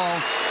the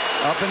ball.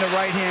 Up in the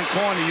right-hand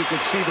corner, you can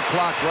see the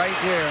clock right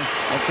there.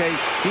 Okay,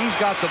 he's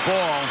got the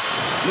ball.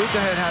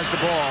 Luther Head has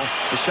the ball.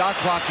 The shot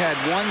clock had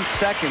 1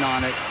 second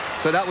on it.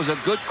 So that was a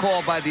good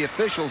call by the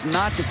officials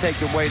not to take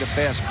away the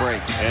fast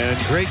break. And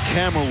great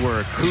camera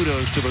work.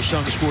 Kudos to the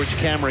Sun Sports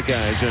camera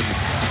guys and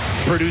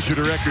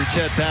producer-director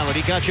Ted Ballard.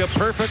 He got you a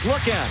perfect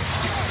look at it.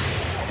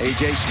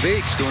 A.J.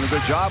 Speaks doing a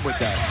good job with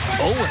that.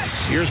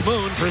 Always. Here's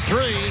Moon for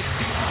 3.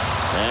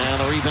 And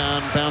the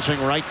rebound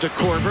bouncing right to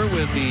Korver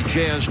with the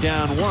Jazz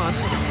down 1.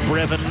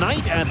 Brevin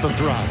Knight at the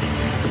throttle.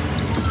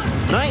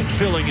 Knight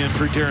filling in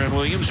for Darren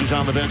Williams, who's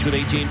on the bench with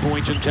 18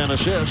 points and 10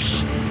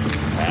 assists.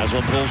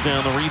 Haslem pulls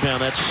down the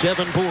rebound. That's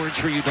 7 boards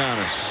for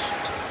Udonis.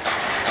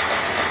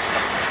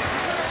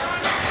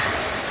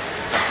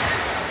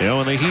 You know,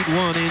 when the Heat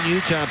won in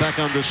Utah back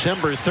on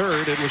December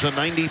 3rd, it was a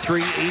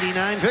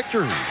 93-89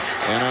 victory.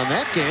 And on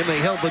that game, they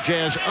held the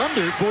Jazz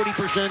under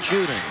 40%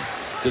 shooting.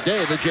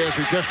 Today, the Jazz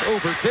are just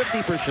over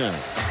 50%.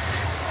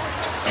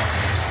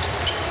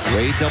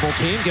 Wade double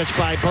team, gets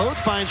by both,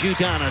 finds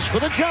Udonis for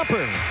the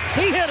jumper.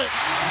 He hit it.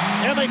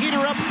 And the Heat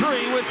are up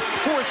 3 with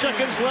 4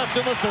 seconds left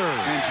in the third.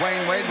 And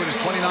Dwayne Wade with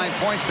his 29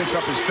 points picks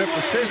up his 5th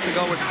assist to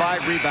go with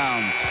 5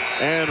 rebounds.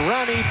 And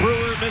Ronnie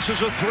Brewer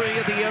misses a 3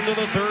 at the end of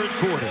the third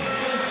quarter.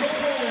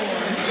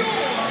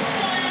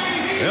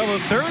 Well,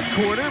 the third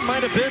quarter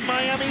might have been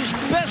Miami's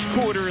best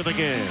quarter of the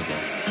game.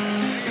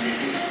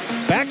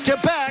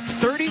 Back-to-back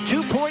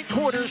 32-point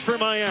quarters for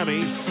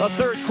Miami. A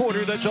third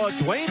quarter that saw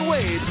Dwayne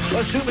Wade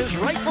assume his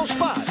rightful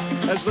spot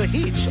as the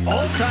Heat's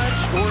all-time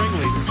scoring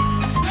leader.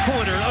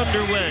 Quarter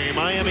underway.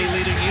 Miami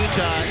leading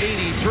Utah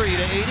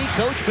 83-80.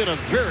 Coach, been a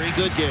very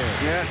good game.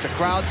 Yes, the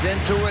crowd's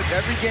into it.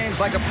 Every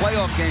game's like a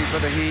playoff game for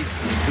the Heat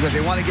because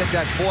they want to get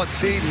that 4th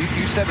seed.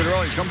 You said it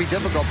earlier. It's going to be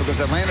difficult because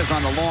Atlanta's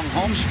on a long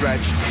home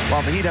stretch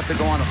while the Heat have to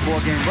go on a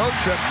 4-game road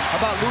trip. How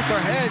about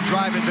Luther Head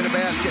driving to the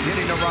basket,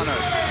 hitting the runner?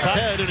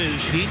 Head in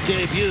his Heat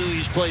debut,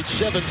 he's played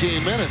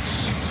 17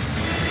 minutes.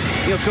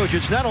 You know, Coach,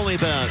 it's not only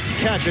about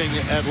catching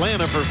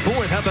Atlanta for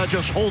 4th. How about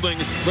just holding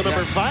the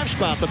number 5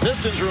 spot? The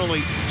Pistons are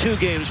only 2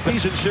 games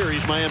season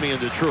series, Miami and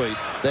Detroit.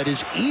 That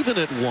is even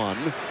at 1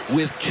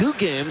 with 2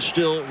 games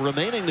still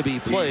remaining to be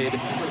played.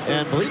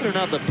 And believe it or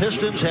not, the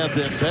Pistons have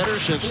been better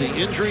since the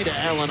injury to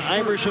Allen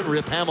Iverson.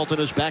 Rip Hamilton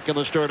is back in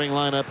the starting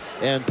lineup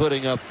and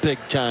putting up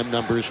big-time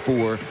numbers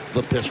for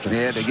the Pistons.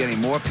 Yeah, they're getting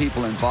more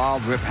people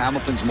involved. Rip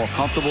Hamilton's more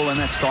comfortable in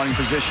that starting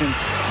position.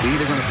 They're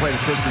either going to play the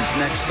Pistons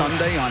next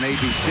Sunday on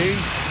ABC,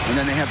 and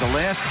then they have the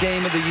last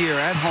game of the year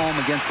at home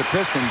against the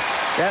Pistons.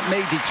 That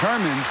may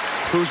determine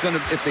who's going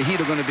to, if the Heat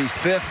are going to be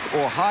 5th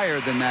or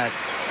higher than that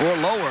or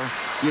lower.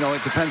 You know,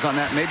 it depends on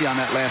that, maybe on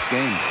that last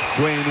game.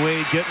 Dwayne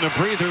Wade getting a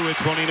breather with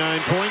 29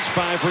 points,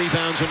 5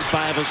 rebounds, and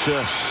 5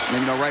 assists.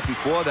 And, you know, right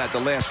before that,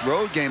 the last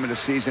road game of the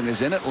season is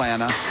in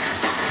Atlanta.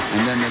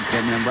 And then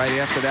right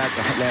after that,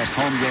 the last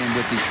home game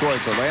with Detroit.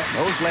 So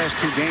those last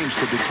 2 games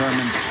could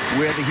determine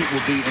where the Heat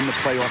will be in the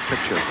playoff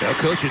picture. Now,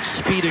 Coach, it's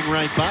speeding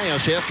right by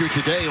us. After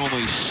today,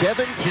 only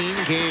 17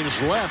 games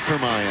left for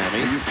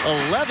Miami.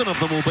 11 of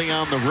them will be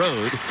on the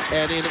road.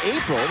 And in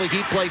April, the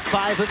Heat play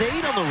 5 of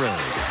 8 on the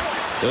road.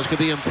 Those could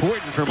be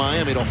important for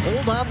Miami to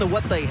hold on to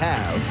what they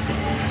have.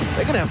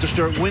 They're going to have to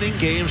start winning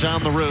games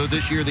on the road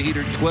this year. The Heat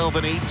are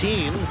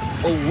 12-18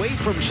 away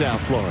from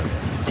South Florida.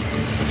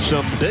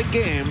 Some big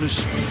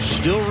games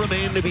still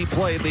remain to be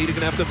played. The Heat are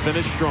going to have to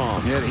finish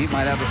strong. Yeah, the Heat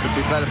might have it. It'd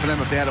be better for them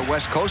if they had a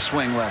West Coast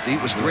swing left. The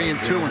Heat was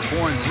 3-2 and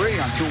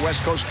 4-3 on 2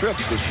 West Coast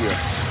trips this year.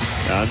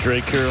 Andre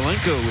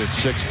Kirilenko with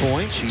 6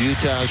 points.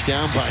 Utah's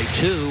down by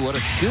 2. What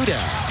a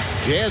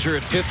shootout. Jazz are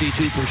at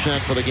 52%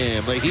 for the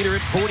game. The Heat are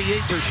at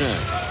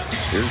 48%.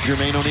 Here's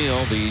Jermaine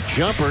O'Neal. The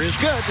jumper is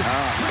good.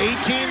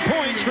 18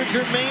 points for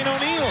Jermaine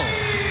O'Neal.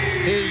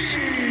 His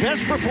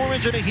best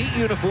performance in a Heat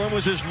uniform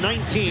was his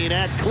 19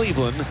 at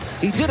Cleveland.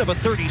 He did have a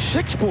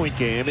 36-point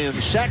game in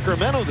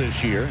Sacramento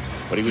this year,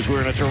 but he was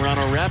wearing a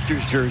Toronto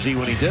Raptors jersey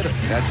when he did it.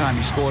 That time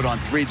he scored on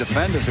 3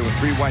 defenders. There were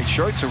 3 white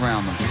shirts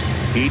around them.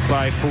 Heat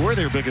by 4.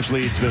 Their biggest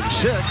lead's been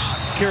 6.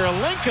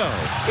 Kirilenko.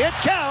 It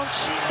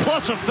counts,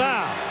 plus a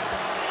foul.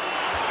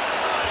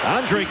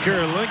 Andre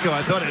Kirilenko,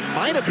 I thought it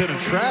might have been a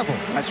travel.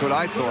 That's what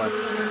I thought.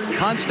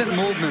 Constant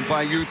movement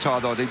by Utah,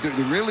 though. They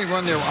really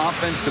run their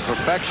offense to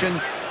perfection.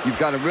 You've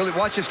got to really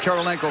watch this.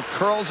 Kirilenko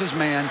curls his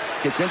man,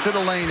 gets into the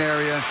lane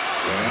area.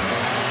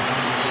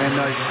 And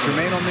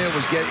Jermaine O'Neal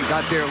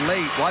got there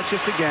late. Watch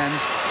this again.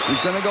 He's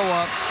going to go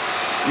up.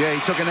 Yeah,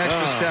 he took an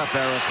extra step,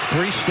 Eric.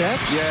 3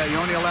 steps? Yeah, you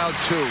only allowed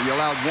 2. You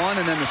allowed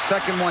 1, and then the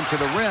second one to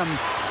the rim.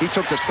 He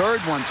took the third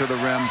one to the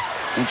rim.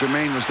 And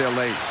Jermaine was there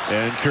late.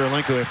 And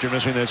Kirilenko, after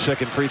missing that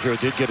second free throw,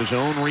 did get his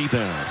own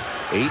rebound.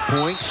 8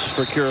 points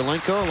for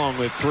Kirilenko, along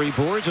with 3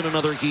 boards and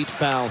another Heat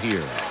foul here.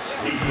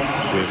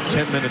 With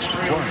 10 minutes to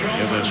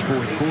play in this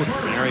 4th quarter.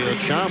 Mario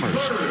Chalmers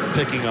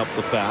picking up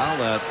the foul.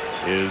 That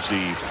is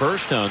the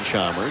first on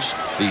Chalmers.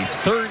 The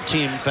 3rd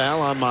team foul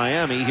on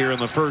Miami here in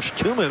the first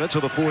 2 minutes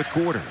of the 4th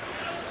quarter.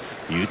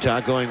 Utah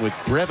going with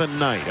Brevin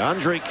Knight,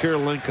 Andre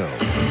Kirilenko,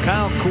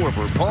 Kyle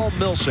Korver, Paul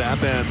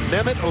Millsap, and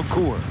Mehmet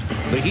Okur.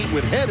 The Heat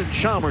with Head and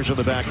Chalmers in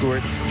the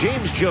backcourt.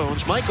 James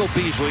Jones, Michael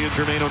Beasley, and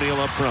Jermaine O'Neal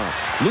up front.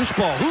 Loose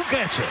ball. Who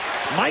gets it?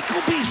 Michael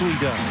Beasley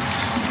does.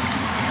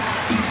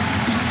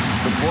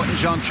 It's an important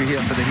juncture here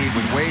for the Heat.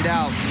 With Wade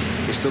out,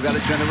 they still got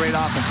to generate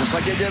offense, just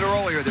like they did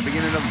earlier at the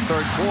beginning of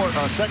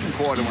the second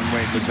quarter when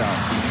Wade was out.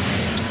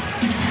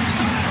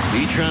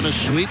 Heat trying to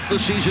sweep the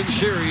season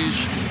series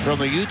from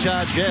the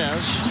Utah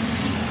Jazz.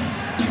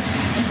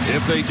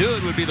 If they do,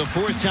 it would be the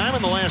 4th time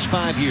in the last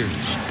 5 years.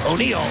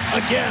 O'Neal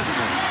again.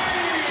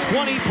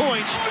 20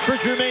 points for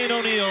Jermaine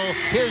O'Neal,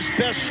 his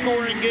best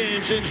scoring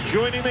game since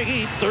joining the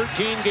Heat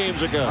 13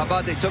 games ago. How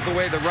about they took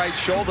away the right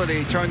shoulder,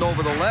 they turned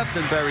over the left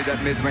and buried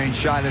that mid-range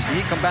shot as the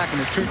Heat come back in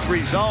the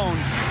 2-3 zone.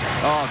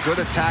 Oh, good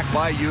attack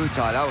by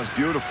Utah. That was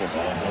beautiful.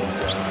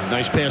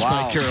 Nice pass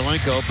by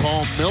Kirilenko.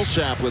 Paul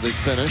Millsap with a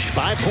finish.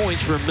 5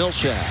 points for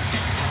Millsap.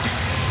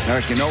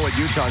 Eric, you know what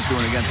Utah's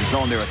doing against the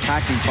zone? They're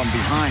attacking from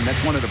behind.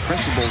 That's one of the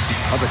principles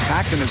of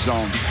attacking the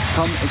zone.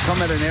 Come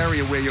at an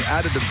area where you're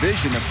out of the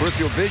vision, the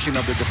peripheral vision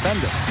of the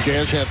defender.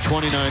 Jazz have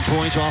 29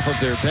 points off of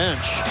their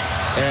bench.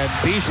 And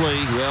Beasley,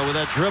 well, with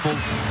that dribble,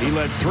 he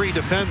let 3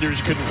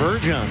 defenders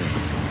converge on him.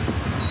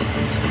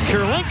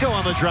 Kirilenko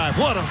on the drive.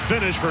 What a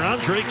finish for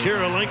Andrei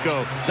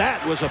Kirilenko.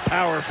 That was a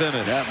power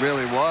finish. That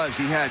really was.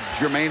 He had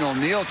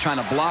J.O'Neal trying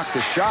to block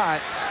the shot,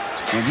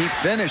 and he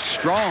finished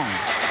strong.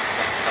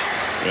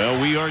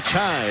 Well, we are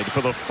tied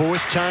for the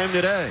 4th time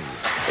today.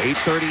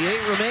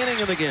 8:38 remaining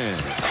in the game.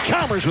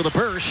 Chalmers with a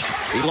burst.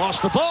 He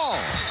lost the ball.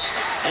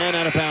 And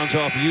out of bounds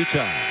off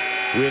Utah.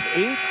 With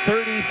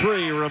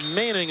 8:33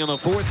 remaining in the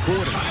 4th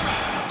quarter.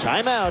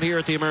 Timeout here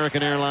at the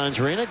American Airlines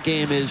Arena.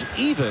 Game is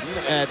even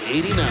at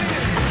 89.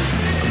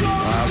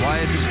 Why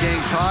is this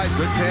game tied?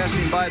 Good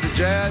passing by the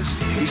Jazz.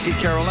 You see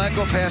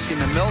Kirilenko passing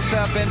to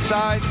Millsap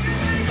inside.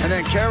 And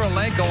then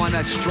Kirilenko on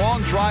that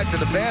strong drive to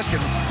the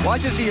basket.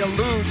 Watch as he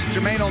eludes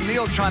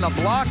J.O'Neal trying to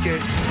block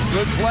it.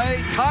 Good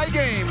play. Tie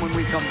game when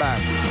we come back.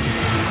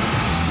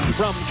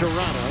 From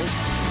Toronto,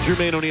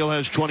 J.O'Neal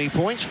has 20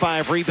 points,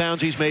 5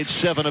 rebounds. He's made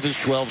 7 of his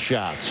 12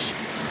 shots.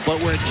 But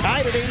we're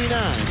tied at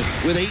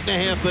 89 with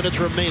 8.5 minutes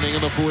remaining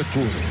in the 4th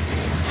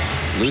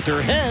quarter.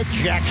 Luther Head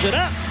jacks it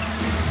up.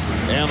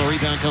 And the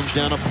rebound comes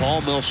down to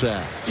Paul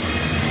Millsap.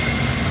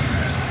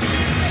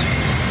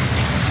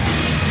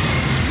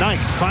 Knight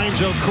finds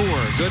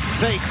Okor. Good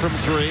fake from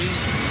 3.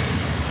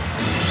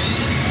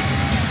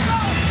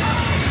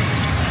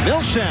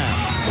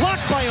 Millsap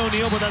blocked by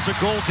O'Neal, but that's a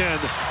goaltend.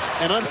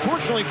 And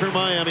unfortunately for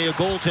Miami, a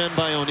goaltend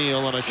by O'Neal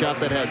on a shot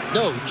that had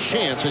no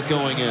chance at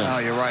going in. Oh,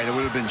 you're right. It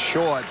would have been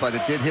short, but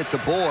it did hit the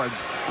board,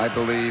 I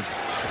believe.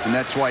 And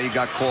that's why he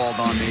got called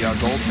on the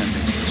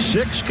goaltending.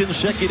 6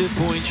 consecutive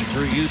points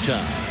for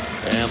Utah.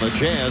 And the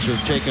Jazz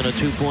have taken a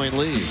 2-point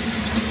lead.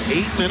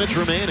 8 minutes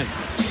remaining.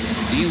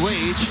 D.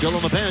 Wade still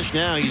on the bench.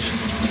 Now he's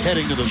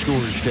heading to the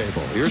scorer's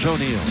table. Here's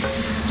O'Neal.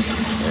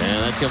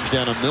 And that comes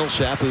down to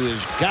Millsap, who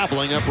is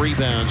gobbling up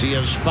rebounds. He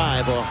has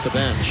 5 off the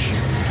bench.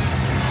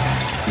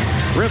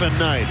 Riven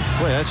Knight.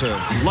 Boy, that's a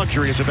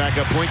luxury as a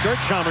backup point guard.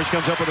 Chalmers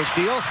comes up with a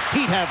steal.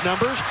 He'd have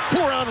numbers.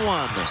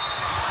 4-on-1.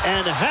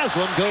 And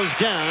Haslem goes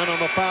down on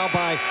the foul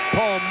by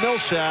Paul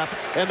Millsap.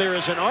 And there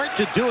is an art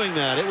to doing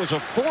that. It was a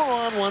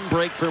 4-on-1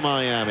 break for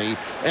Miami.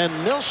 And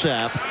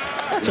Millsap,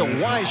 that's a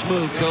wise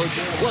move,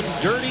 Coach.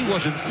 Wasn't dirty,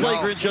 wasn't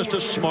flagrant, just a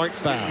smart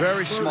foul.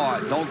 Very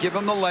smart. Don't give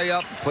him the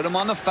layup. Put him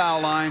on the foul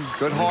line.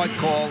 Good hard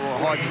call or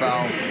hard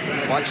foul.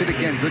 Watch it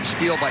again. Good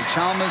steal by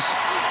Chalmers.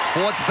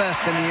 4th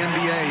best in the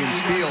NBA in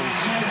steals,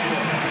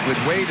 with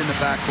Wade in the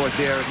backcourt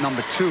there at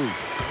number 2.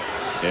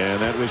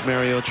 And that was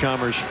Mario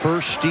Chalmers'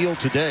 first steal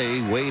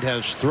today. Wade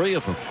has 3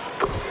 of them.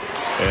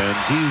 And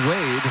D.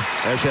 Wade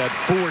has had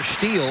 4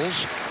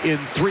 steals in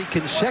 3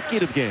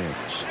 consecutive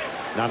games,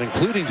 not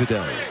including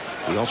today.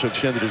 He also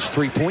extended his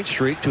 3-point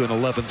streak to an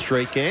 11th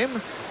straight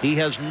game. He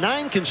has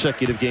 9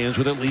 consecutive games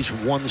with at least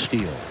 1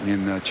 steal.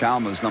 And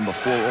Chalmers, number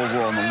 4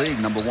 overall in the league,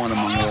 number 1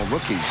 among all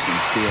rookies in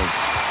steals.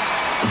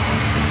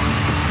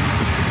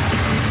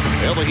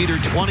 Well, the Heat are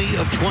 20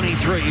 of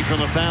 23 from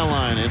the foul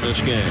line in this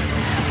game.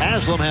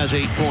 Haslem has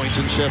 8 points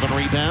and 7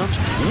 rebounds.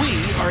 We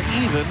are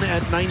even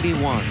at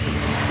 91.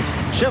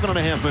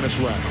 7.5 minutes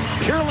left.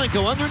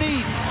 Kirilenko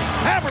underneath.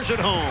 Hammers it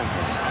home.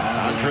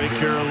 Andrei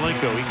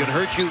Kirilenko. He can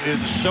hurt you in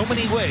so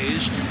many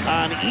ways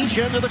on each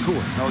end of the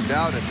court. No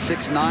doubt at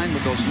 6'9"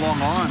 with those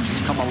long arms.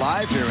 He's come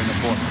alive here in the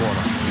 4th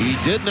quarter. He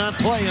did not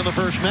play in the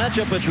first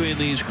matchup between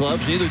these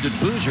clubs. Neither did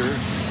Boozer.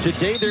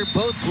 Today they're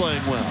both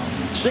playing well.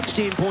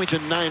 16 points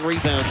and 9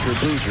 rebounds for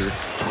Boozer.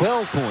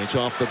 12 points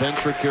off the bench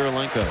for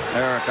Kirilenko.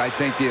 Eric, I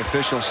think the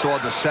official saw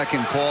the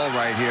second call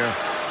right here.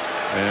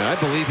 And I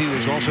believe he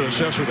was also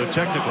assessed with a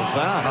technical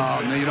foul.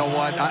 Oh, you know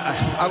what?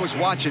 I was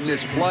watching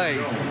this play.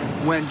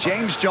 When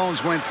James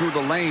Jones went through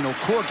the lane,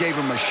 Okor gave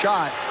him a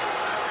shot.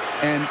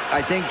 And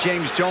I think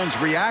James Jones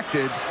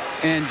reacted.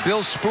 And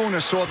Bill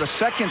Spooner saw the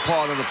second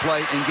part of the play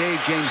and gave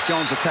James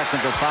Jones a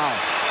technical foul.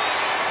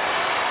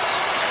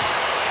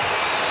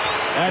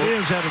 That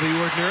is out of the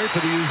ordinary for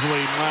the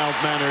usually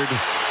mild-mannered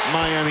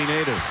Miami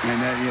native.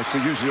 And it's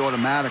usually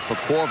automatic for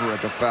Korver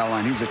at the foul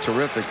line. He's a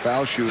terrific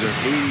foul shooter,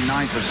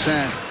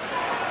 89%.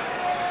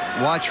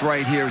 Watch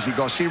right here as he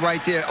goes. See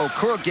right there,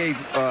 Okor gave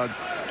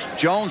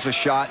Jones a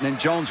shot, and then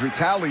Jones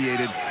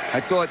retaliated. I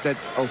thought that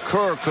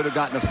Okor could have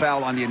gotten a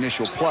foul on the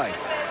initial play.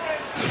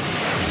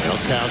 Well,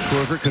 Kyle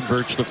Korver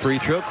converts the free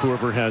throw.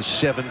 Korver has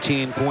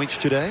 17 points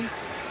today.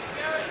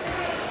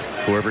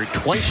 Korver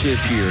twice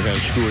this year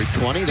has scored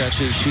 20. That's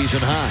his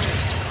season high.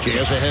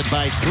 Jazz ahead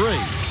by 3.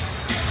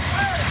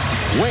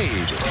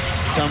 Wade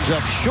comes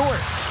up short.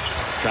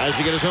 Tries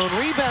to get his own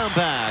rebound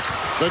back.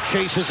 The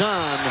chase is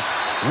on.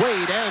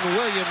 Wade and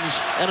Williams,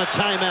 and a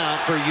timeout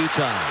for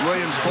Utah.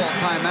 Williams called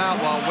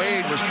timeout while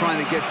Wade was trying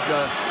to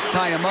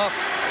tie him up.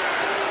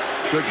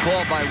 Good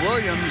call by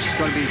Williams. It's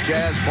going to be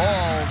Jazz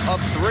ball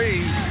up 3.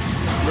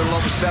 A little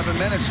over 7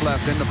 minutes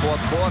left in the 4th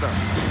quarter.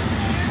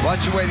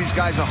 Watch the way these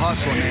guys are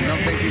hustling, man. You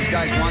don't think these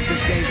guys want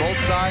this game, both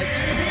sides?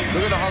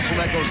 Look at the hustle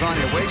that goes on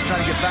here. Wade's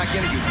trying to get back in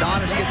it.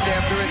 Udonis gets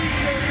after it.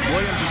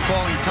 Williams is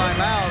calling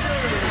timeout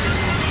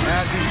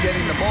as he's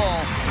getting the ball.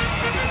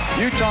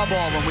 Utah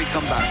ball when we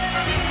come back.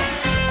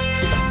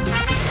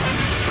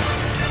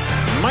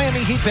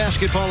 Miami Heat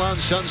basketball on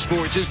Sun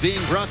Sports is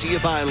being brought to you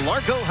by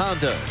Largo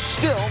Honda.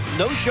 Still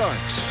no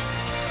Sharks.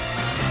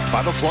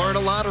 By the Florida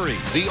Lottery,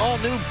 the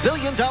all-new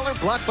billion-dollar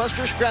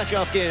blockbuster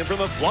scratch-off game from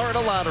the Florida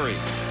Lottery.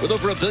 With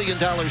over $1 billion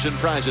in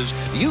prizes,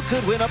 you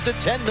could win up to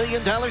 $10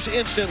 million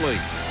instantly.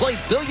 Play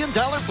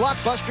billion-dollar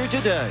blockbuster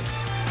today.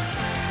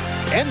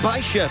 And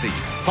by Chevy.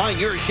 Find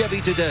your Chevy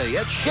today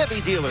at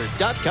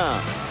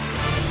ChevyDealer.com.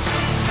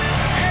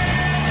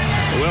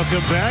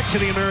 Welcome back to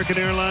the American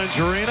Airlines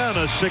Arena on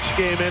a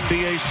 6-game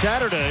NBA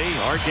Saturday.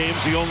 Our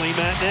game's the only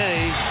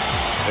matinee.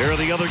 There are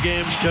the other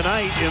games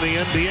tonight in the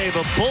NBA.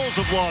 The Bulls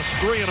have lost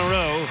 3 in a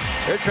row.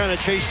 They're trying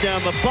to chase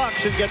down the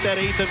Bucks and get that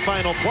 8th and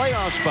final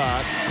playoff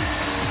spot.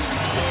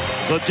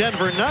 The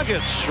Denver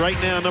Nuggets, right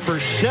now number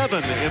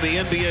 7 in the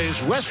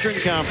NBA's Western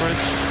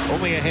Conference,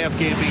 only a half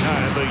game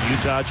behind the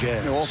Utah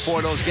Jazz. All 4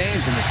 of those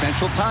games in the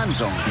Central Time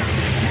Zone.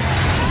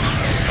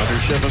 Under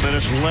 7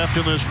 minutes left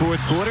in this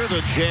fourth quarter.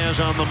 The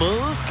Jazz on the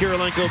move.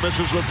 Kirilenko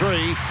misses the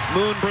 3.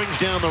 Moon brings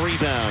down the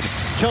rebound.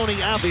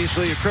 Tony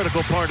obviously a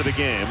critical part of the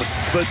game.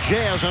 The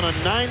Jazz on a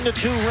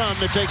 9-2 run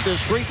to take this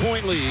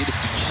 3-point lead.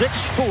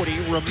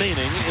 6:40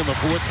 remaining in the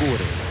fourth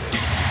quarter.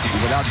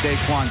 Without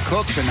Daquan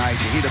Cook tonight,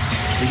 the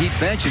Heat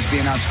bench is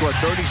being outscored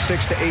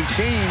 36-18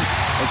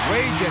 as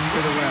Wade gets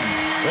to the rim.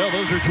 Well,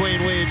 those are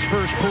Dwayne Wade's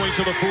first points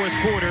of the fourth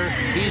quarter.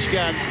 He's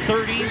got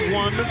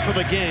 31 for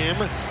the game.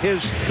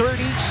 His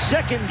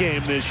 32nd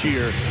game this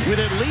year with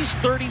at least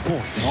 30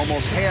 points.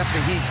 Almost half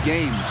the Heat's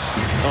games.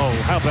 Oh,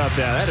 how about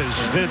that? That is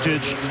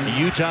vintage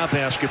Utah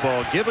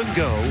basketball. Give and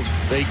go.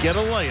 They get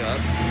a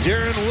layup.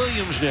 Deron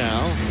Williams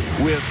now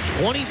with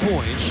 20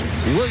 points.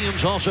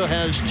 Williams also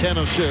has 10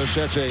 assists.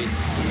 That's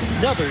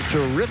another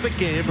terrific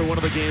game for one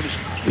of the game's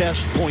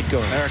best point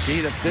guards. Eric,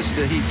 this is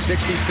the Heat's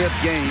 65th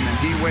game, and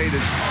D. Wade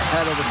has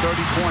had over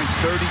 30 points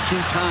 32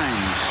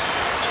 times.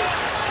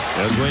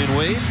 As Dwayne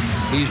Wade,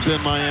 he's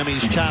been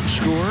Miami's top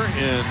scorer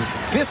in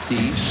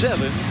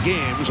 57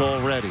 games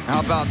already. How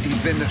about he's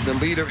been the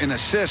leader in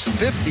assists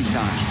 50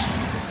 times?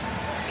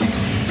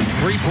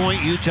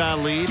 3-point Utah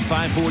lead,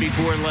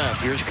 5:44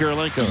 left. Here's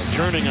Kirilenko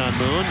turning on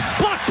Moon.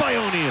 Blocked by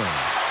O'Neal.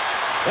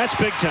 That's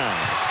big time.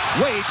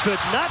 Wade could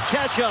not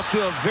catch up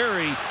to a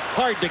very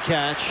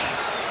hard-to-catch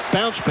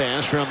bounce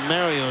pass from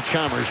Mario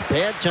Chalmers.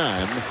 Bad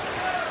time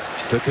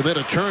to commit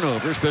a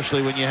turnover,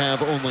 especially when you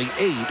have only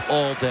 8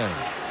 all day.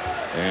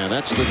 And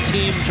that's the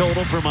team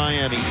total for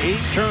Miami.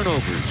 8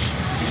 turnovers.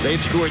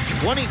 They've scored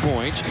 20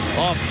 points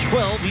off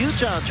 12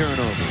 Utah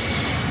turnovers.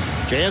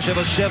 Jazz have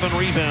a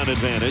 7-rebound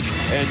advantage.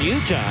 And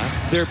Utah,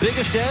 their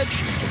biggest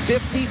edge,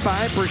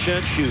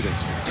 55% shooting.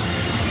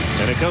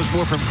 And it comes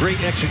more from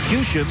great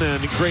execution than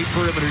great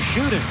perimeter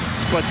shooting.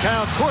 But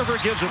Kyle Korver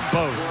gives them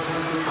both.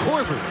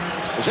 Korver,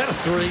 is that a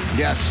 3?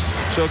 Yes.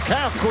 So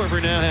Kyle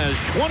Korver now has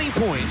 20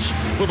 points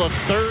for the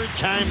 3rd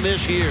time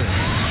this year.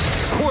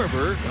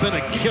 Korver been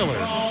a killer.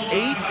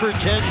 8 for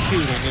 10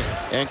 shooting.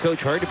 And,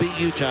 Coach, hard to beat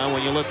Utah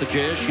when you let the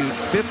Jazz shoot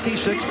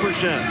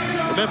 56%.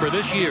 Remember,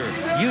 this year,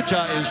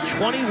 Utah is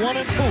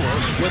 21-4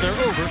 when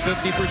they're over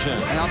 50%.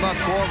 And how about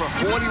Korver?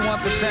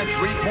 41%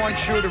 three-point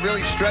shooter,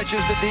 really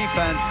stretches the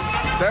defense.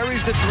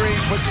 Buries the 3,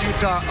 puts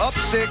Utah up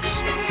 6.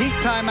 Heat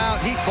timeout,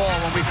 Heat ball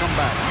when we come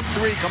back.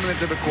 3 coming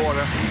into the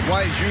quarter.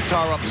 Why is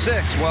Utah up 6?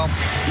 Well,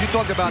 you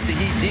talked about the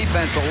Heat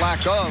defense or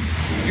lack of.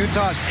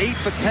 Utah's 8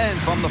 for 10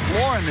 from the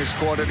floor in this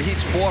quarter. The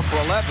Heat's 4 for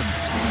 11.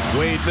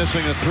 Wade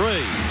missing a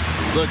 3.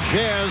 The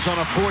Jazz on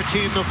a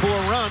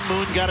 14-4 run.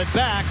 Moon got it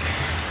back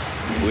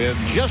with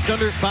just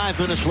under 5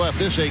 minutes left.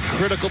 This is a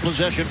critical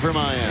possession for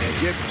Miami.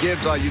 Give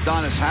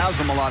Udonis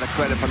Haslem a lot of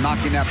credit for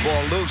knocking that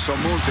ball loose so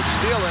Moon could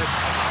steal it.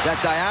 That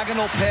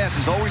diagonal pass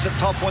is always a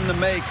tough one to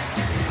make,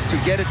 to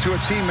get it to a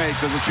teammate,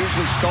 because it's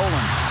usually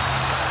stolen.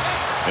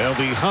 There'll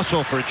be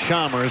hustle for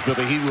Chalmers, but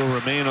the Heat will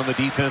remain on the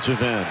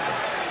defensive end.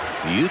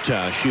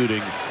 Utah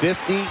shooting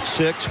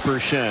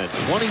 56%.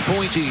 20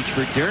 points each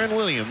for Deron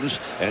Williams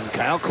and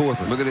Kyle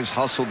Korver. Look at this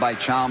hustle by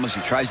Chalmers.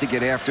 He tries to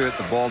get after it.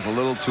 The ball's a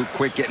little too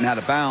quick getting out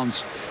of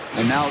bounds.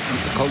 And now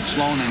Coach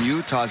Sloan in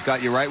Utah's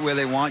got you right where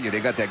they want you. They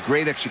got that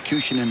great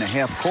execution in the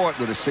half court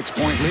with a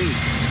 6-point lead.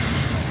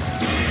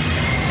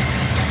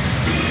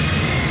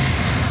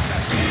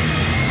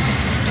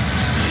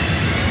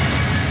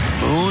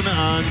 Moon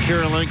on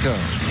Kirilenko.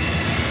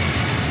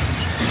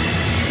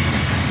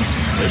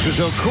 This is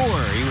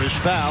Okor. He was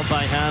fouled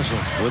by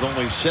Haslem with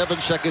only 7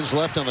 seconds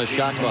left on the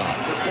shot clock.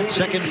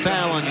 Second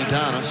foul on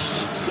Udonis.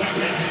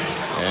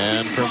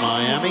 And for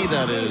Miami,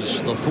 that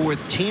is the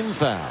 4th team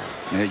foul.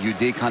 Yeah,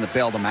 UD kind of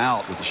bailed them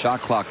out with the shot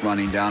clock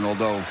running down,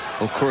 although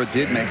Okor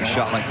did make a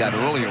shot like that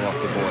earlier off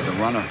the board, the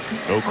runner.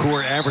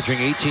 Okor averaging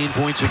 18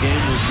 points a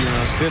game this year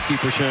on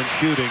 50%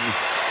 shooting.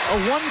 A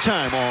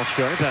one-time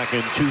All-Star back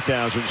in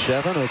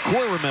 2007.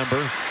 Okor,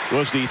 remember,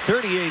 was the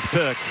 38th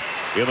pick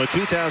in the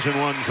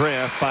 2001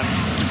 draft.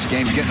 This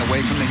game's getting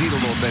away from the Heat a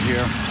little bit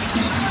here.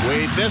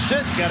 Wade missed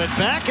it, got it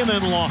back, and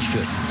then lost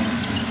it.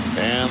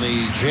 And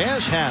the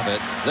Jazz have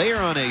it. They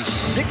are on a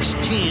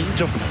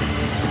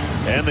 16-4.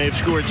 And they've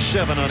scored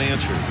 7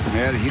 unanswered.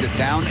 Yeah, the Heat are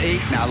down 8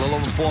 now. A little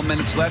over 4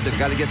 minutes left. They've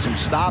got to get some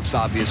stops,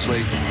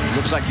 obviously.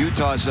 Looks like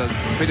Utah's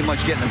pretty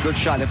much getting a good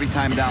shot every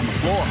time down the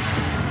floor.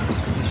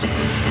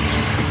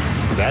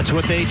 That's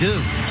what they do.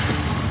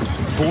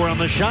 4 on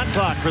the shot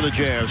clock for the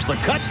Jazz. The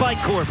cut by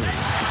Korver.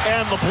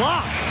 And the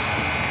block.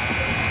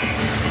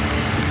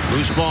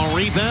 Loose ball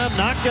rebound.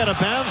 Knocked out of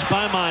bounds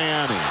by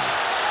Miami.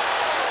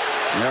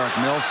 Eric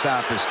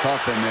Millsap is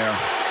tough in there.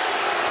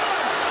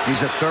 He's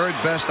the 3rd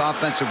best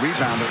offensive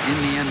rebounder in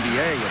the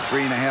NBA at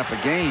 3.5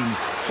 a game.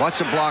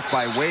 Watch a block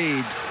by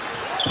Wade.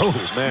 Oh,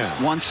 man.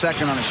 1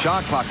 second on the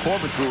shot clock.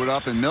 Korver threw it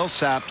up, and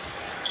Millsap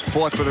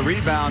fought for the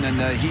rebound, and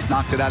the Heat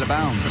knocked it out of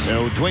bounds.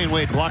 So Dwayne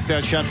Wade blocked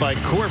that shot by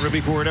Korver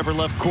before it ever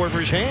left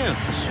Korver's hands.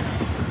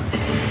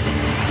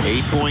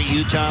 8-point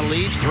Utah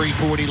lead.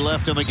 3:40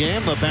 left in the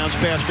game. The bounce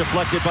pass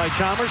deflected by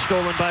Chalmers.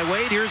 Stolen by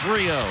Wade. Here's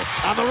Rio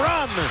on the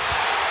run.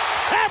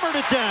 Hammered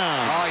it down.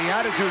 Oh, he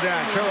had to do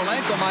that.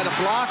 Kirilenko might have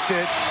blocked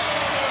it.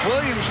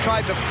 Williams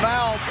tried to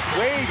foul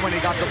Wade when he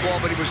got the ball,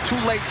 but he was too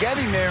late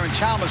getting there, and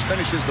Chalmers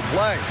finishes the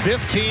play.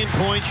 15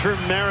 points for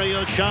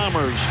Mario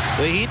Chalmers.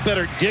 The Heat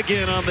better dig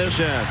in on this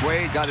end.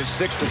 Wade got his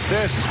 6th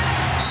assist.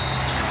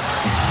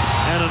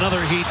 And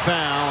another Heat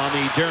foul on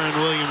the Deron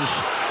Williams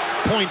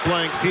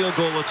point-blank field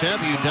goal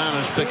attempt.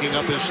 Udonis picking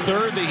up his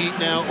 3rd. The Heat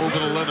now over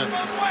the limit.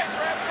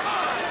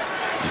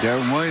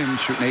 Deron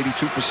Williams shooting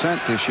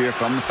 82% this year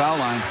from the foul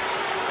line.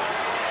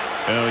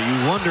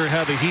 You wonder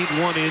how the Heat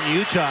won in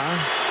Utah.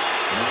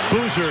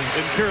 Boozer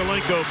and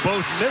Kirilenko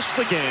both missed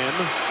the game.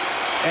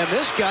 And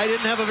this guy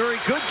didn't have a very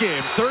good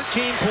game.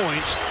 13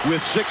 points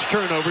with 6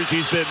 turnovers.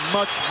 He's been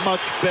much,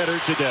 much better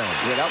today.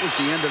 Yeah, that was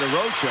the end of the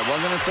road trip,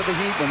 wasn't it, for the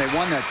Heat when they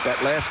won that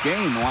last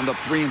game? Wound up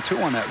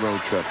 3-2 on that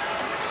road trip.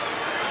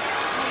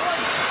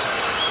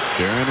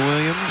 Deron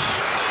Williams,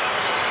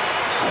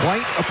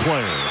 quite a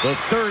player. The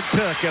 3rd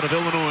pick out of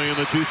Illinois in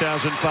the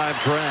 2005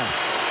 draft.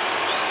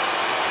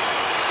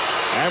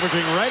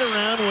 Averaging right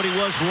around what he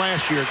was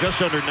last year,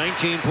 just under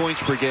 19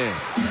 points per game.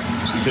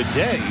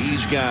 Today,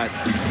 he's got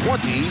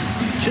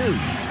 22,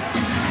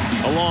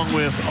 along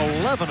with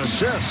 11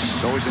 assists.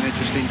 It's always an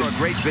interesting, a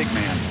great big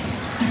man.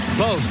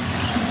 Both.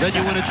 Then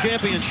you win a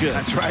championship.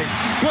 That's right.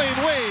 Dwayne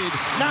Wade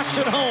knocks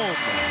it home.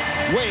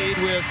 Wade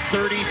with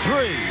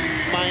 33.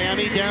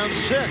 Miami down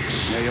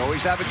 6. Yeah, you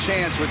always have a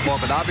chance with ball,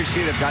 but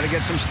obviously they've got to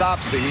get some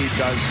stops, the Heat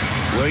does.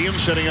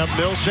 Williams setting up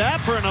Millsap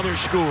for another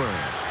score.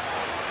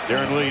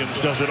 Deron Williams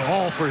does it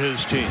all for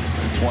his team.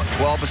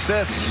 12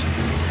 assists.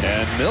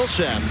 And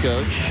Millsap,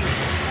 coach,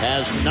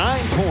 has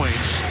 9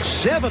 points,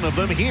 7 of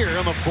them here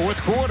in the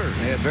 4th quarter.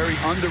 Yeah, very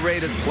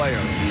underrated player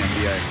in the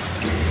NBA.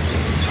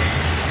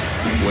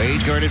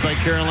 Wade guarded by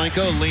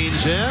Kirilenko,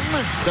 leans in,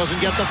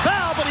 doesn't get the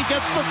foul, but he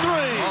gets the 3.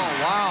 Oh,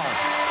 wow.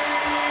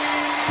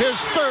 His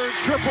 3rd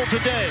triple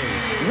today.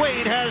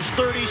 Wade has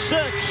 36.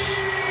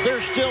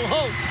 There's still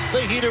hope.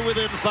 The Heat are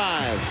within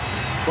 5.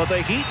 But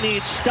the Heat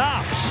need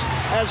stops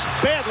as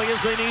badly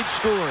as they need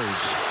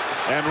scores.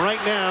 And right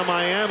now,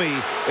 Miami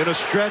in a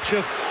stretch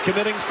of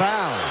committing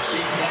fouls.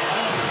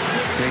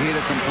 The Heat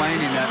are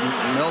complaining that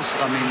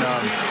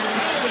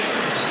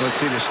let's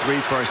see this 3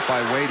 first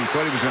by Wade. He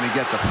thought he was going to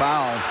get the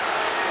foul,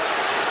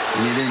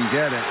 and he didn't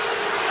get it.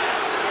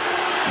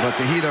 But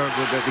the Heat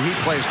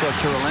players thought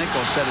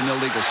Kirilenko set an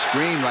illegal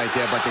screen right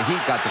there, but the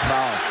Heat got the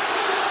foul.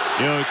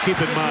 You know, keep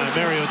in mind,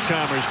 Mario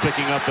Chalmers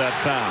picking up that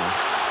foul.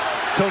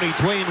 Tony,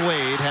 Dwayne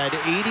Wade had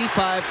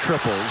 85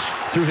 triples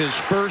through his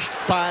first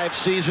 5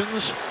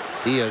 seasons.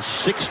 He has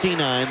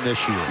 69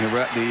 this year.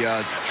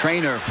 The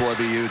trainer for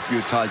the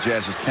Utah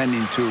Jazz is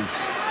tending to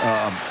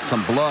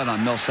some blood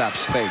on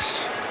Millsap's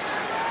face.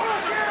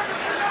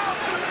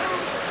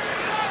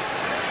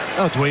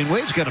 Oh, Dwayne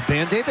Wade's got a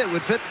Band-Aid that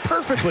would fit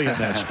perfectly in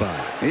that spot.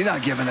 He's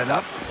not giving it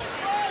up.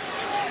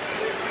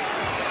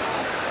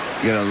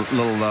 Get a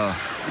little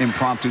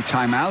impromptu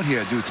timeout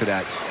here due to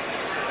that.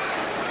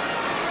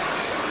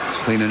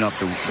 Cleaning up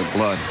the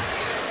blood.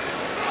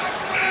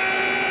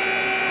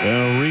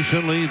 Well,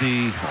 recently,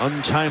 the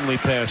untimely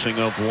passing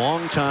of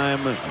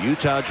longtime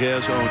Utah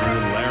Jazz owner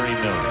Larry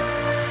Miller.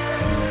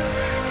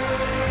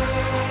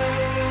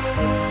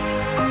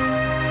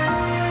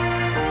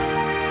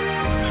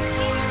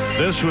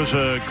 This was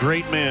a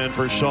great man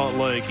for Salt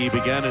Lake. He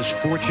began his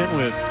fortune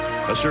with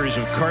a series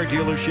of car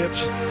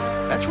dealerships.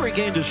 That's where he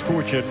gained his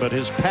fortune, but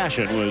his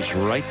passion was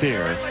right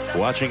there,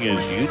 watching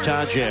his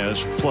Utah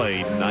Jazz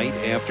play night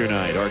after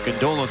night. Our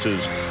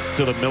condolences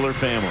to the Miller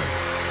family.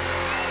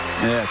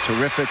 Yeah,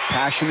 terrific,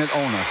 passionate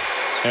owner.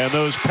 And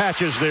those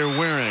patches they're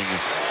wearing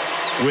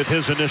with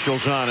his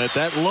initials on it,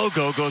 that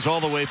logo goes all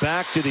the way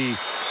back to the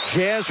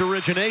Jazz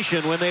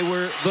origination when they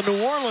were the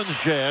New Orleans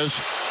Jazz,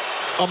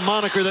 a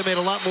moniker that made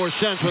a lot more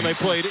sense when they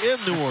played in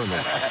New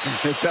Orleans.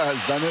 It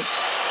does, doesn't it?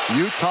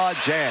 Utah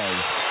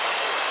Jazz.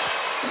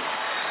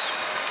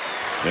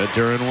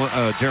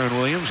 Deron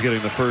Williams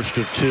getting the first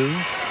of 2.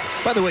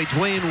 By the way,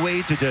 Dwayne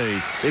Wade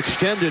today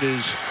extended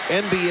his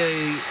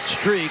NBA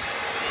streak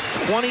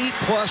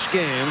 20-plus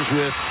games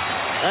with,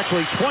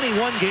 actually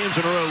 21 games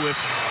in a row with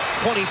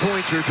 20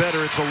 points or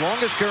better. It's the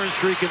longest current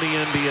streak in the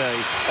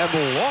NBA and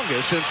the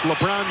longest since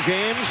LeBron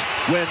James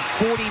went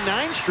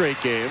 49 straight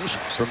games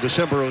from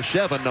December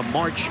 07 to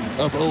March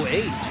of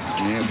 08.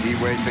 Yeah,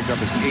 D-Wade picked up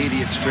his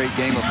 80th straight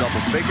game of double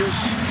figures.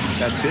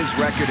 That's his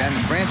record and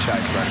the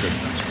franchise record.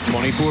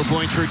 24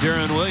 points for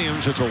Deron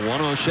Williams. It's a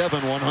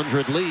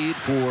 107-100 lead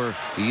for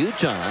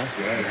Utah.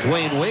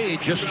 Dwayne Wade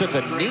just took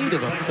a knee to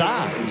the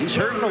thigh. He's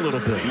hurting a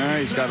little bit. Yeah,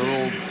 he's got a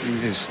little,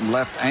 his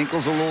left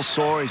ankle's a little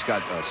sore. He's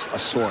got a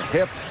sore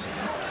hip.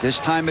 This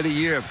time of the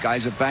year,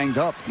 guys are banged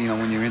up, you know,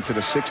 when you're into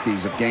the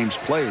 60s of games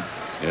played.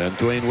 And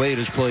Dwayne Wade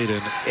has played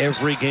in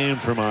every game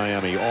for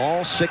Miami,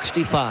 all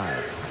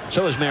 65.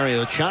 So has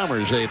Mario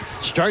Chalmers. They've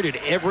started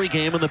every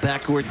game in the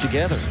backcourt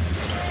together.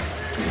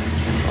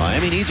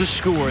 Miami needs a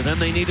score, then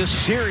they need a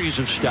series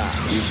of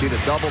stops. You see the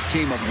double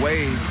team of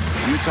Wade.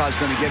 Utah's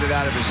going to get it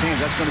out of his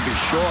hands. That's going to be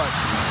short.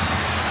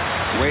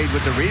 Wade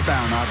with the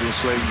rebound,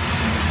 obviously.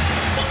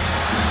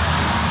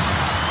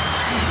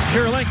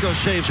 Kirilenko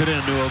saves it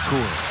into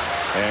Okura.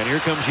 And here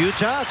comes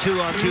Utah,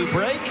 2-on-2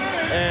 break.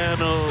 And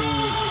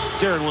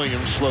Deron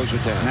Williams slows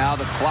it down. Now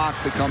the clock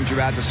becomes your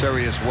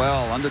adversary as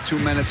well. Under 2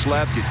 minutes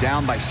left. You're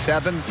down by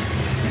 7.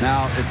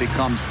 Now it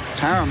becomes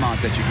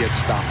paramount that you get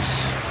stops.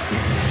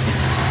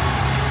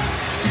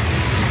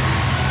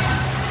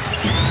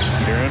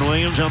 Deron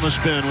Williams on the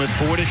spin with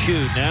 4 to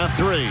shoot. Now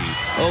 3.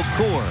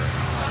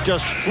 Okura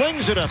just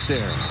flings it up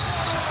there.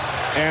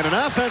 And an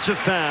offensive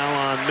foul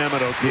on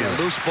Mehmet Okura. Yeah,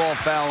 loose ball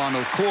foul on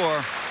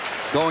Okura.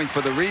 Going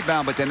for the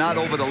rebound, but they're not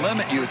over the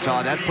limit,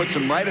 Utah. That puts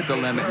them right at the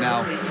limit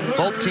now.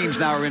 Both teams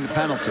now are in the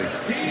penalty.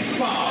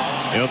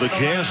 You know, the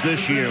Jazz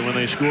this year, when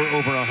they score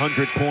over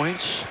 100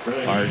 points,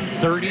 are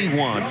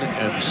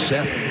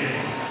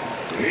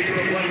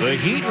 31-7. The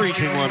Heat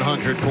reaching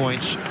 100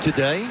 points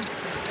today.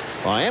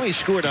 Miami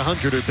scored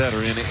 100 or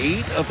better in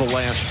 8 of the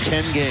last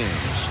 10 games.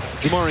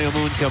 Jamario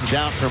Moon comes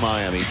out for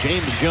Miami.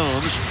 James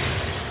Jones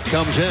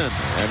comes in,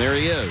 and there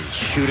he is,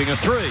 shooting a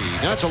 3.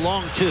 That's a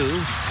long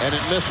 2, and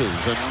it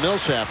misses. And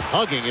Millsap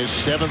hugging his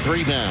 7th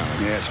rebound.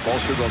 Yeah,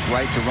 Spoelstra goes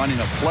right to running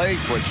a play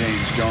for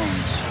James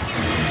Jones.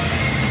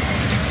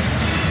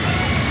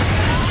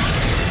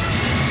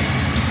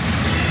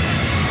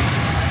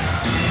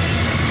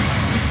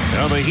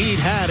 Now, the Heat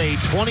had a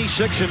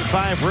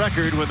 26-5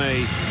 record when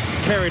they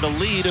carried a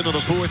lead into the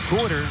 4th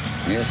quarter.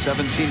 Yeah,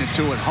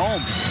 17-2 at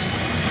home.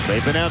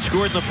 They've been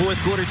outscored in the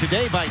 4th quarter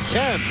today by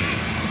 10.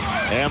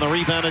 And the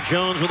rebound of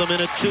Jones with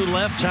 1:02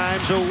 left.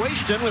 Time's a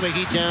wasting with the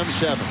Heat down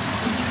 7.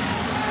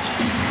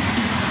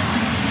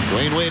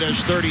 Dwayne Wade has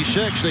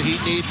 36. The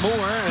Heat need more,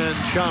 and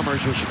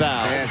Chalmers was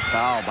fouled. Bad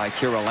foul by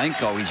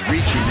Kirilenko. He's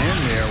reaching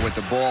in there with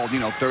the ball, you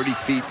know, 30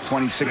 feet,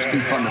 26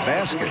 feet from the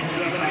basket.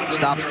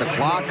 Stops the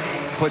clock,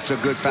 puts a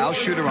good foul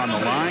shooter on the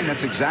line.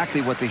 That's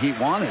exactly what the Heat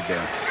wanted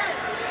there.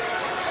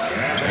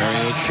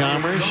 Mario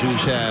Chalmers,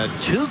 who's had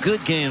 2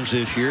 good games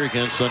this year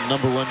against the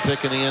 #1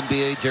 pick in the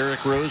NBA,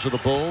 Derrick Rose of the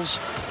Bulls.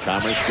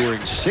 Chalmers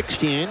scoring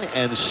 16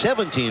 and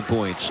 17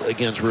 points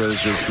against Rose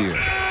this year.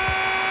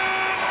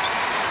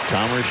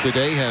 Chalmers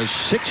today has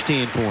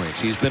 16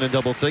 points. He's been in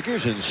double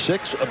figures in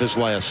 6 of his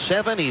last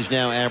 7. He's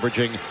now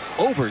averaging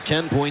over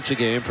 10 points a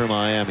game for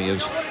Miami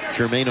as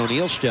Jermaine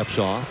O'Neal steps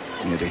off.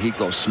 Yeah, the Heat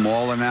go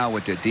smaller now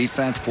with their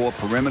defense, 4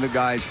 perimeter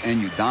guys,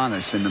 and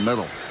Udonis in the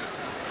middle.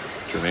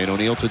 Jermaine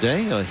O'Neal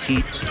today, a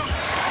Heat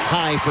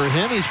high for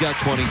him. He's got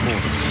 20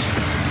 points.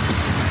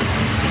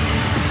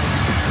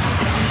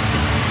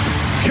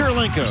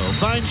 Kirilenko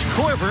finds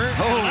Korver.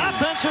 An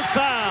offensive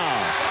foul.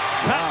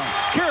 Wow.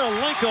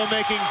 Kirilenko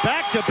making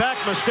back-to-back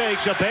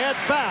mistakes. A bad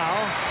foul,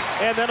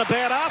 and then a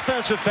bad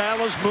offensive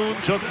foul as Moon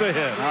took the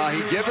hit.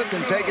 He giveth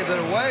and taketh it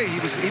away. He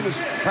was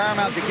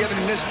paramount to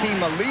giving this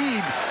team a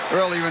lead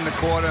earlier in the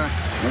quarter.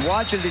 And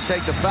watch as he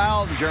take the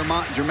foul.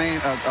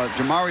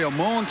 Jamario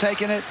Moon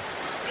taking it.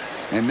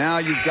 And now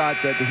you've got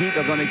the Heat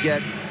are going to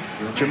get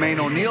Jermaine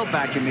O'Neal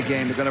back in the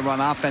game. They're going to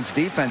run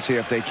offense-defense here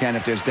if they can,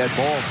 if there's dead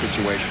ball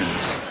situations.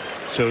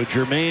 So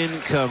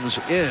Jermaine comes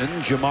in,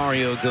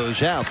 Jamario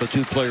goes out. The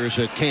 2 players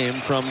that came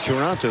from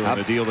Toronto in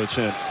a deal that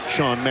sent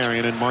Sean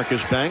Marion and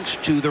Marcus Banks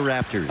to the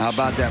Raptors. How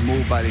about that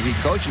move by the Heat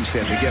coaching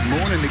staff? They get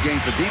Moon in the game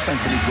for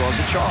defense, and he draws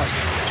a charge.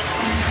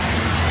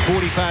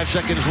 45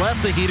 seconds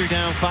left. The Heat are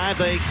down 5.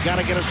 They got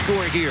to get a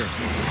score here.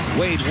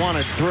 Wade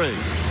wanted 3.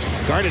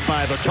 Guarded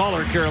by the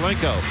taller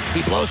Kirilenko.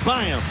 He blows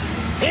by him.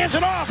 Hands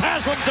it off.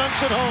 Haslem dunks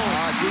it home.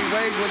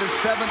 D-Wade with his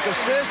 7th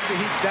assist. The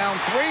Heat's down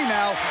 3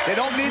 now. They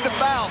don't need the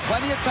foul.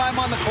 Plenty of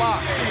time on the clock.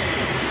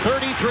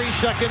 33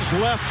 seconds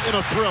left in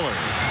a thriller.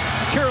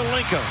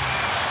 Kirilenko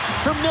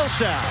from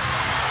Millsap.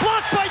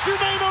 Blocked by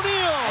Jermaine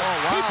O'Neal.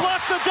 Oh, wow. He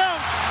blocked the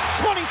dunk.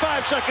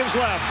 25 seconds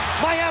left.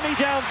 Miami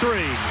down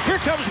 3. Here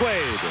comes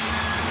Wade.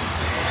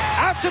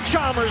 Out to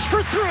Chalmers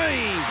for 3.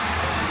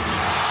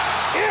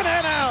 In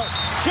and out.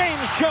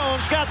 James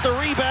Jones got the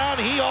rebound.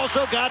 He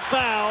also got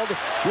fouled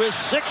with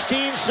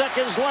 16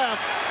 seconds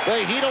left.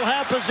 The Heat will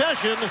have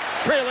possession,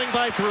 trailing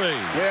by 3.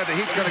 Yeah, the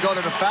Heat's going to go to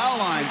the foul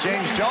line.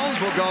 James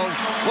Jones will go.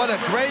 What a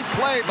great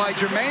play by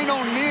Jermaine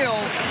O'Neal.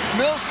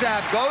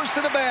 Millsap goes to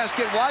the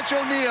basket. Watch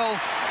O'Neal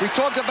We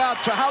talked about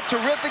how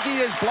terrific he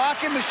is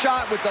blocking the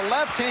shot with the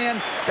left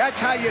hand. That's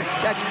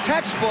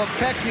textbook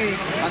technique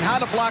on how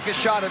to block a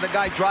shot of the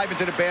guy driving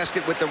to the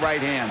basket with the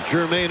right hand.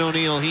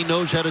 O'Neal, he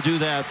knows how to do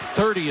that.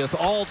 30th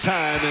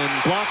all-time in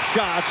block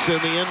shots in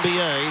the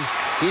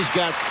NBA. He's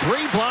got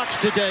 3 blocks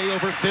today,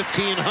 over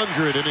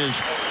 1,500 in his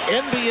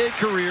NBA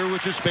career,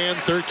 which has spanned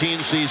 13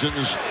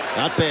 seasons.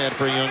 Not bad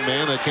for a young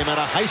man that came out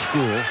of high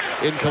school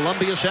in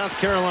Columbia, South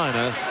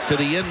Carolina, to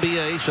the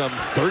NBA some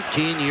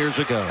 13 years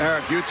ago.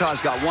 Eric,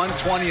 Utah's got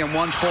 1:20 and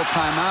 1 full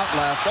timeout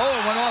left. Oh,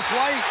 it went off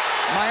right.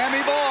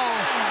 Miami ball.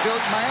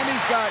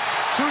 Miami's got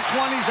 2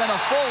 20s and a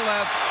full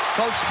left.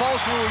 Coach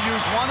Spoelstra will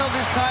use one of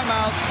his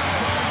timeouts,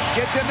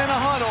 get them in a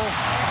huddle,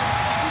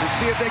 and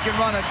see if they can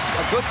run a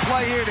good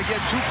play here to get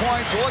 2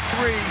 points or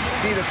 3,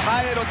 either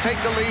tie it or take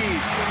the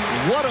lead.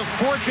 What a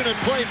fortunate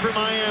play for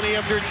Miami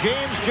after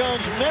James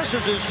Jones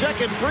misses his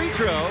second free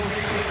throw.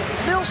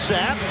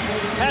 Millsap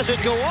has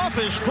it go off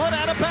his foot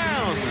out of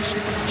bounds.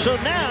 So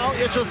now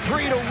it's a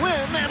 3 to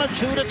win and a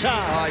 2 to tie.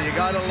 Oh, you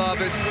gotta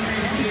love it.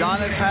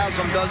 Udonis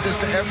Haslem does this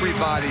to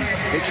everybody.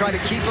 They try to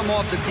keep him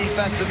off the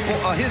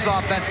his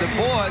offensive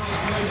boards,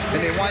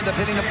 and they wind up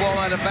hitting the ball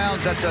out of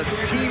bounds. That's a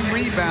team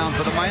rebound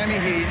for the Miami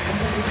Heat.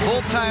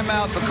 Full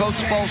timeout for Coach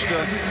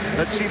Spoelstra.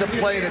 Let's see the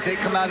play that they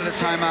come out of the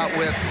timeout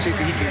with. See if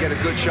he can get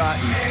a good shot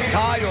and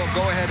tie or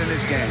go ahead in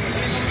this game.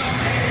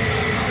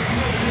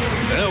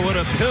 Well, what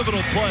a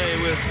pivotal play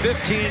with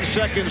 15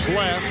 seconds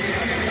left.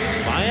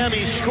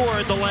 Miami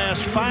scored the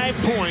last 5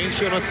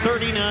 points in a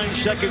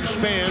 39-second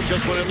span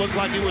just when it looked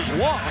like it was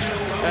lost.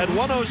 At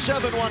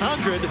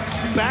 107-100,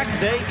 back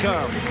they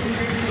come.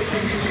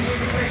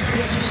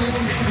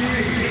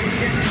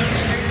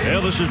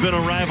 Well, this has been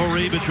a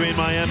rivalry between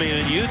Miami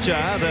and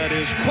Utah that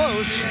is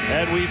close,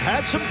 and we've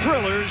had some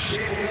thrillers.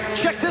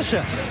 Check this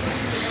out.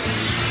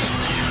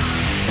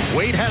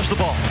 Wade has the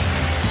ball,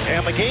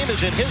 and the game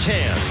is in his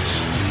hands.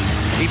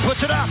 He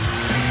puts it up.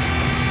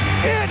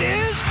 It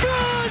is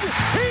good!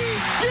 He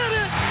did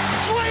it!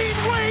 Dwayne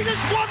Wade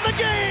has won the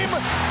game!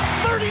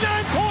 39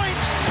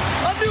 points!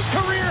 A new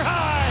career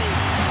high!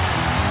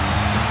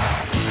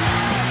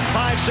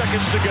 5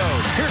 seconds to go.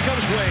 Here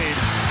comes Wade.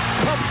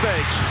 Pump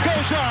fakes.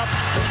 Goes up.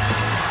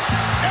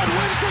 And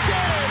wins the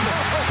game!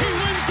 He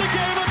wins the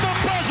game at the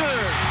buzzer!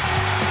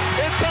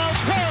 It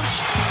bounced once.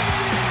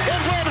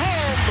 It went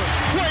home.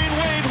 Dwayne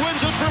Wade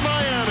wins it for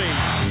Miami.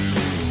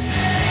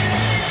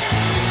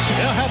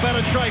 Now, how about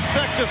a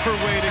trifecta for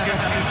Wade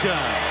against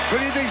Utah? What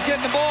do you think? He's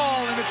getting the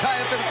ball in the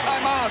after the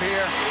timeout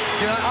here.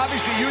 You know,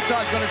 obviously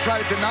Utah's going to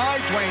try to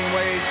deny Dwayne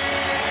Wade.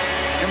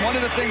 And one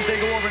of the things they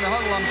go over in the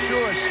huddle, I'm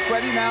sure, is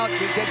spreading out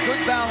to get good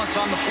balance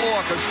on the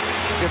floor. Because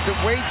if the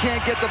Wade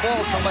can't get the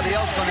ball, somebody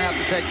else is going to have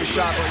to take the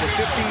shot. But with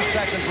 15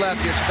 seconds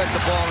left, you expect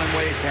the ball in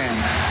Wade's hands.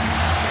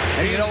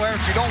 And you know, Eric,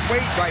 you don't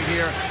wait right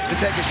here to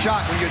take a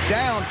shot. When you're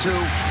down 2,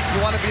 you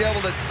want to be able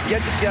to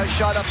get the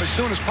shot up as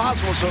soon as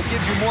possible, so it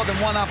gives you more than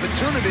one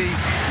opportunity.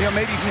 You know,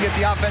 maybe you can get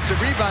the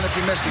offensive rebound if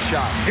you missed a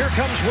shot. Here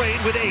comes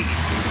Wade with 8.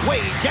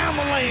 Wade down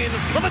the lane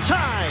for the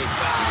tie.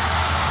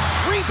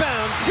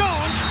 Rebound,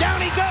 Jones,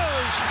 down he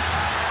goes.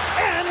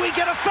 And we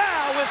get a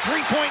foul with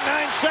 3.9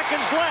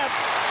 seconds left.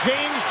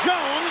 James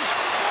Jones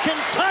can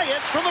tie it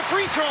from the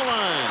free throw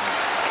line.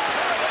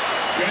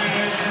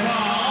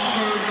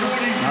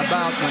 How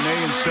about when they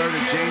inserted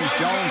James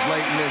Jones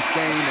late in this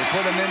game? They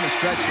put him in to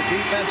stretch the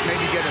defense,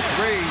 maybe get a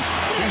 3.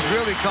 He's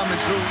really coming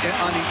through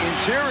on the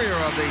interior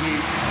of the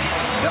Heat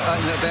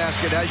in the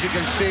basket. As you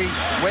can see,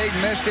 Wade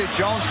missed it.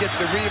 Jones gets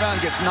the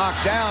rebound, gets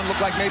knocked down.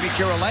 Looked like maybe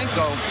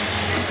Kirilenko.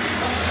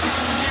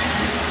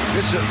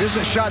 This is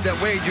a shot that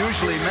Wade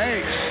usually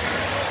makes.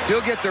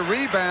 He'll get the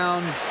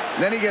rebound.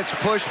 Then he gets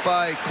pushed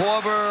by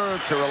Korver,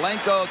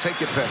 Kirilenko. Take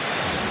your pick.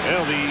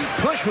 Well, the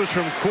push was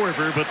from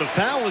Korver, but the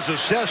foul was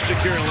assessed to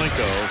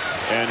Kirilenko,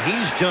 and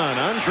he's done.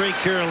 Andre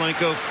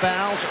Kirilenko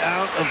fouls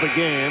out of the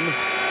game.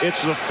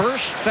 It's the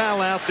first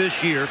foul out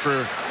this year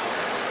for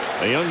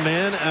a young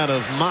man out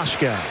of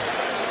Moscow.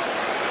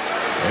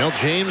 Well,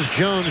 James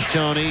Jones,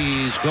 Tony,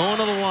 he's going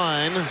to the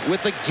line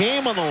with the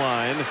game on the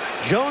line.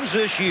 Jones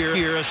this year,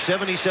 a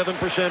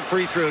 77%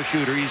 free throw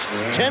shooter. He's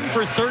 10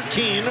 for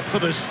 13 for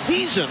the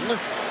season,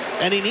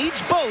 and he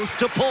needs both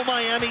to pull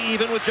Miami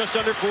even with just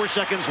under 4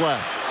 seconds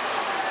left.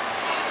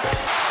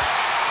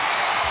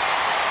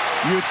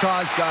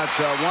 Utah's got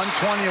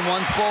 120 and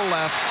 1 full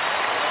left.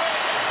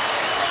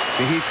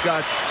 The Heat's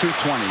got 2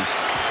 20s.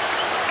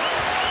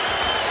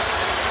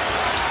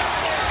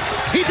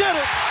 He did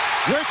it.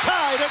 We're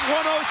tied at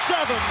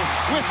 107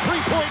 with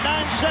 3.9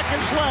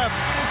 seconds left.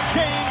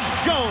 James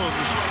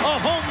Jones, a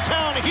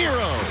hometown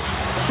hero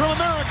from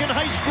American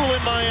High School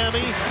in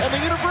Miami and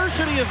the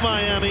University of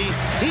Miami.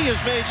 He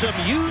has made some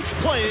huge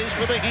plays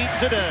for the Heat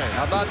today.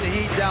 How about the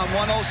Heat down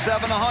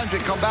 107-100?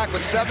 Come back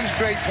with 7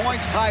 straight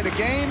points, tie the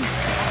game.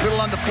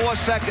 Little under 4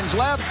 seconds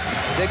left.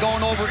 They're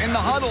going over in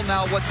the huddle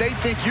now what they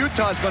think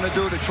Utah's going to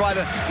do to try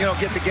to,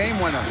 get the game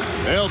winner.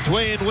 Well,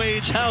 Dwayne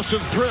Wade's house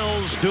of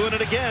thrills doing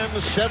it again.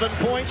 7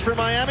 points for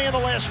Miami in the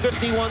last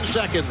 51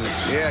 seconds.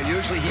 Yeah,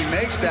 usually he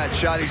makes that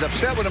shot. He's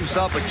upset with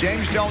himself, but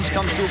James Jones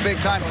comes through big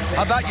time.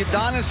 How about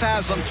Udonis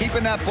Haslem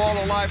keeping that ball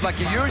alive like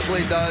he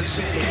usually does?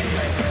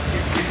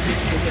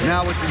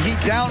 Now with the Heat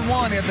down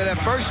 1 after that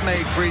first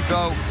made free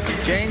throw,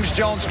 James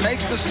Jones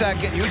makes the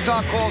second.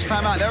 Utah calls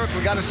timeout. Eric,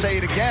 we got to say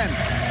it again.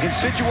 In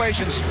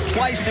situations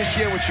twice this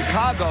year with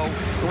Chicago,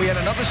 and we had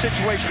another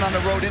situation on the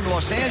road in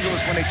Los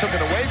Angeles when they took it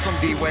away from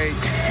D-Wade.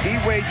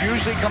 D-Wade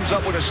usually comes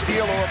up with a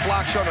steal or a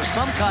block shot or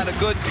some kind of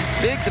good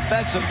big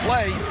defensive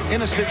play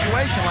in a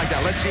situation like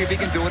that. Let's see if he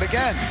can do it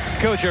again.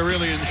 Coach, I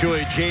really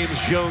enjoyed James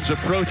Jones'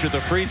 approach at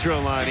the free throw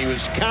line. He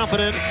was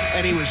confident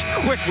and he was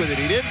quick with it.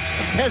 He didn't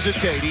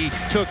hesitate. He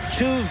took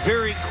 2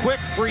 very quick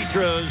free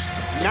throws,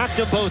 knocked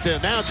them both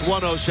in. Now it's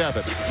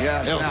 107.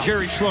 Yes.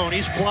 Jerry Sloan,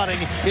 he's plotting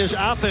his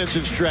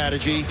offensive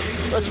strategy.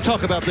 Let's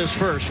talk about this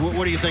first.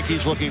 What do you think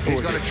he's looking for?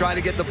 He's going to try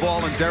to get the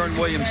ball in Deron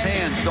Williams'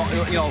 hands. So,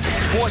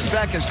 4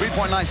 seconds,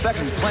 3.9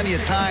 seconds, plenty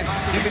of time.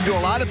 You can do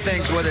a lot of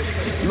things with it.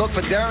 Look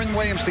for Deron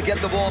Williams to get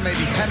the ball,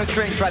 maybe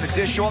penetrate, try to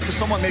dish off to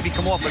someone, maybe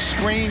come off a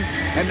screen,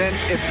 and then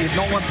if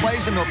no one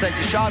plays him, he'll take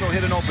the shot or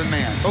hit an open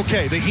man.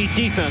 Okay, the Heat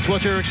defense.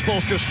 What's Eric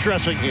Spoelstra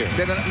stressing here?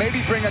 They're going to maybe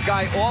bring a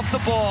guy off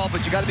the ball,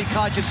 but you got to be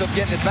conscious of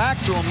getting it back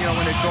to him,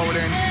 when they throw it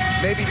in.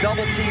 Maybe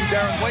double team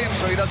Deron Williams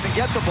so he doesn't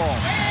get the ball.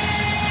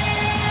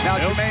 Now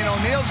Jermaine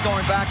O'Neal's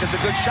going back as a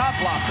good shot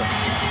blocker.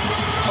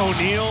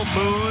 O'Neal,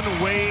 Moon,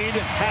 Wade,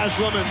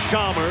 Haslem, and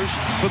Chalmers.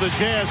 For the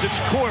Jazz, it's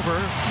Korver,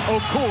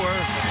 Okur,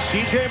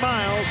 C.J.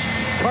 Miles,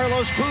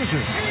 Carlos Boozer.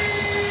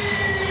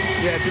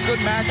 Yeah, it's a good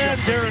matchup.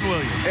 And Deron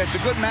Williams. It's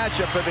a good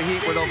matchup for the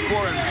Heat with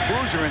Okur and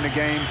Boozer in the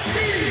game.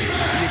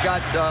 You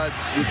got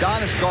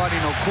Udonis guarding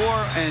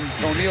Okur and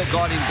O'Neal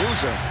guarding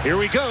Boozer. Here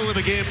we go with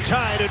the game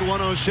tied at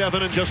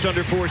 107 and just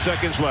under 4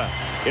 seconds left.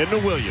 Into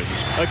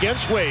Williams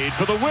against Wade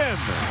for the win.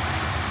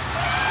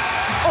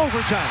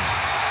 Overtime.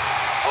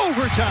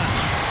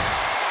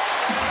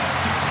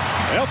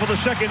 Well, for the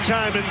second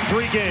time in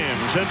 3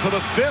 games, and for the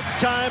 5th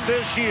time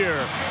this year,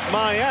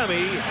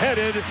 Miami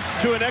headed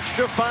to an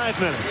extra 5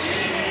 minutes.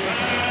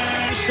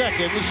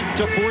 Seconds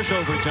to force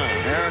overtime.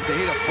 Eric, the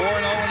Heat are 4-0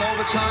 in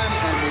overtime,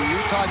 and the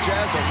Utah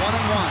Jazz are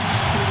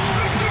 1-1.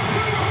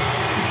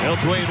 Well,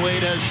 Dwayne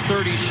Wade has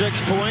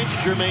 36 points.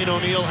 Jermaine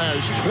O'Neal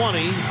has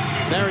 20.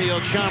 Mario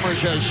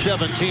Chalmers has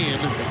 17.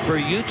 For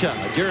Utah,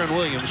 Deron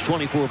Williams,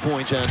 24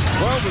 points and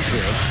 12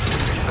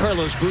 assists.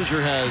 Carlos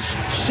Boozer has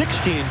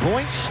 16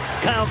 points.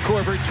 Kyle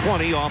Korver,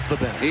 20 off the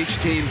bench. Each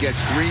team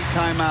gets 3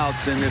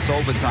 timeouts in this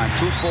overtime.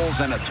 2 fulls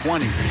and a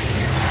 20.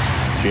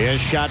 Jazz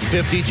shot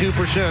 52%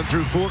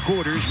 through 4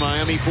 quarters.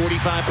 Miami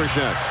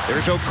 45%.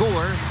 There's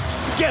Okur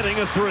getting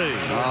a 3.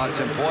 It's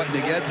important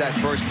to get that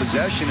first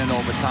possession in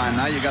overtime.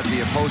 Now you got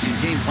the opposing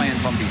team playing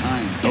from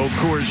behind.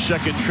 Okur's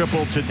second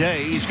triple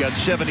today. He's got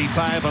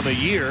 75 on the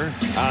year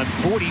on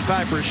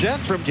 45%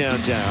 from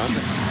downtown.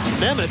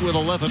 Mehmet with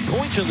 11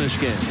 points in this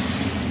game.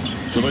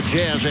 So the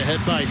Jazz ahead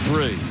by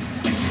 3.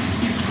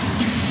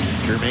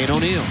 Jermaine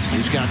O'Neal,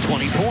 who's got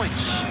 20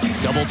 points.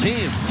 Double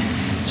team.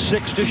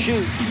 6 to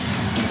shoot.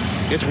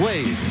 It's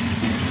Wade.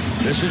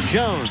 This is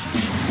Jones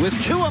with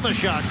 2 on the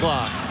shot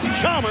clock.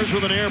 Chalmers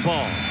with an air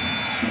ball.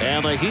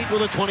 And the Heat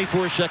with a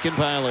 24-second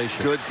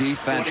violation. Good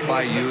defense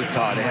by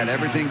Utah. They had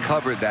everything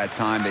covered that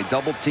time. They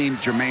double-teamed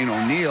Jermaine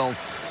O'Neal,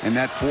 and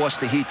that forced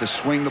the Heat to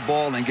swing the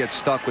ball and get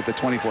stuck with the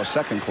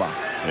 24-second clock.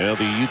 Well,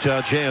 the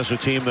Utah Jazz, a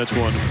team that's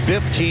won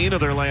 15 of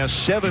their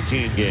last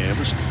 17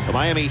 games. The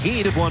Miami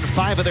Heat have won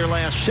 5 of their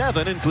last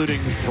 7, including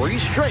 3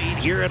 straight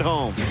here at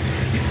home.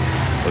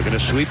 Looking to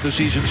sweep the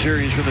season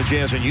series from the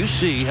Jazz, and you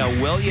see how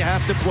well you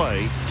have to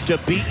play to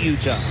beat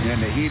Utah.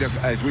 And the Heat,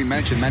 as we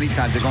mentioned many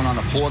times, they're going on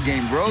a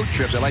 4-game road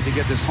trip. They like to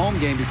get this home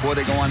game before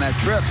they go on that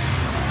trip.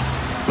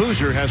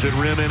 Boozer has it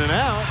rim in and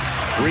out.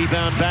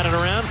 Rebound batted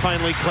around,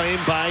 finally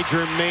claimed by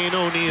Jermaine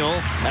O'Neal.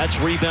 That's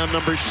rebound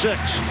number 6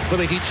 for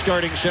the Heat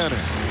starting center.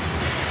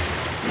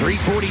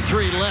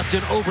 3:43 left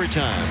in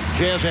overtime.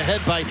 Jazz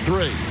ahead by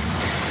 3.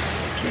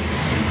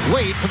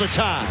 Wade for the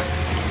tie.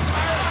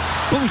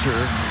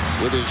 Boozer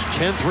with his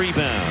 10th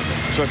rebound.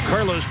 So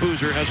Carlos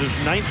Boozer has his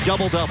 9th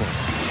double-double.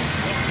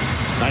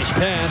 Nice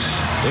pass.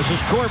 This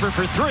is Korver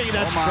for 3.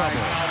 That's trouble.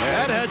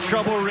 Yeah. That had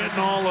trouble written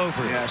all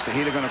over it. Yes, the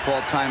Heat are going to call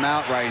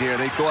timeout right here.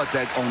 They thought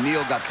that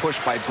O'Neal got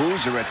pushed by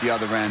Boozer at the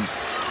other end,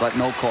 but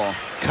no call.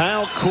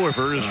 Kyle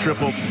Korver has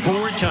tripled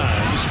 4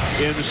 times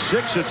in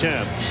 6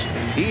 attempts.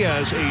 He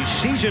has a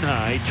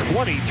season-high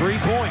 23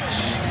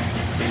 points.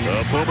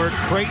 The former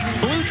Creighton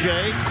Blue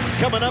Jay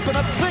coming up in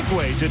a big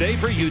way today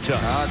for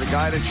Utah. The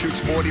guy that shoots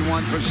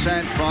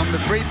 41% from the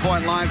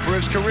three-point line for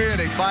his career.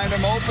 They find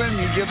him open.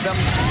 He gives them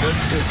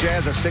the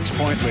Jazz a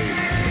 6-point lead.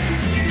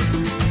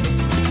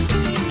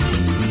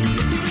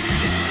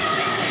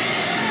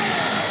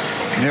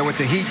 There with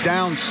the Heat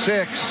down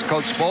 6,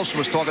 Coach Spoelstra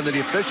was talking to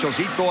the officials.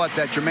 He thought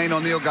that Jermaine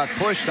O'Neal got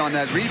pushed on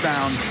that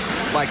rebound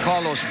by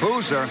Carlos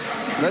Boozer.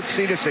 Let's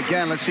see this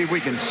again. Let's see if we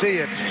can see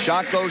it.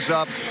 Shot goes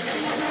up.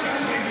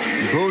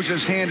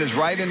 Cruz's hand is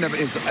right in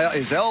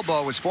his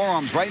elbow, his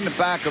forearm's right in the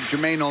back of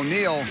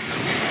J.O'Neal.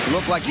 It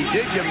looked like he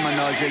did give him a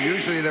nudge.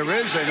 Usually there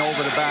is an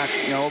over the back,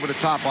 over the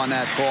top on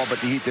that call,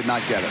 but the Heat did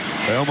not get it.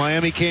 Well,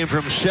 Miami came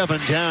from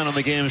 7 down in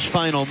the game's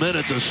final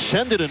minute to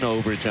send it in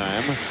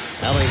overtime.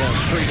 Now they have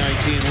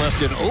 3:19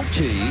 left in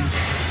OT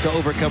to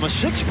overcome a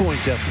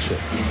 6-point deficit.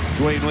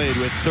 Dwayne Wade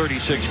with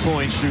 36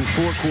 points through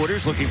 4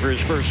 quarters, looking for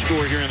his first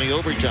score here in the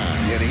overtime.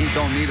 Yeah, the Heat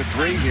don't need a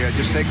 3 here.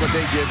 Just take what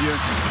they give you.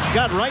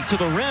 Got right to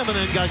the rim and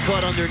then got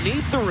caught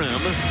underneath the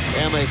rim.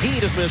 And the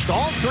Heat have missed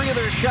all 3 of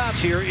their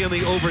shots here in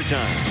the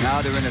overtime.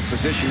 Now they're in a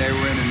position they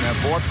were in their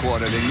fourth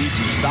quarter. They need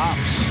some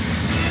stops.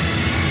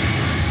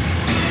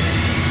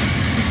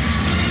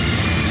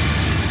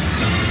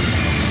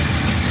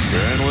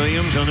 Grant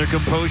Williams under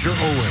composure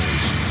always.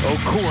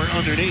 O'Cour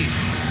underneath.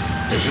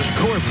 This is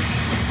Korver.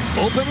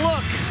 Open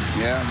look.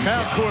 Yeah.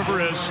 Now Korver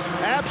has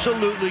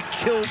absolutely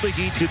killed the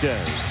Heat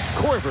today.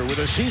 Korver with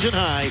a season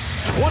high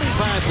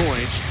 25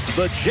 points.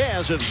 The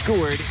Jazz have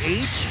scored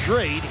 8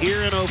 straight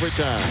here in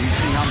overtime. You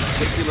see how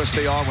meticulous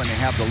they are when they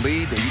have the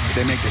lead.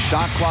 They make the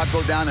shot clock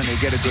go down and they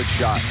get a good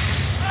shot.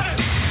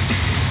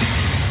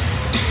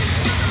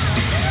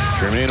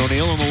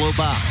 O'Neal in the low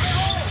box.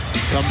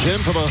 Comes in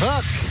for the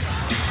hook.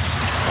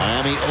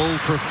 Miami 0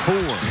 for 4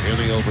 in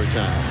the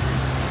overtime.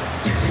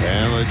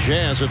 And the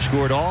Jazz have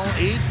scored all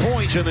 8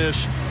 points in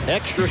this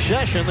extra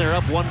session. They're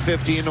up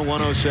 115 to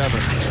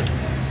 107.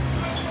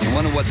 I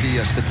wonder what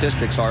the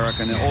statistics are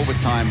in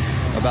overtime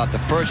about the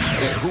first,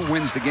 who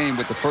wins the game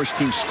with the first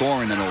team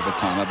scoring in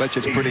overtime. I bet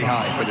you it's pretty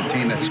high for the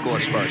team that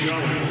scores first.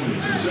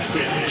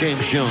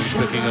 James Jones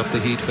picking up the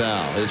Heat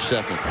foul, his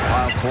second.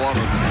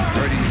 Korver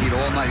hurting the Heat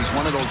all night. He's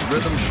one of those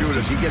rhythm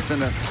shooters. He gets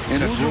in a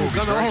groove.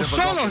 He's very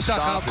difficult to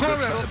stop.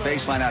 The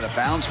baseline out of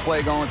bounds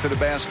play going to the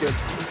basket.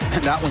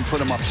 And that one put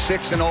him up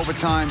 6 in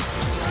overtime.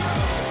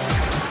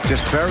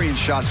 Just burying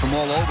shots from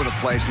all over the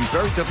place. He's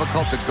very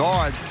difficult to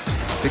guard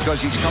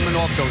because he's coming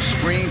off those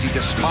screens. He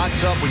just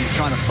spots up when you're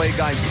trying to play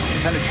guys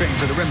penetrating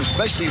to the rim,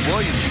 especially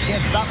Williams. You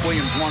can't stop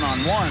Williams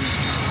one-on-one.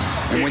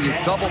 And when you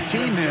double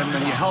team him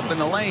and you help in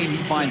the lane, he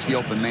finds the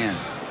open man.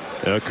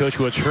 Coach,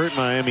 what's hurt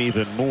Miami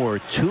even more,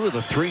 2 of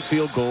the 3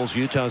 field goals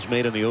Utah's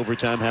made in the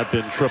overtime have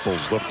been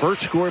triples. The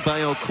first score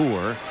by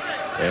O'Cour,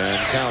 and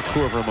Kyle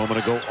Korver a moment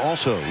ago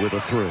also with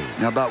a 3.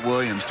 Now about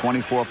Williams,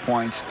 24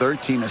 points,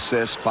 13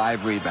 assists,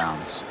 5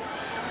 rebounds.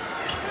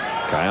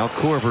 Kyle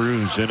Korver,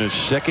 who's in his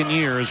 2nd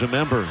year as a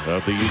member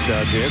of the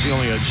Utah Jazz. He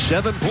only had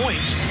 7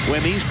 points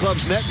when these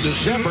clubs met in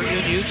December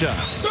in Utah.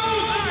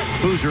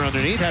 Boozer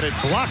underneath, had it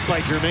blocked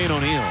by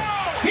J.O'Neal.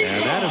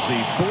 And that is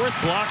the 4th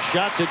block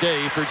shot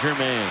today for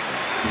Jermaine.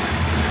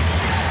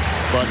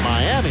 But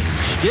Miami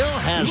still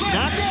has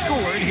not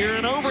scored here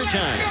in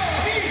overtime.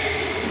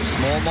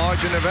 Small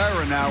margin of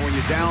error now. When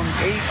you're down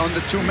 8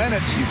 under 2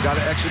 minutes, you've got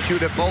to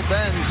execute at both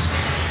ends.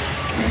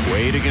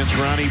 Wade against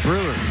Ronnie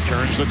Brewer.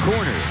 Turns the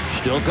corner.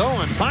 Still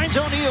going. Finds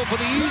O'Neal for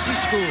the easy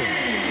score.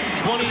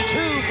 22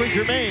 for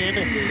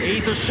Jermaine.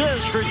 8th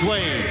assist for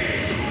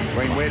Dwayne.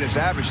 Dwayne Wade has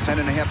averaged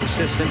 10.5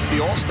 assists since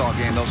the All-Star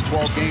game, those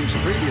 12 games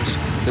previous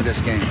to this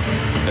game.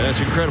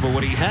 That's incredible.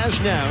 What he has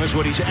now is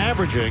what he's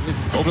averaging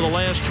over the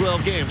last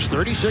 12 games.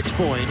 36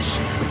 points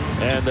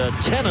and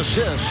 10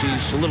 assists.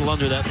 He's a little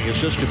under that in the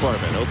assist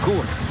department.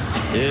 O'Cour.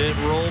 It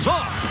rolls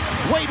off.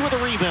 Wade with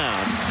a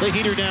rebound. The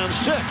Heat are down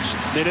 6.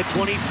 Minute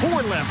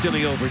 24 left in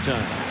the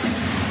overtime.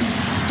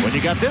 When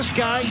you got this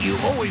guy, you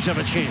always have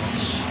a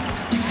chance.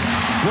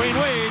 Dwayne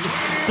Wade,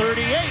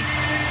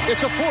 38.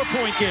 It's a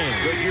 4-point game.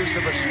 Good use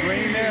of a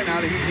screen there.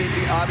 Now the Heat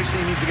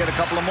obviously needs to get a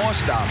couple of more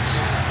stops.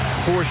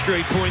 4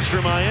 straight points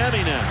for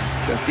Miami now.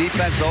 The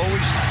defense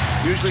always,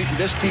 usually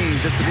this team,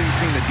 this particular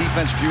team, the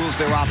defense fuels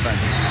their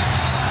offense.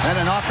 And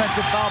an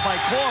offensive foul by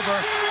Korver,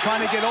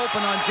 trying to get open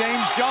on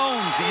James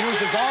Jones. He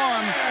used his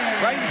arm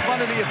right in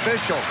front of the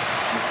official.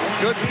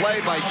 Good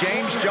play by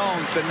James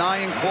Jones,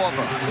 denying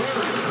Korver.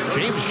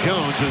 James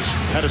Jones has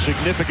had a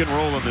significant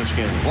role in this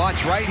game.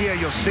 Watch right here,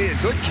 you'll see it.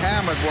 Good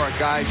camera work,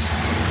 guys.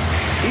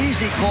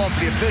 Easy call for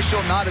the official,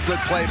 not a good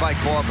play by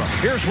Korver.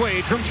 Here's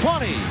Wade from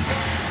 20.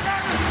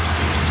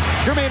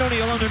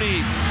 J.O'Neal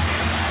underneath.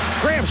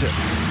 Grabs it.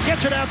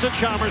 Gets it out to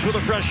Chalmers with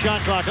a fresh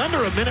shot clock.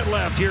 Under a minute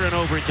left here in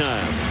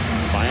overtime.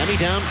 Miami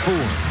down 4.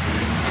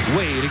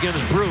 Wade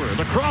against Brewer.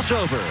 The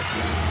crossover.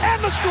 And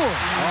the score.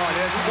 Oh,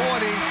 there's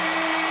 40.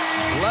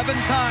 11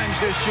 times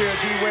this year,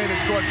 D. Wade has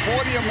scored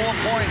 40 or more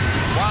points.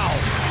 Wow.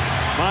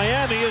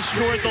 Miami has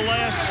scored the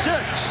last 6.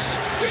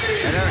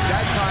 And Eric,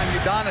 that time,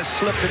 Udonis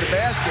slipped to the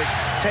basket,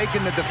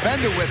 taking the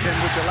defender with him,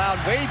 which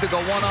allowed Wade to go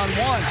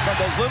one-on-one. Some of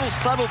those little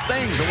subtle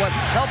things are what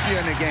help you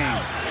in the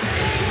game.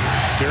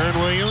 Deron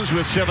Williams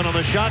with 7 on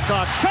the shot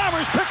clock.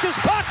 Chalmers picked his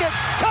pocket,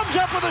 comes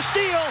up with a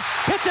steal,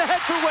 hits ahead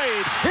for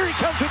Wade. Here he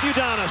comes with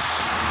Udonis.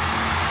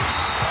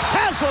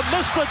 Haslem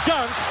missed the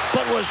dunk,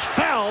 but was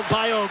fouled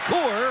by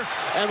O'Cour,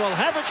 and will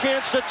have a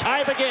chance to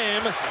tie the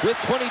game with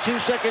 22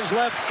 seconds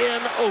left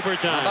in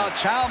overtime. How about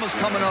Chalmers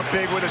coming up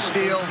big with a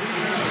steal?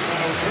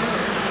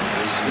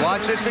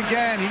 Watch this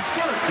again.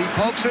 He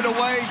pokes it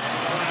away,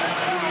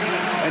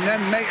 and then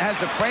has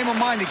the frame of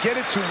mind to get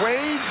it to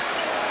Wade.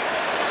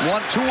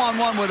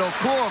 2-on-1 with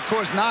Okoro, of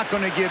course, not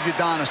going to give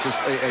Udonis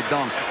a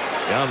dunk.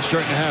 Yeah, I'm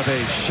starting to have a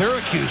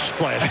Syracuse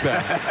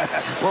flashback.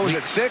 What was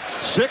it, 6?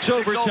 6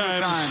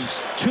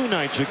 overtimes 2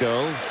 nights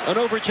ago. An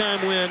overtime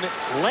win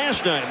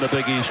last night in the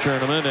Big East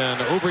tournament,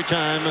 and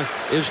overtime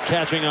is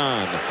catching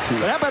on.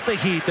 But how about the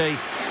Heat? They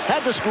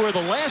had to score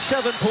the last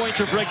 7 points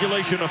of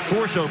regulation to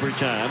force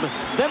overtime.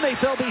 Then they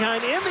fell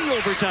behind in the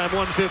overtime,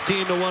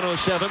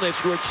 115-107. They've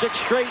scored 6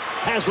 straight.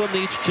 Haslem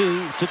needs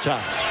 2 to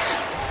tie.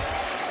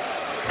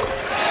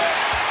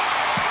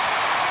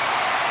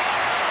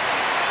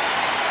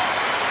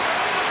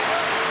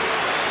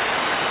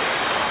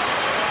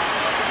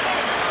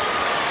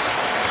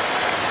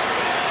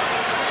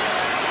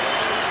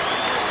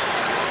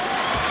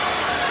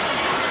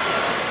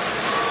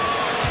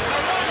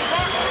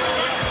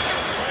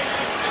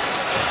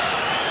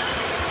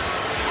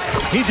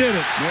 He did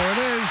it. There it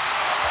is.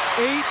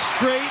 8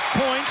 straight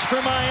points for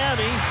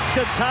Miami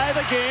to tie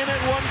the game at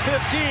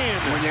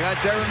 115. When you got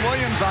Deron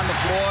Williams on the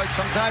floor,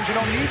 sometimes you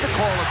don't need to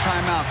call a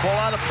timeout. Call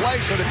out a play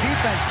so the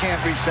defense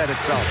can't reset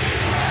itself.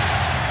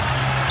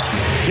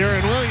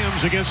 Deron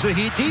Williams against the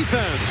Heat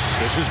defense.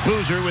 This is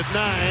Boozer with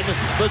 9.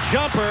 The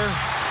jumper.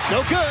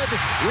 No good.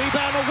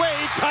 Rebound away.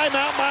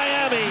 Timeout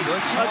Miami.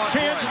 A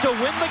chance to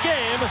win the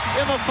game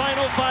in the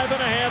final 5.5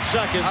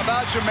 seconds. How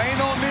about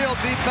J.O'Neal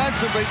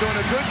defensively doing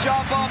a good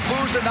job on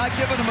Boozer, not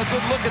giving him a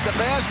good look at the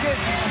basket.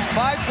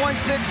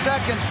 5.6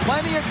 seconds.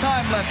 Plenty of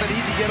time left for the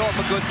Heat to get off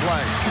a good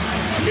play.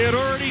 It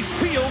already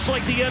feels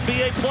like the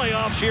NBA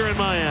playoffs here in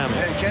Miami.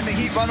 And can the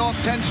Heat run off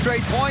 10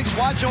 straight points?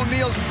 Watch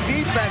O'Neal's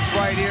defense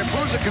right here.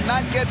 Boozer could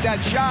not get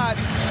that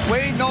shot.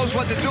 Wade knows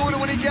what to do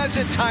when he gets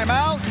it.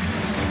 Timeout.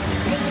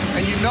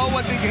 And you know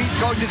what the Heat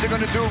coaches are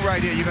going to do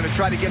right here. You're going to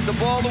try to get the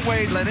ball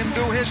away, let him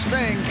do his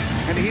thing,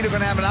 and the Heat are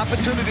going to have an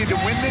opportunity to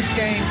win this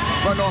game,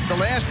 run off the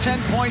last 10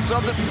 points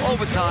of the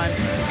overtime,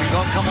 and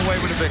go come away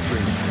with a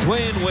victory.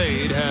 Dwayne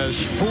Wade has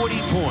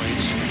 40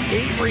 points,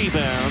 8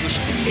 rebounds,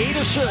 8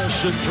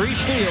 assists, and 3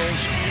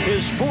 steals.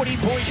 His 40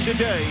 points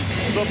today,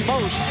 the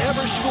most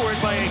ever scored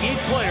by a Heat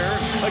player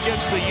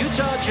against the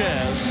Utah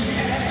Jazz,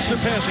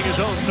 surpassing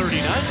his own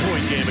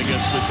 39-point game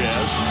against the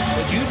Jazz.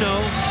 But you know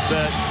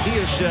that he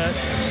has set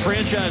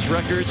franchise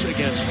records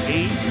against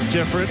 8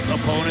 different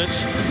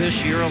opponents this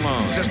year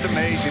alone. Just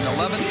amazing.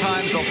 11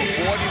 times over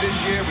 40 this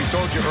year. We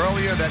told you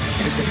earlier that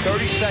it's the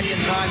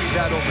 32nd time he's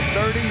had over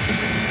 30.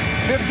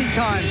 50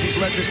 times he's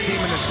led this team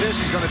in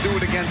assists. He's going to do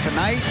it again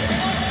tonight.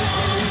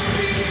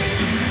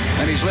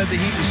 And he's led the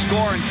Heat in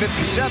scoring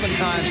 57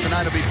 times.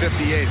 Tonight will be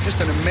 58. It's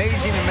just an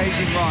amazing,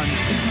 amazing run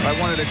by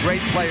one of the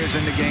great players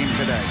in the game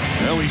today.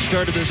 Well, we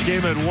started this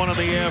game at 1 in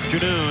the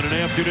afternoon, an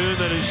afternoon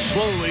that is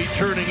slowly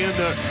turning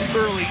into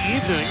early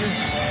evening.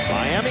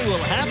 Miami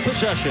will have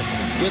possession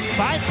with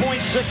 5.6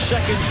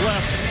 seconds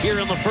left here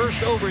in the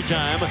first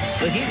overtime.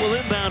 The Heat will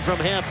inbound from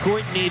half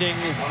court, needing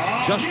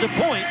just a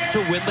point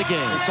to win the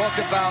game. We talked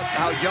about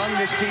how young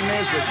this team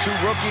is with 2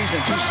 rookies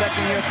and 2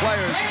 second-year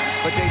players,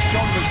 but they've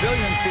shown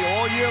resiliency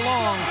all year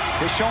long.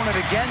 They've shown it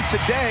again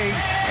today,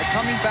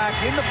 coming back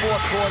in the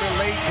fourth quarter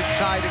late to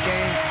tie the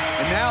game.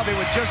 And now they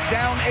were just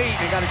down 8.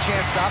 They got a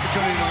chance, the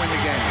opportunity to win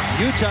the game.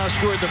 Utah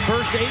scored the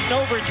first 8 in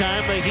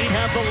overtime. The Heat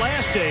have the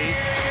last 8.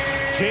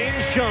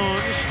 James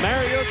Jones,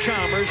 Mario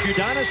Chalmers,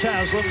 Udonis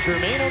Haslem,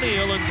 Jermaine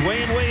O'Neal, and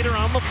Dwayne Wade are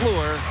on the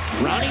floor.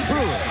 Ronnie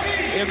Brewer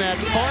in that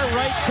far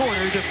right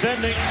corner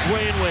defending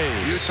Dwayne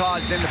Wade.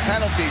 Utah's in the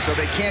penalty, so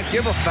they can't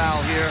give a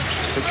foul here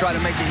to try to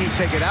make the Heat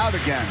take it out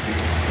again.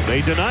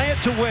 They deny it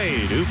to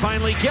Wade, who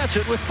finally gets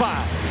it with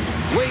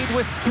 5. Wade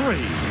with 3.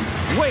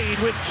 Wade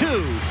with 2.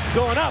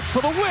 Going up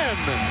for the win.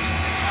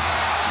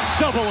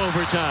 Double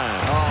overtime.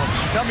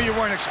 Oh, tell me you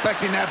weren't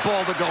expecting that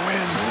ball to go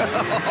in.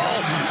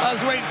 I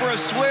was waiting for a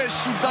swish.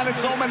 He's done it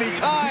so many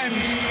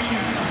times.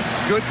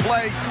 Good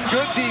play,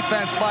 good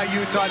defense by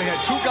Utah. They had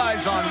 2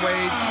 guys on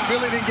Wade.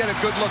 Really didn't get a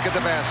good look at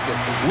the basket.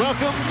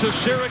 Welcome to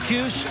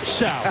Syracuse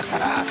South.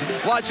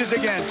 Watch this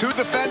again. 2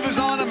 defenders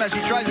on him as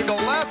he tries to go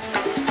left.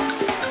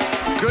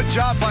 Good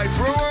job by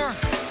Brewer.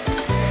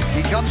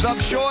 He comes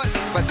up short,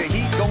 but the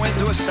Heat go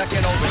into a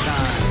second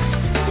overtime.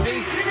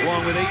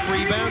 Along with 8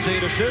 rebounds,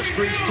 8 assists,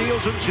 3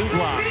 steals, and 2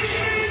 blocks.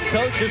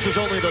 Coach, this is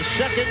only the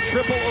second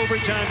triple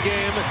overtime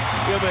game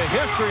in the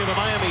history of the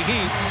Miami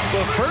Heat.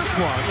 The first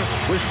one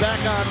was back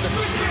on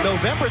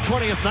November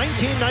 20th,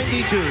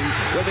 1992,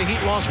 when the Heat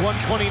lost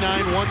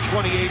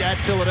 129-128 at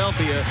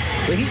Philadelphia.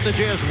 The Heat and the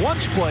Jazz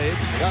once played,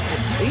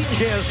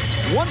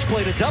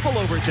 a double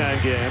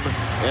overtime game,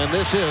 and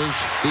this is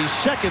the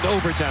second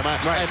overtime.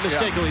 I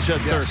mistakenly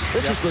said third.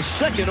 This is the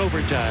second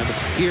overtime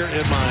here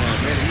in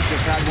Miami. And he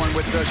just had one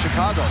with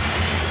Chicago.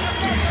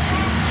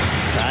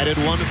 Tied at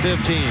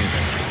 115.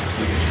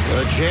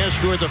 The Jazz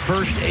scored the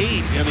first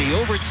 8 in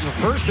the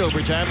first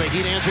overtime. The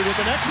Heat answered with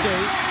the next 8,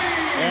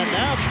 and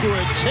now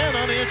scored 10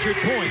 unanswered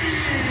points.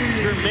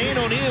 Jermaine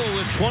O'Neal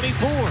with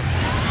 24.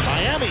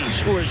 Miami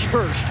scores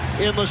first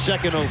in the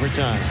second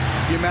overtime.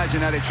 Can you imagine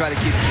how they try to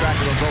keep track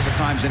of those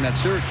overtimes in that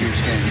Syracuse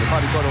game? They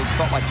probably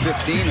felt like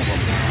 15 of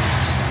them.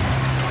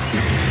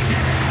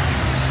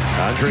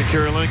 Andre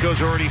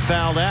Kirilenko's already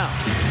fouled out.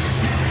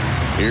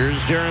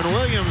 Here's Deron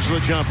Williams, the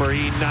jumper.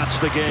 He knots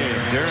the game.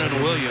 Deron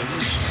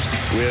Williams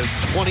with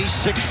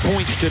 26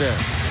 points today.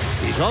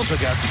 He's also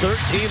got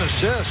 13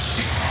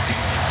 assists.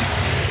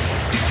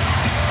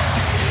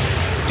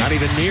 Not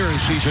even near a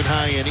season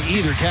high in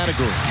either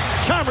category.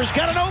 Chalmers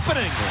got an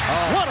opening.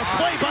 What a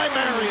play by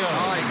Mario.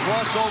 He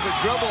crossover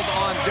dribbled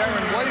on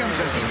Deron Williams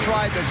as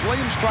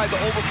Williams tried to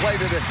overplay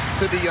to the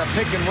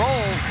pick and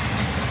roll.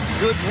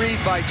 Good read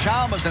by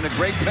Chalmers and a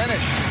great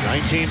finish.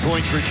 19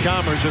 points for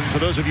Chalmers, and for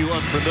those of you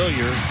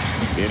unfamiliar,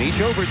 in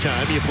each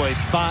overtime you play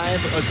 5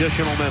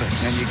 additional minutes.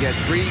 And you get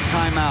 3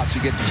 timeouts.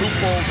 You get 2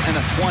 fulls and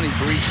a 20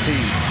 for each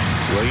team.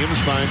 Williams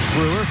finds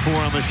Brewer, 4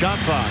 on the shot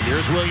clock.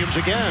 Here's Williams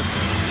again.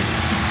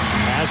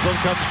 Haslem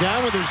comes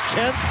down with his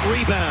 10th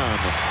rebound.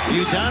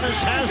 Udonis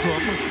Haslem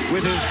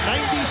with his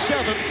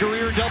 97th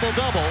career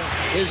double-double,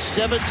 his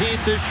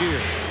 17th this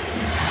year.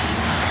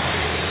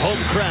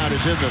 Home crowd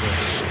is into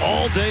this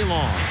all day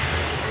long.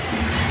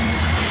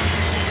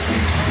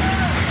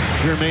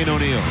 Jermaine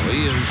O'Neal,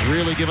 he is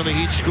really given the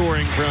Heat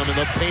scoring from in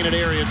the painted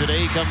area today.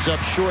 He comes up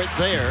short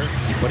there,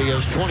 but he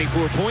has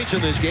 24 points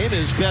in this game,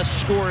 his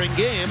best scoring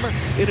game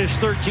in his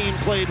 13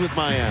 played with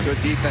Miami.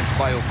 Good defense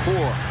by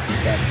Okor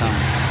that time.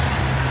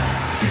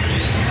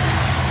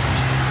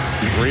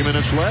 3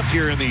 minutes left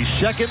here in the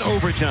second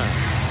overtime.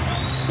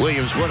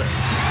 Williams, what a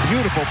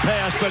beautiful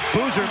pass, but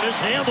Boozer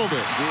mishandled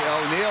it.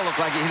 O'Neal looked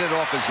like he hit it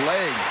off his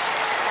leg.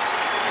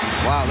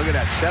 Wow, look at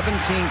that. 17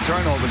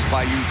 turnovers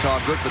by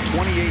Utah. Good for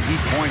 28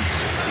 Heat points.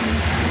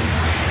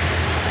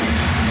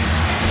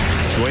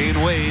 Dwayne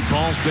Wade,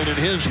 ball's been in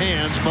his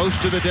hands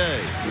most of the day.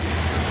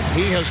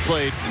 He has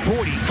played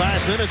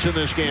 45 minutes in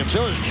this game.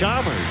 So has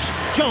Chalmers.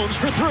 Jones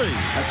for 3.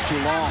 That's too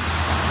long.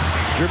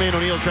 Jermaine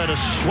O'Neal tried to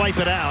swipe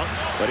it out,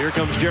 but here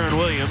comes Deron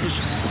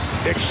Williams,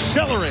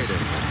 accelerating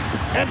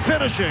and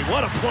finishing.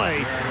 What a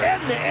play.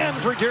 End-to-end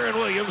for Deron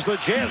Williams. The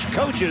Jazz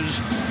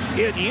coaches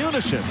in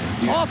unison.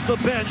 Off the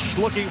bench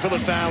looking for the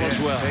foul as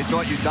well. They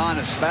thought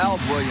Udonis fouled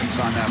Williams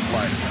on that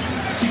play.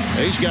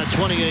 He's got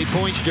 28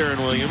 points, Deron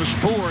Williams.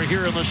 4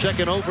 here in the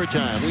second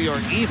overtime. We are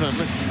even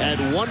at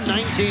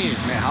 119.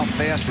 Man, how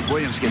fast did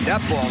Williams get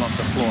that ball off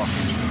the floor?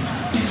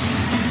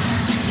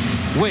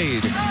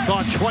 Wade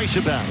thought twice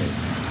about it.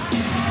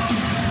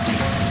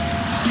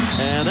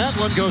 And that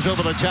one goes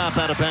over the top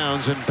out of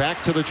bounds and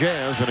back to the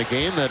Jazz in a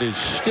game that is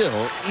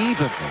still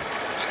even.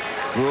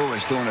 Brewer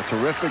is doing a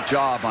terrific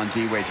job on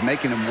D-Wade. He's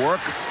making him work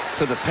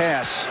for the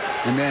pass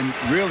and then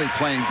really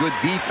playing good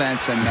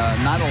defense and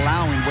not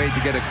allowing Wade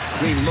to get a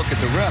clean look at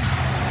the rim.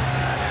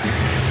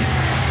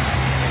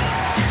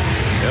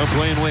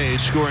 Dwayne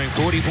Wade scoring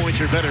 40 points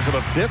or better for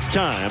the 5th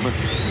time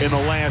in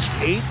the last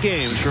 8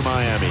 games for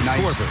Miami.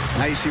 Korver.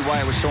 Now you see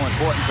why it was so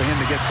important for him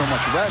to get so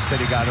much rest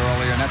that he got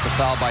earlier, and that's a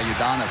foul by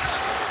Udonis.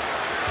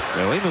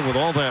 Well, even with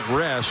all that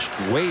rest,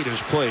 Wade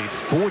has played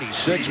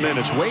 46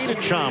 minutes. Wade and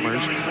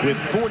Chalmers with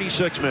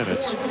 46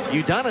 minutes.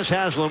 Udonis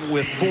Haslem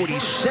with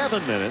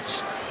 47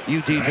 minutes.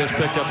 UD just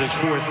picked up his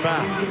 4th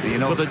foul.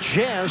 For the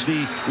Jazz,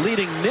 the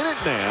leading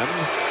minute man,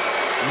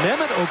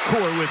 Mehmet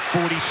Okur with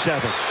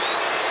 47.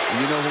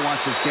 You know who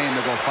wants this game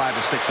to go 5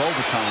 or 6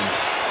 overtimes?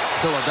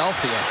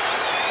 Philadelphia.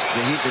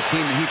 The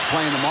team the Heat's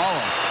playing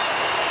tomorrow.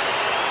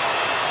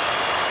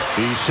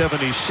 The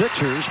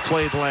 76ers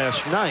played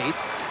last night.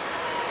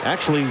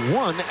 Actually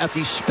won at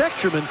the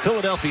Spectrum in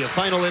Philadelphia.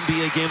 Final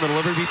NBA game that will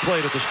ever be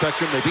played at the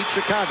Spectrum. They beat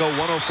Chicago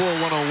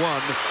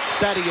 104-101.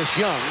 Thaddeus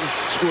Young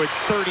scored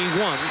 31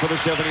 for the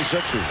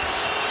 76ers.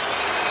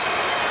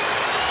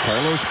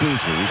 Carlos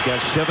Boozer, he's got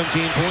 17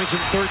 points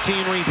and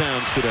 13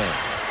 rebounds today.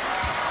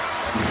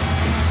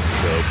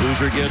 So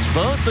Boozer gets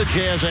both the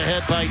Jazz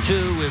ahead by 2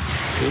 with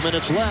 2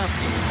 minutes left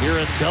here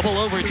in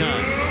double overtime.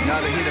 Now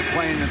the Heat are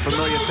playing in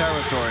familiar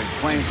territory,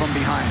 playing from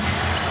behind.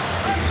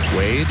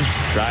 Wade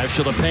drives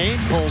to the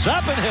paint, pulls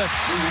up and hits.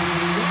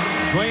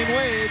 Dwayne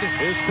Wade,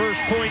 his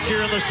first points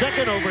here in the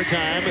second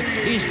overtime.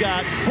 He's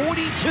got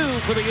 42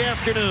 for the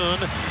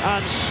afternoon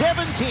on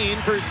 17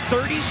 for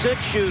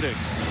 36 shooting.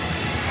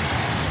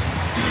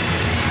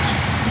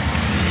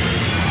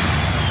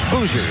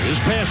 Boozer is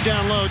passed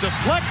down low,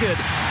 deflected,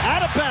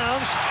 out of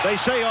bounds. They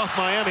say off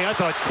Miami. I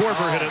thought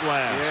Korver hit it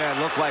last. Yeah,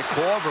 it looked like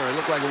Korver. It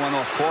looked like it went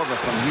off Korver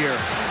from here.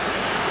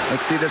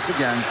 Let's see this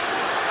again.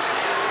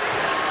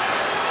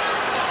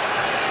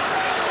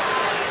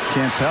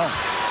 Can't tell.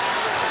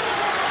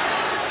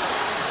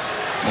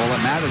 All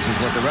that matters is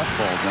what the ref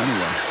called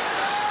anyway.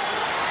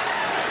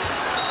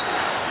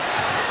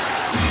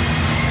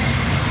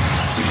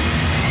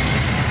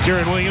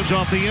 Deron Williams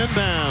off the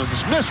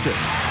inbounds. Missed it.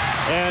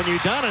 And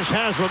Udonis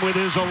Haslem with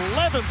his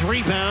 11th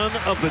rebound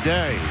of the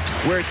day.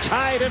 We're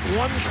tied at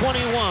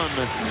 121.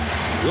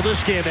 Will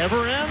this game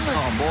ever end?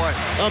 Oh, boy.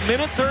 A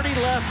minute 30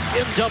 left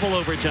in double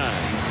overtime.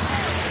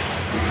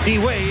 D.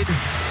 Wade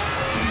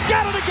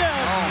got it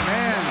again. Oh,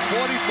 man.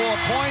 44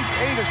 points,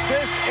 8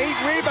 assists, 8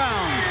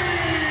 rebounds.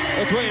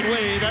 Dwayne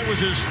Wade, that was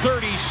his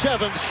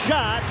 37th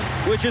shot,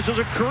 which is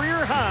a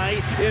career high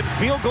in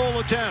field goal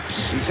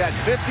attempts. He's had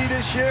 50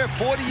 this year,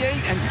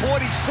 48 and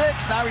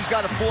 46. Now he's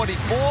got a 44.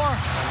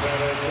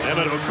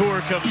 Mehmet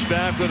Okur comes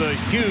back with a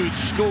huge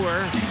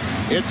score.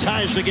 It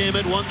ties the game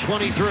at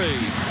 123.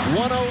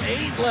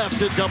 1:08 left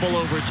in double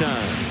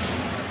overtime.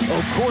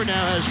 Korver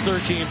now has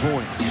 13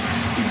 points.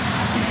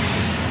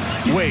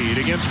 Wade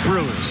against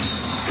Brewer.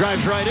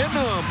 Drives right into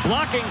him.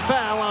 Blocking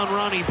foul on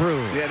Ronnie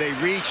Brewer. Yeah, they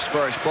reached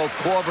first. Both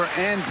Korver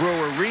and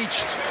Brewer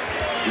reached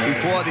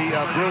before the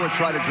Brewer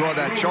tried to draw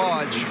that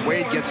charge.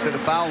 Wade gets to the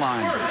foul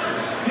line.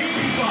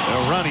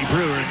 Ronnie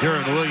Brewer and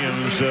Darren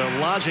Williams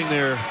lodging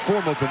their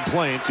formal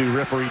complaint to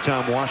referee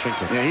Tom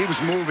Washington. Yeah, he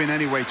was moving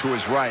anyway to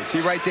his right.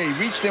 See, right there, he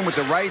reached in with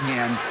the right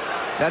hand.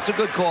 That's a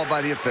good call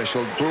by the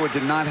official. Brewer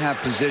did not have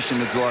position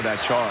to draw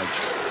that charge.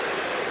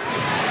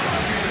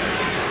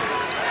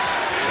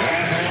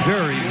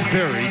 Very,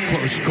 very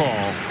close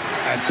call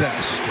at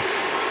best.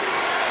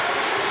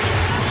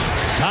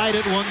 Tied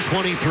at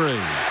 123.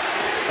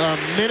 A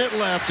minute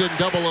left in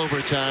double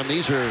overtime.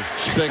 These are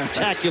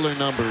spectacular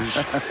numbers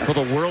for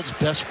the world's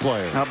best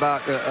player. How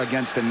about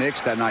against the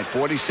Knicks that night?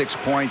 46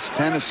 points,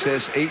 10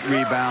 assists, 8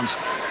 rebounds,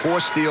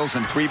 4 steals,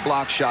 and 3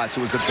 block shots.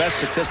 It was the best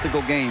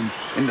statistical game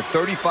in the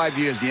 35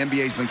 years the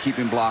NBA's been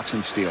keeping blocks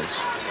and steals.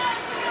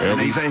 And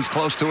he's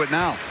close to it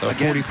now.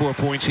 44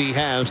 points he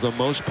has, the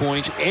most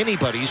points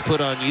anybody's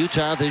put on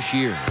Utah this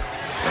year.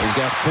 He's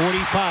got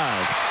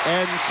 45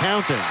 and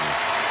counting.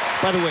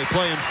 By the way,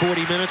 playing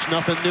 40 minutes,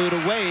 nothing new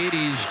to Wade.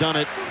 He's done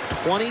it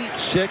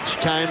 26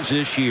 times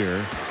this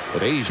year,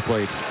 but he's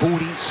played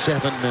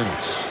 47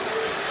 minutes.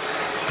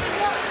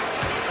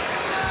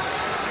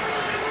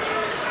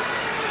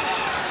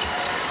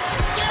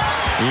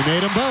 He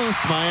made them both.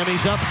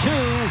 Miami's up 2.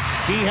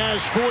 He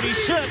has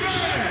 46.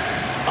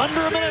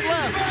 Under a minute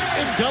left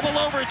in double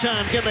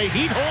overtime. Can the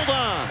Heat hold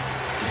on?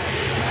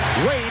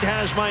 Wade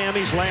has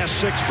Miami's last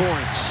 6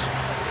 points.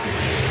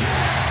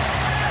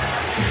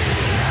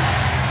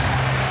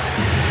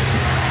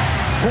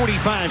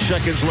 .45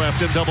 seconds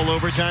left in double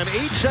overtime.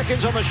 8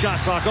 seconds on the shot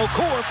clock.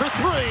 Korver for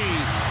 3.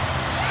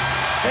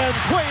 And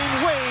Dwayne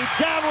Wade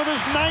down with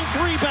his 9th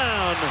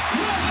rebound.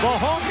 The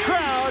home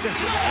crowd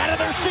out of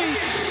their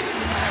seats.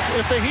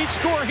 If the Heat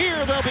score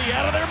here, they'll be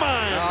out of their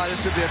minds.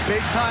 This would be a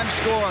big-time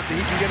score if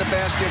the Heat can get a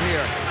basket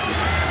here.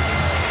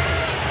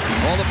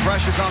 All the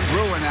pressure's on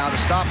Brewer now to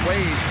stop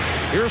Wade.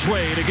 Here's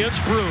Wade against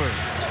Brewer.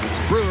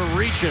 Brewer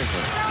reaching.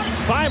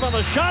 5 on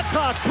the shot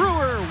clock.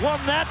 Brewer won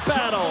that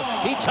battle.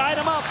 He tied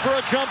him up for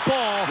a jump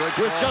ball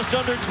with just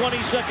under 20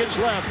 seconds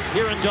left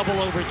here in double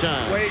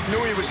overtime. Wade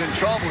knew he was in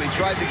trouble. He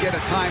tried to get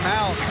a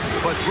timeout,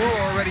 but Brewer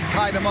already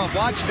tied him up.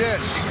 Watch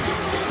this.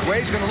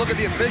 Wade's going to look at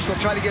the official,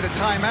 try to get a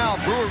timeout.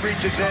 Brewer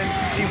reaches in.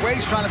 See,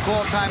 Wade's trying to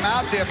call a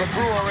timeout there, but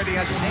Brewer already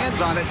has his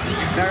hands on it.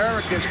 Now,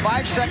 Eric, there's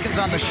 5 seconds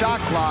on the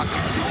shot clock.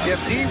 If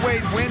D.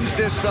 Wade wins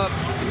this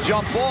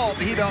jump ball,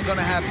 the Heat are going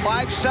to have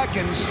 5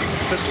 seconds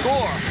to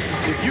score.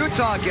 If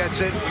Utah gets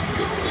it,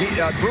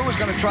 Brewer's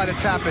going to try to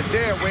tap it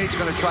there. Wade's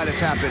going to try to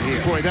tap it here.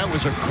 Boy, that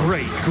was a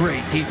great,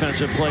 great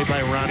defensive play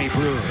by Ronnie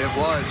Brewer. It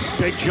was.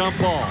 Big jump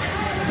ball.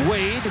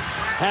 Wade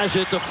has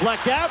it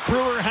deflect out.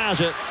 Brewer has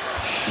it.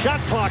 Shot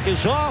clock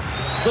is off.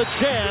 The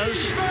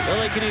Jazz, well,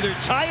 they can either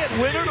tie it,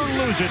 win it, or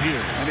lose it here.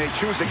 And they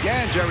choose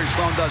again, Jerry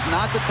Sloan does,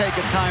 not to take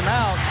a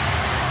timeout.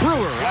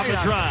 Brewer on the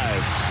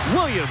drive.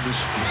 Williams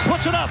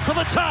puts it up for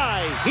the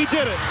tie. He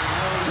did it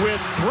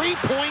with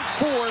 3.4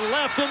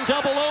 left in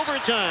double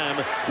overtime.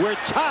 We're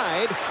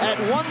tied at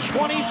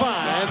 125.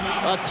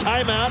 A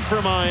timeout for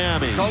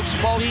Miami. Coach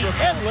Spoelstra.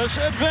 The endless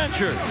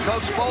adventure.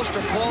 Coach Spoelstra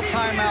called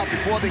timeout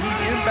before the Heat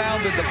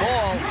inbounded the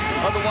ball.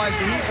 Otherwise,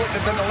 the Heat wouldn't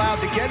have been allowed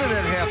to get it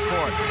at half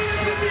court.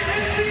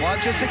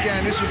 Watch this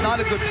again. This was not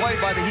a good play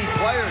by the Heat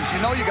players.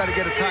 You know you got to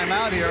get a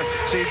timeout here,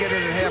 so you get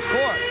it at half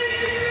court.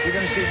 You're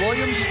going to see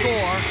Williams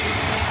score.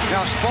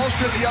 Now,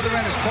 Spoelstra at the other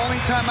end is calling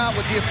timeout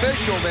with the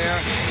official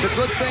there. It's a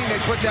good thing they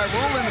put that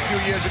rule in a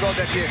few years ago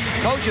that the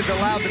coach is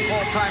allowed to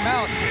call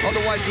timeout.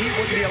 Otherwise, the Heat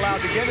wouldn't be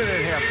allowed to get it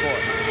at half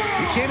court.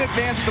 You can't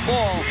advance the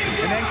ball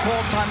and then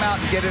call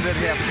timeout and get it at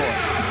half court.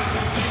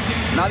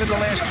 Not in the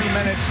last 2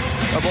 minutes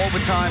of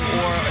overtime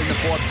or in the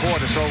fourth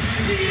quarter. So,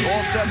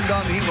 all said and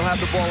done, the Heat will have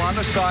the ball on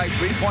the side.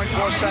 3.4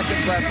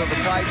 seconds left of a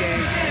tie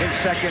game in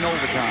second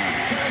overtime.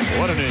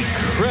 What an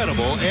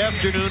incredible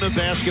afternoon of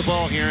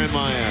basketball here in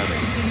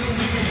Miami.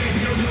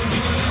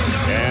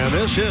 And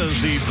this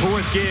is the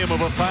 4th game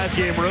of a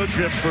 5-game road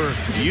trip for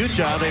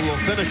Utah. They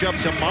will finish up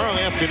tomorrow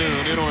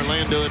afternoon in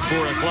Orlando at 4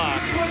 o'clock.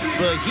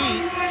 The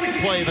Heat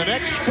play the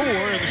next 4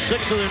 and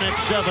 6 of their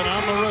next 7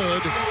 on the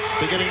road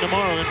beginning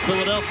tomorrow in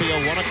Philadelphia.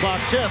 1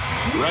 o'clock tip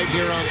right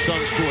here on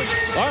Sun Sports.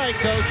 All right,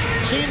 Coach.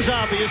 Seems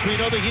obvious. We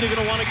know the Heat are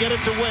going to want to get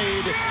it to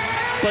Wade.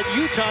 But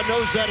Utah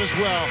knows that as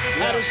well.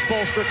 How does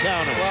Spoelstra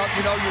counter? Well,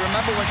 you know, you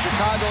remember when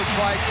Chicago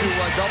tried to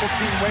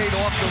double-team Wade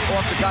off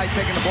the guy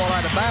taking the ball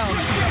out of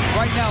bounds.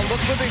 Right now, look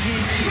for the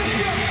Heat.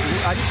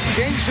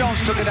 James Jones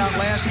took it out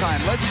last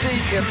time. Let's see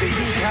if the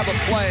Heat have a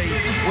play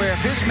where if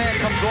his man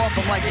comes off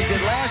him like he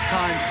did last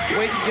time,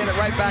 Wade can get it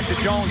right back to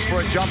Jones for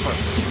a jumper.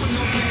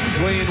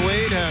 Dwayne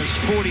Wade has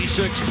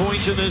 46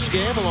 points in this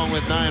game, along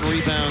with 9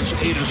 rebounds,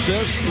 8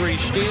 assists, 3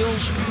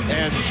 steals,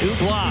 and 2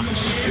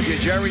 blocks. If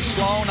you're Jerry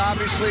Sloan,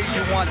 obviously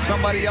you want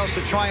somebody else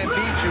to try and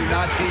beat you,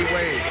 not D.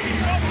 Wade.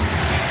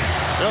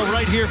 Well,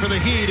 right here for the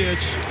Heat,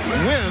 it's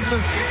win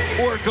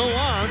or go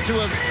on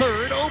to a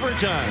third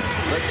overtime.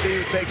 Let's see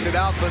who takes it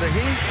out for the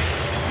Heat.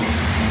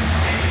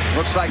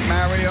 Looks like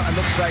Mario, and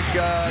looks like,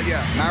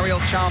 Mario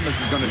Chalmers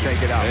is going to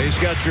take it out. He's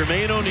got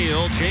Jermaine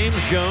O'Neal, James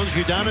Jones,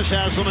 Udonis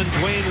Haslem, and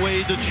Dwayne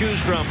Wade to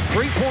choose from.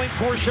 3.4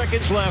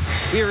 seconds left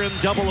here in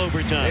double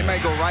overtime. They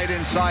may go right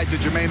inside to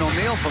Jermaine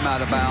O'Neal from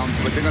out of bounds,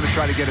 but they're going to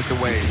try to get it to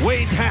Wade.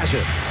 Wade has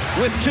it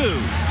with 2,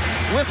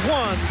 with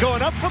 1,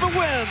 going up for the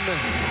win.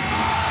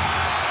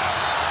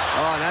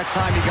 Oh, that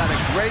time he got a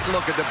great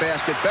look at the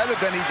basket, better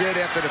than he did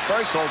after the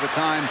first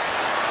overtime.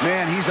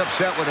 Man, he's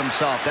upset with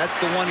himself. That's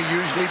the one he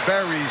usually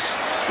buries.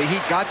 The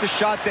Heat got the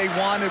shot they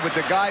wanted with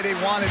the guy they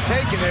wanted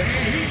taking it,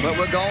 but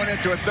we're going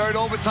into a third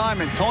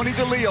overtime, and Tony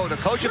DeLeo, the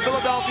coach of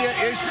Philadelphia,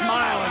 is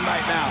smiling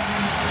right now.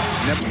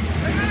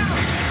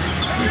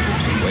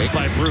 Wade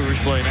by Brewers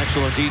playing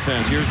excellent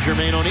defense. Here's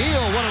Jermaine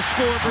O'Neal. What a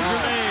score for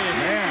Jermaine.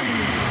 Man.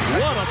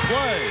 What a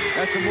play.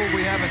 That's a move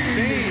we haven't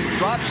seen.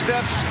 Drop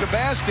steps the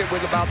basket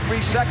with about 3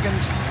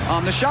 seconds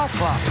on the shot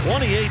clock.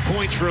 28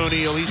 points for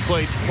O'Neal. He's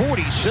played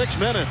 46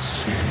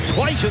 minutes.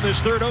 Twice in this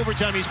third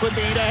overtime, he's put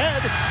the Heat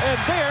ahead. And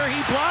there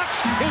he blocks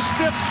his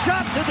 5th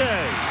shot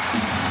today.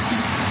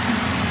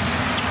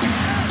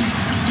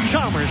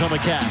 Chalmers on the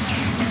catch.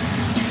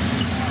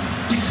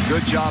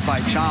 Good job by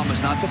Chalmers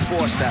not to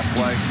force that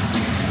play.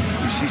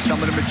 You see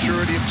some of the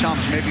maturity of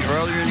Chalmers. Maybe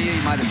earlier in the year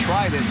he might have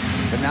tried it,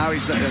 but now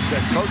he's,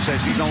 as coach says,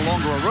 he's no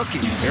longer a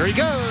rookie. Here he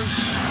goes.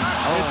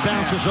 It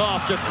bounces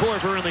off to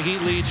Korver, and the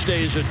Heat lead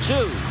stays at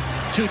 2.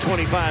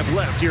 2:25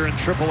 left here in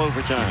triple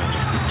overtime.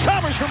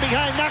 Chalmers from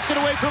behind knocked it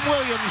away from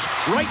Williams.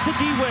 Right to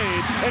D.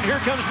 Wade, and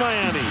here comes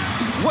Miami.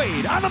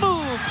 Wade on the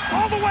move,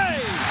 all the way.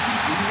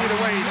 You see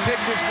the way he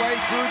picked his way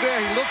through there.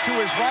 He looked to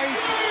his right.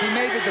 He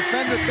made the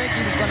defender think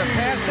he was going to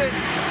pass it,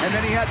 and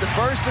then he had the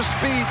burst of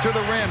speed to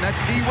the rim. That's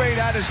D.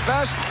 Wade at his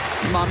best.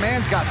 My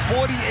man's got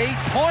 48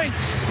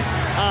 points.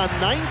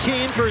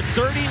 19 for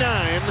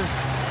 39.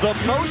 The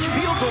most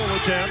field goal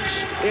attempts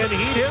in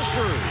Heat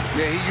history.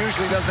 Yeah, he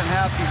usually doesn't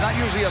have, he's not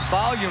usually a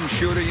volume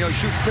shooter. You know,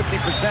 shoots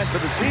 50%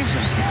 for the season.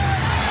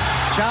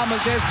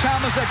 Chalmers, there's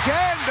Chalmers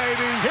again,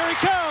 baby. Here he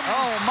comes.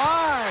 Oh,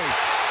 my.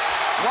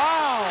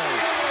 Wow.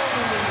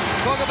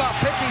 Talk about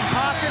picking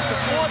pockets. The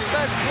 4th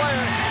best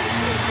player,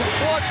 the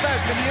 4th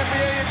best in the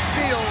NBA in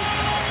steals.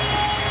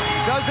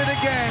 Does it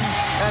again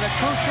at a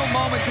crucial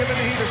moment, giving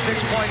the Heat a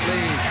 6-point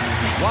lead.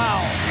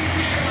 Wow.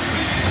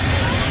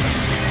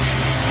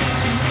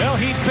 Well,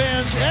 Heat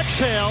fans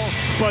exhale,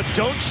 but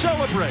don't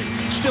celebrate.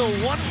 Still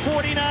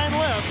 1:49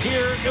 left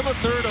here in the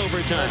third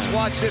overtime. Let's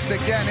watch this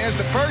again. Here's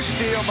the first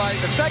steal by,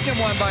 the second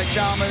one by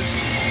Chalmers.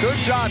 Good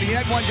job. He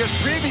had one just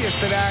previous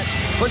to that.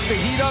 Puts the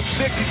Heat up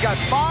 6. He's got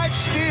 5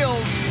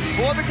 steals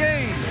for the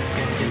game.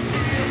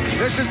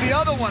 This is the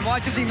other one.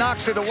 Watch as he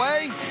knocks it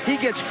away. He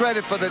gets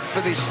credit for the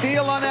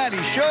steal on that.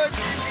 He should.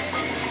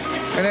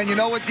 And then you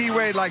know what D.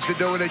 Wade likes to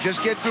do with it.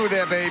 Just get through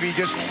there, baby.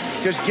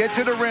 Just get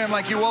to the rim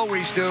like you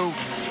always do.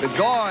 The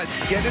guards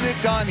getting it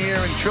done here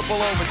in triple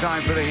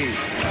overtime for the Heat.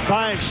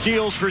 5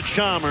 steals for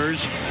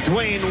Chalmers.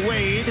 Dwayne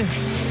Wade,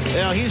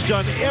 he's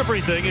done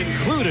everything,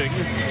 including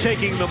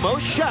taking the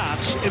most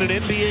shots in an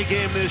NBA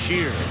game this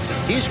year.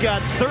 He's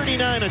got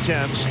 39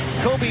 attempts.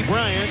 Kobe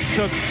Bryant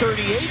took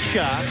 38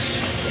 shots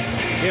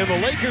in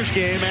the Lakers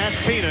game at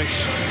Phoenix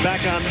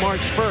back on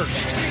March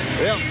 1st.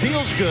 Well, it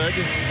feels good,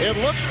 it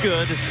looks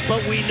good,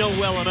 but we know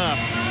well enough.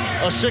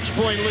 A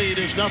 6-point lead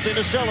is nothing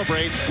to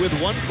celebrate with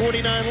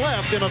 1:49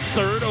 left in a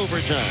third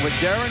overtime. With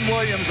Deron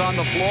Williams on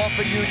the floor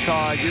for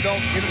Utah,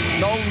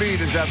 no lead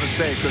is ever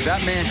safe, because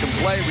that man can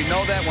play. We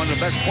know that. One of the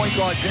best point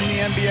guards in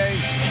the NBA.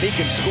 He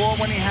can score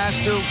when he has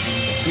to.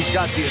 He's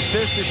got the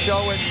assist to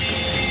show it.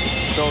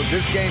 So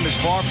this game is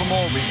far from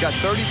over. He's got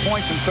 30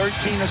 points and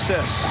 13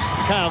 assists.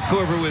 Kyle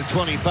Korver with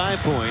 25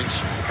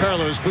 points.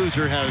 Carlos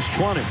Boozer has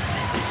 20.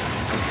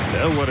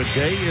 Well, what a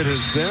day it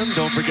has been.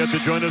 Don't forget to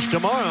join us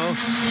tomorrow,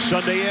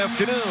 Sunday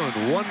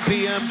afternoon, 1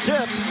 p.m.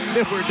 tip.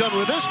 If we're done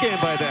with this game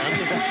by then,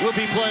 we'll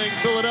be playing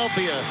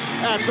Philadelphia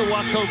at the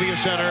Wachovia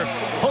Center.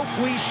 Hope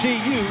we see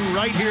you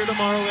right here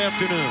tomorrow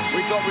afternoon.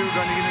 We thought we were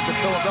going to get into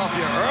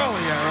Philadelphia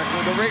early, Eric,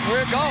 with the rate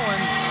we're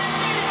going.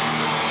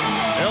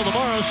 Well,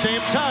 tomorrow, same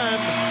time,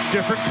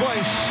 different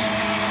place.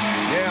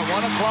 Yeah,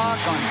 1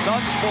 o'clock on Sun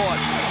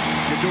Sports.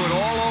 You do it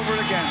all over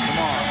again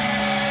tomorrow.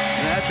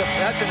 And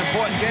that's an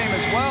important game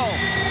as well.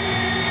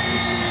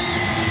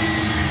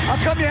 How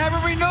come you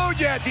haven't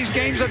renewed yet? These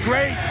games are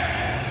great.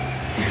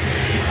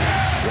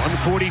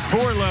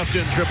 1:44 left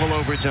in triple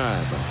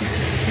overtime.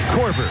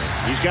 Korver,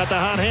 he's got the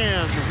hot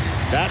hand.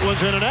 That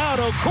one's in and out.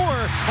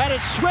 Okor had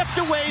it swept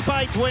away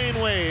by Dwayne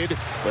Wade,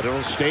 but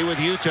it'll stay with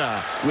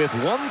Utah with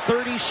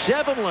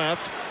 1:37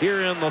 left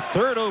here in the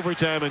third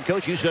overtime. And,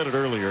 Coach, you said it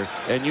earlier,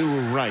 and you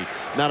were right.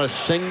 Not a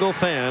single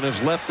fan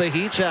has left the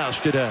Heat's house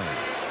today.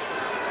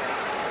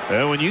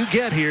 And when you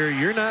get here,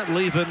 you're not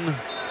leaving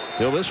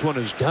till this one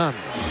is done.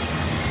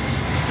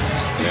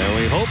 And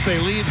we hope they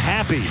leave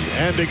happy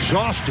and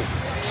exhausted.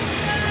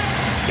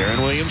 Deron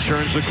Williams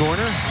turns the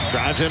corner,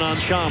 drives in on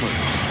Chalmers.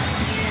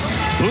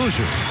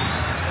 Boozer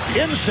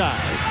inside.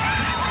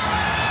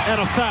 And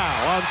a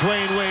foul on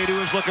Dwayne Wade, who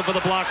was looking for the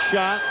block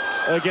shot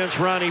against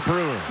Ronnie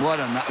Brewer. What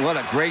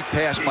a great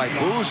pass by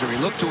Boozer. He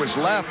looked to his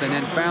left and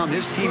then found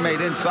his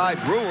teammate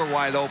inside, Brewer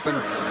wide open.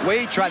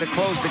 Wade tried to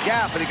close the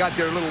gap, but he got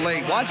there a little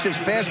late. Watch this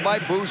pass by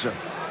Boozer.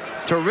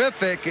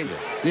 Terrific. And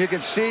you can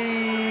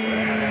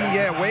see,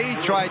 Wade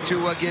tried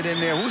to get in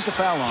there. Who's the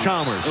foul on?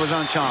 Chalmers. It was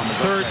on Chalmers.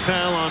 Third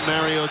foul on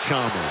Mario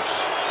Chalmers.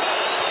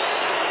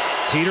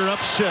 Heater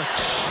up 6.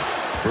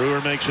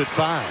 Brewer makes it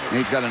 5.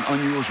 He's got an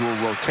unusual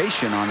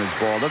rotation on his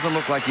ball. Doesn't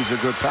look like he's a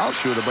good foul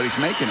shooter, but he's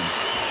making them.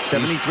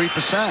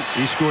 73%.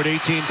 He scored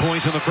 18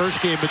 points in the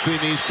first game between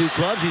these two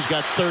clubs. He's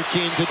got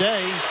 13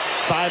 today.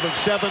 5 of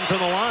 7 from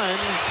the line.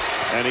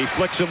 And he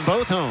flicks them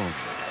both home.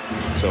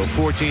 So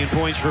 14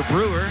 points for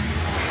Brewer.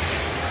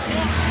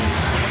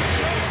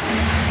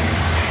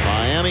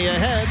 Miami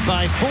ahead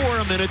by 4.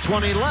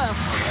 1:20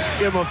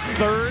 left in the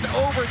third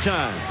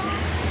overtime.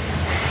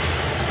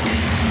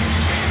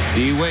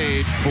 D.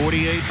 Wade,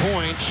 48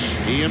 points.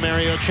 He and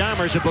Mario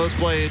Chalmers have both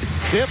played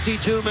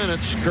 52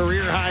 minutes.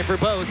 Career high for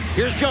both.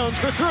 Here's Jones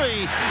for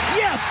 3.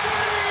 Yes!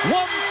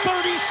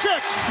 136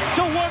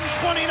 to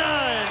 129.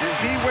 And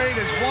D. Wade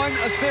is 1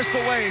 assist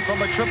away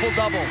from a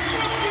triple-double.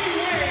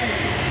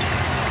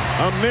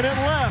 A minute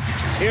left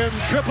in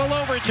triple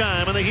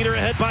overtime, and the Heat are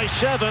ahead by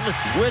 7,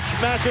 which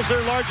matches their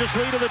largest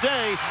lead of the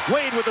day.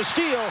 Wade with the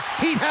steal.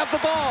 Heat have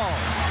the ball.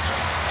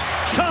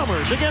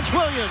 Chalmers against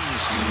Williams.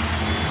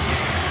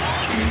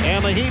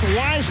 And the Heat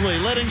wisely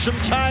letting some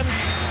time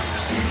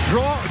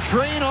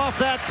drain off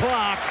that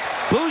clock.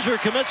 Boozer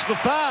commits the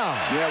foul.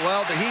 Yeah,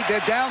 well, the Heat,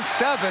 they're down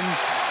 7.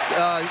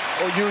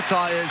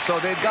 Utah is, so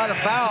they've got a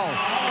foul.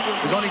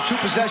 There's only 2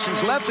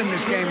 possessions left in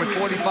this game with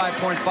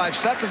 45.5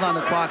 seconds on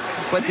the clock,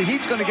 but the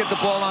Heat's going to get the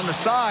ball on the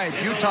side.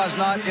 Utah's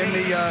not in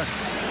the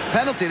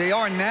penalty. They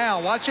are now.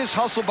 Watch this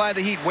hustle by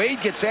the Heat. Wade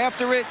gets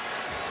after it,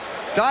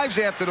 dives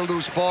after the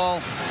loose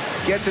ball,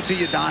 gets it to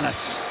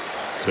Udonis.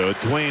 So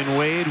Dwayne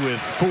Wade with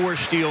 4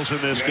 steals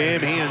in this game.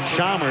 He and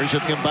Chalmers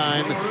have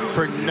combined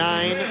for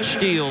 9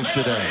 steals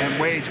today. And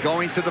Wade's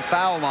going to the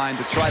foul line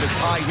to try to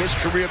tie his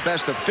career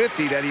best of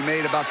 50 that he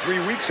made about 3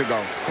 weeks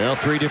ago. Well,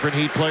 3 different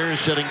Heat players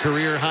setting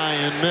career high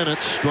in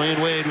minutes. Dwayne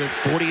Wade with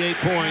 48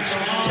 points,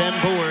 10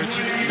 boards,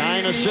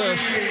 9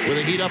 assists. With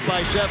a Heat up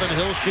by 7,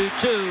 he'll shoot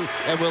 2,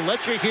 and we'll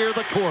let you hear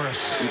the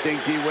chorus. You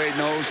think D. Wade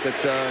knows that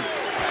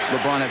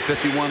LeBron had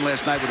 51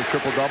 last night with a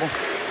triple-double?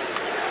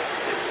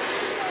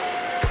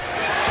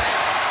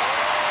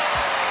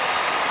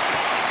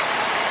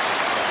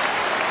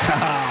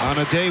 On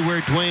a day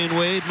where Dwayne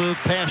Wade moved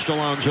past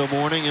Alonzo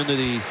Mourning into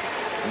the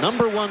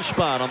 #1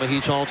 spot on the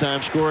Heat's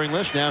all-time scoring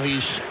list. Now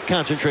he's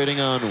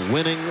concentrating on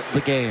winning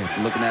the game.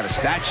 Looking at a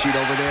stat sheet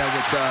over there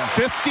with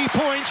 50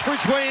 points for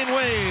Dwayne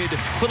Wade.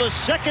 For the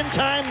second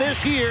time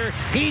this year,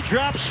 he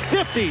drops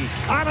 50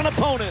 on an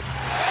opponent.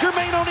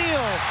 Jermaine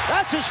O'Neal,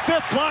 that's his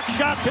 5th block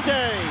shot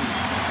today.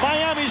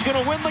 Miami's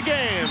going to win the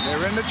game.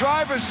 They're in the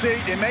driver's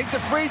seat. They make the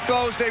free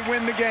throws, they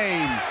win the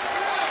game.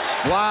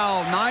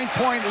 Wow,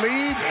 9-point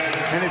lead,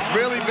 and it's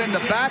really been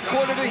the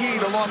backcourt of the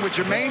Heat along with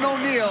Jermaine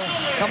O'Neal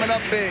coming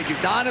up big.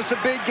 Udonis a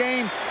big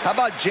game. How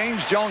about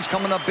James Jones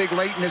coming up big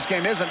late in this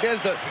game? There's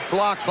the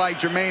block by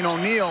Jermaine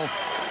O'Neal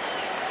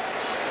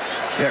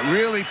that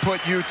really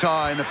put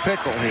Utah in a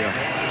pickle here.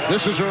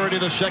 This is already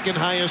the 2nd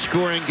highest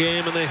scoring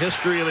game in the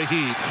history of the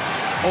Heat.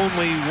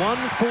 Only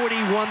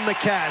 141 the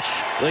catch.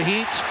 The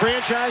Heat's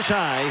franchise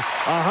high,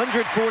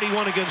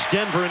 141 against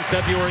Denver in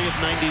February of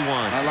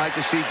 '91. I like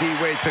to see D.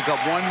 Wade pick up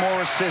 1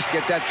 more assist,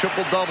 get that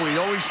triple-double. He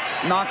always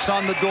knocks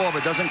on the door,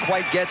 but doesn't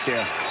quite get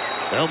there.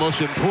 The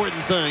most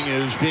important thing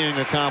is being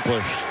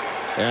accomplished,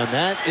 and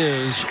that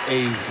is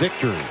a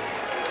victory.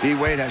 D.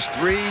 Wade has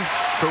 3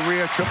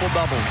 career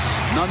triple-doubles.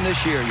 None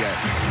this year yet.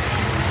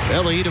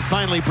 Well, the Heat have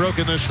finally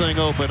broken this thing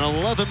open.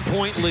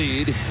 11-point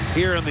lead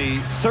here in the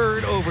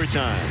 3rd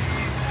overtime.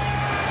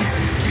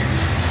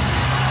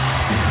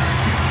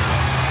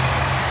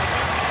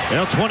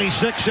 Now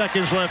 26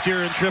 seconds left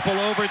here in triple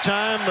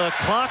overtime. The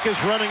clock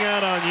is running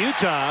out on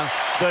Utah.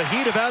 The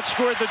Heat have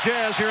outscored the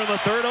Jazz here in the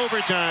 3rd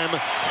overtime.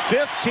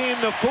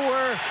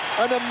 15-4,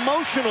 an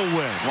emotional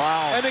win.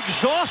 Wow. An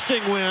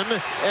exhausting win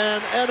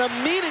and a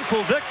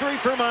meaningful victory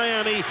for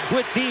Miami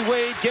with D.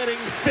 Wade getting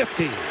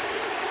 50.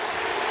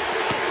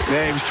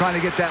 Yeah, he was trying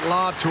to get that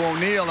lob to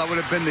O'Neal. That would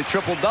have been the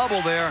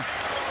triple-double there.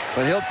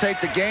 But he'll take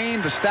the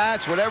game, the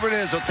stats, whatever it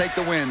is, he'll take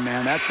the win,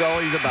 man. That's all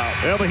he's about.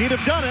 Well, the Heat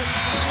have done it.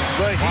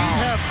 The Heat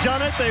have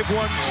done it. They've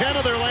won 10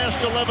 of their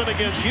last 11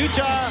 against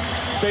Utah.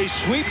 They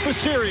sweep the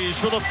series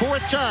for the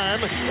 4th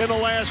time in the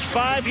last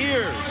 5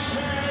 years.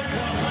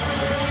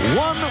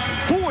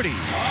 140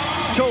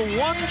 to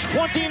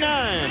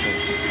 129.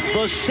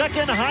 The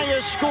 2nd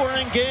highest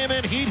scoring game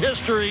in Heat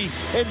history.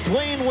 And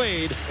Dwayne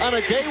Wade, on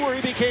a day where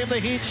he became the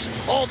Heat's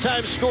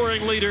all-time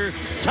scoring leader,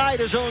 tied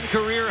his own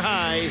career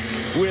high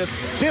with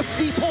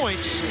 50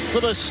 points for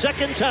the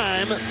 2nd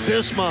time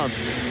this month.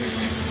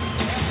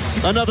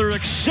 Another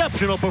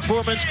exceptional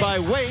performance by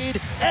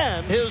Wade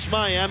and his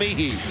Miami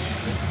Heat.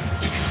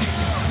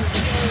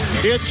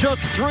 It took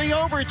 3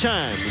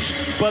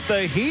 overtimes, but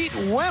the Heat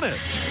win it.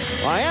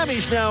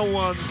 Miami's now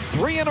won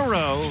 3 in a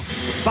row,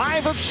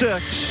 5 of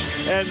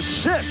 6, and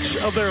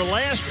 6 of their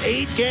last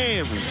 8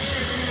 games.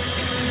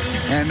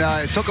 And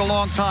it took a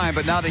long time,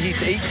 but now the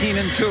Heat's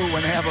 18-2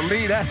 when they have a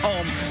lead at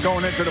home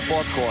going into the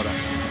fourth quarter.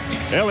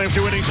 Well,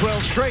 after winning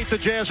 12 straight, the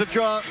Jazz have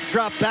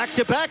dropped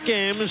back-to-back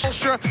games.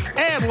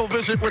 And we'll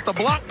visit with the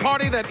block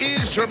party that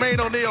is Jermaine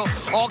O'Neal.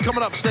 All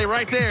coming up. Stay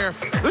right there.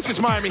 This is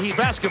Miami Heat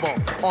basketball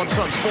on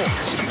Sun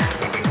Sports.